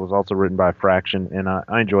miniseries was also written by Fraction, and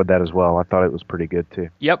I enjoyed that as well. I thought it was pretty good, too.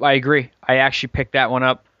 Yep, I agree. I actually picked that one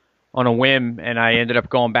up on a whim, and I ended up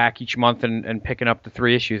going back each month and picking up the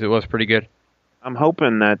 3 issues. It was pretty good. I'm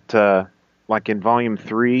hoping that, like in Volume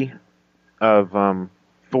 3 of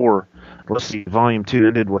Thor, let's see, Volume 2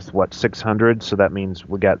 ended with, 600? So that means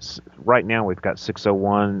right now we've got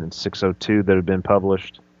 601 and 602 that have been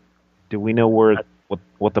published. Do we know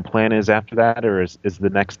what the plan is after that, or is the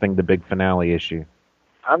next thing the big finale issue?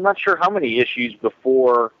 I'm not sure how many issues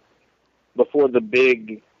before the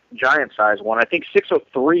big giant size one. I think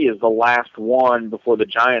 603 is the last one before the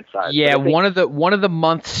giant size. Yeah, one of the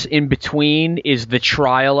months in between is the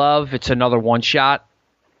trial of. It's another one shot,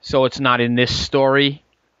 so it's not in this story.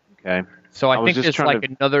 Okay. So I think there's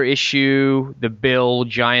another issue, the Bill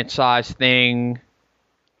giant size thing.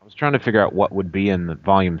 I was trying to figure out what would be in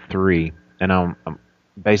Volume 3, and I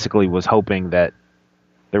basically was hoping that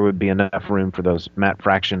there would be enough room for those Matt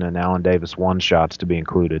Fraction and Alan Davis one-shots to be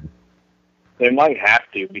included. They might have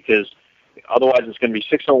to, because otherwise it's going to be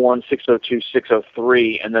 601, 602,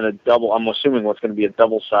 603, and then a double. I'm assuming what's going to be a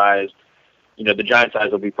double-sized. The giant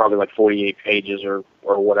size will be probably like 48 pages or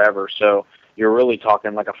whatever. So you're really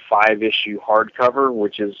talking like a 5-issue hardcover,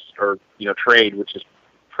 trade, which is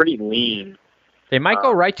pretty lean. They might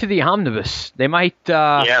go right to the omnibus. They might.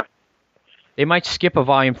 They might skip a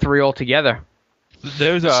Volume 3 altogether.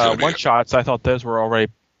 Those one shots, I thought those were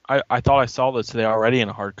already. I thought I saw those today already in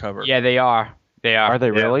a hardcover. Yeah, they are. They are. Are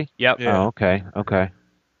they really? Yep. Yeah. Oh, okay. Okay.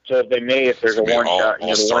 So they may, if there's a one shot,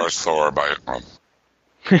 All Star Thor by.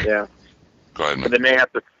 Yeah. Go ahead, But man. they may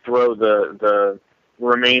have to throw the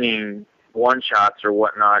remaining one shots or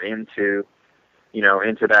whatnot into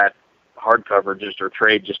that hardcover or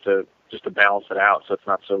trade just to balance it out so it's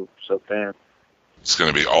not so thin. It's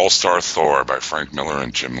going to be All Star Thor by Frank Miller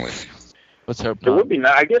and Jim Lee. Let's hope It not. would be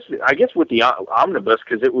nice, I guess with the omnibus,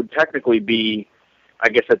 because it would technically be, I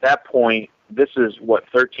guess at that point, this is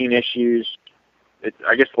 13 issues.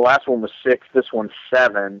 I guess the last one was 6. This one's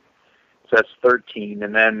 7, so that's 13,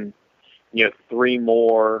 and then 3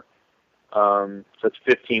 more. So it's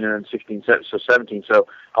 15 and then 16, so 17. So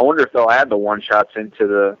I wonder if they'll add the one shots into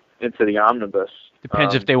the omnibus.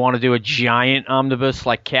 Depends if they want to do a giant omnibus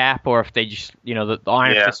like Cap, or if they just, the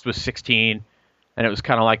Iron Yeah. Fist was 16, and it was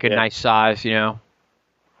kind of like a nice size, Yeah.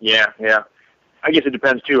 I guess it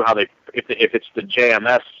depends too how if it's the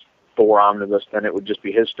JMS Thor omnibus, then it would just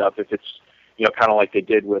be his stuff. If it's kind of like they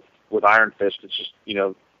did with Iron Fist, it's just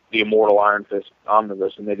the Immortal Iron Fist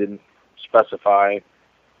omnibus, and they didn't specify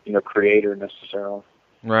creator necessarily.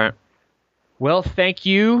 Right. Well, thank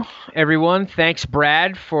you, everyone. Thanks,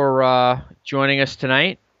 Brad, for joining us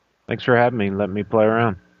tonight. Thanks for having me. Let me play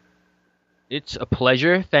around. It's a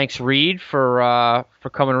pleasure. Thanks, Reed, for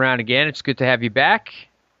coming around again. It's good to have you back.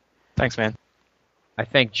 Thanks, man. I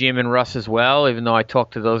thank Jim and Russ as well, even though I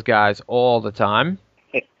talk to those guys all the time.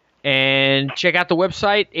 And check out the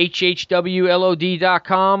website,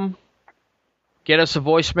 hhwlod.com. Get us a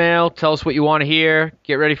voicemail. Tell us what you want to hear.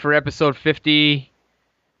 Get ready for episode 50.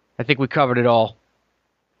 I think we covered it all.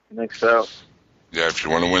 I think so. Yeah, if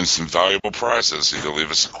you want to win some valuable prizes, either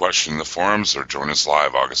leave us a question in the forums or join us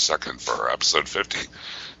live August 2nd for episode 50.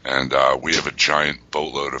 And we have a giant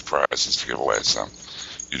boatload of prizes to give away, so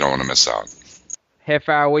you don't want to miss out. Half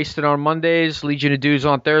Hour Wasted on Mondays, Legion of Dudes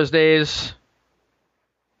on Thursdays.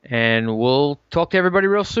 And we'll talk to everybody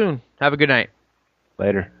real soon. Have a good night.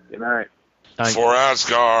 Later. Good night. For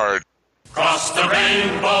Asgard. Cross the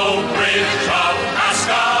rainbow bridge of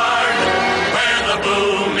Asgard.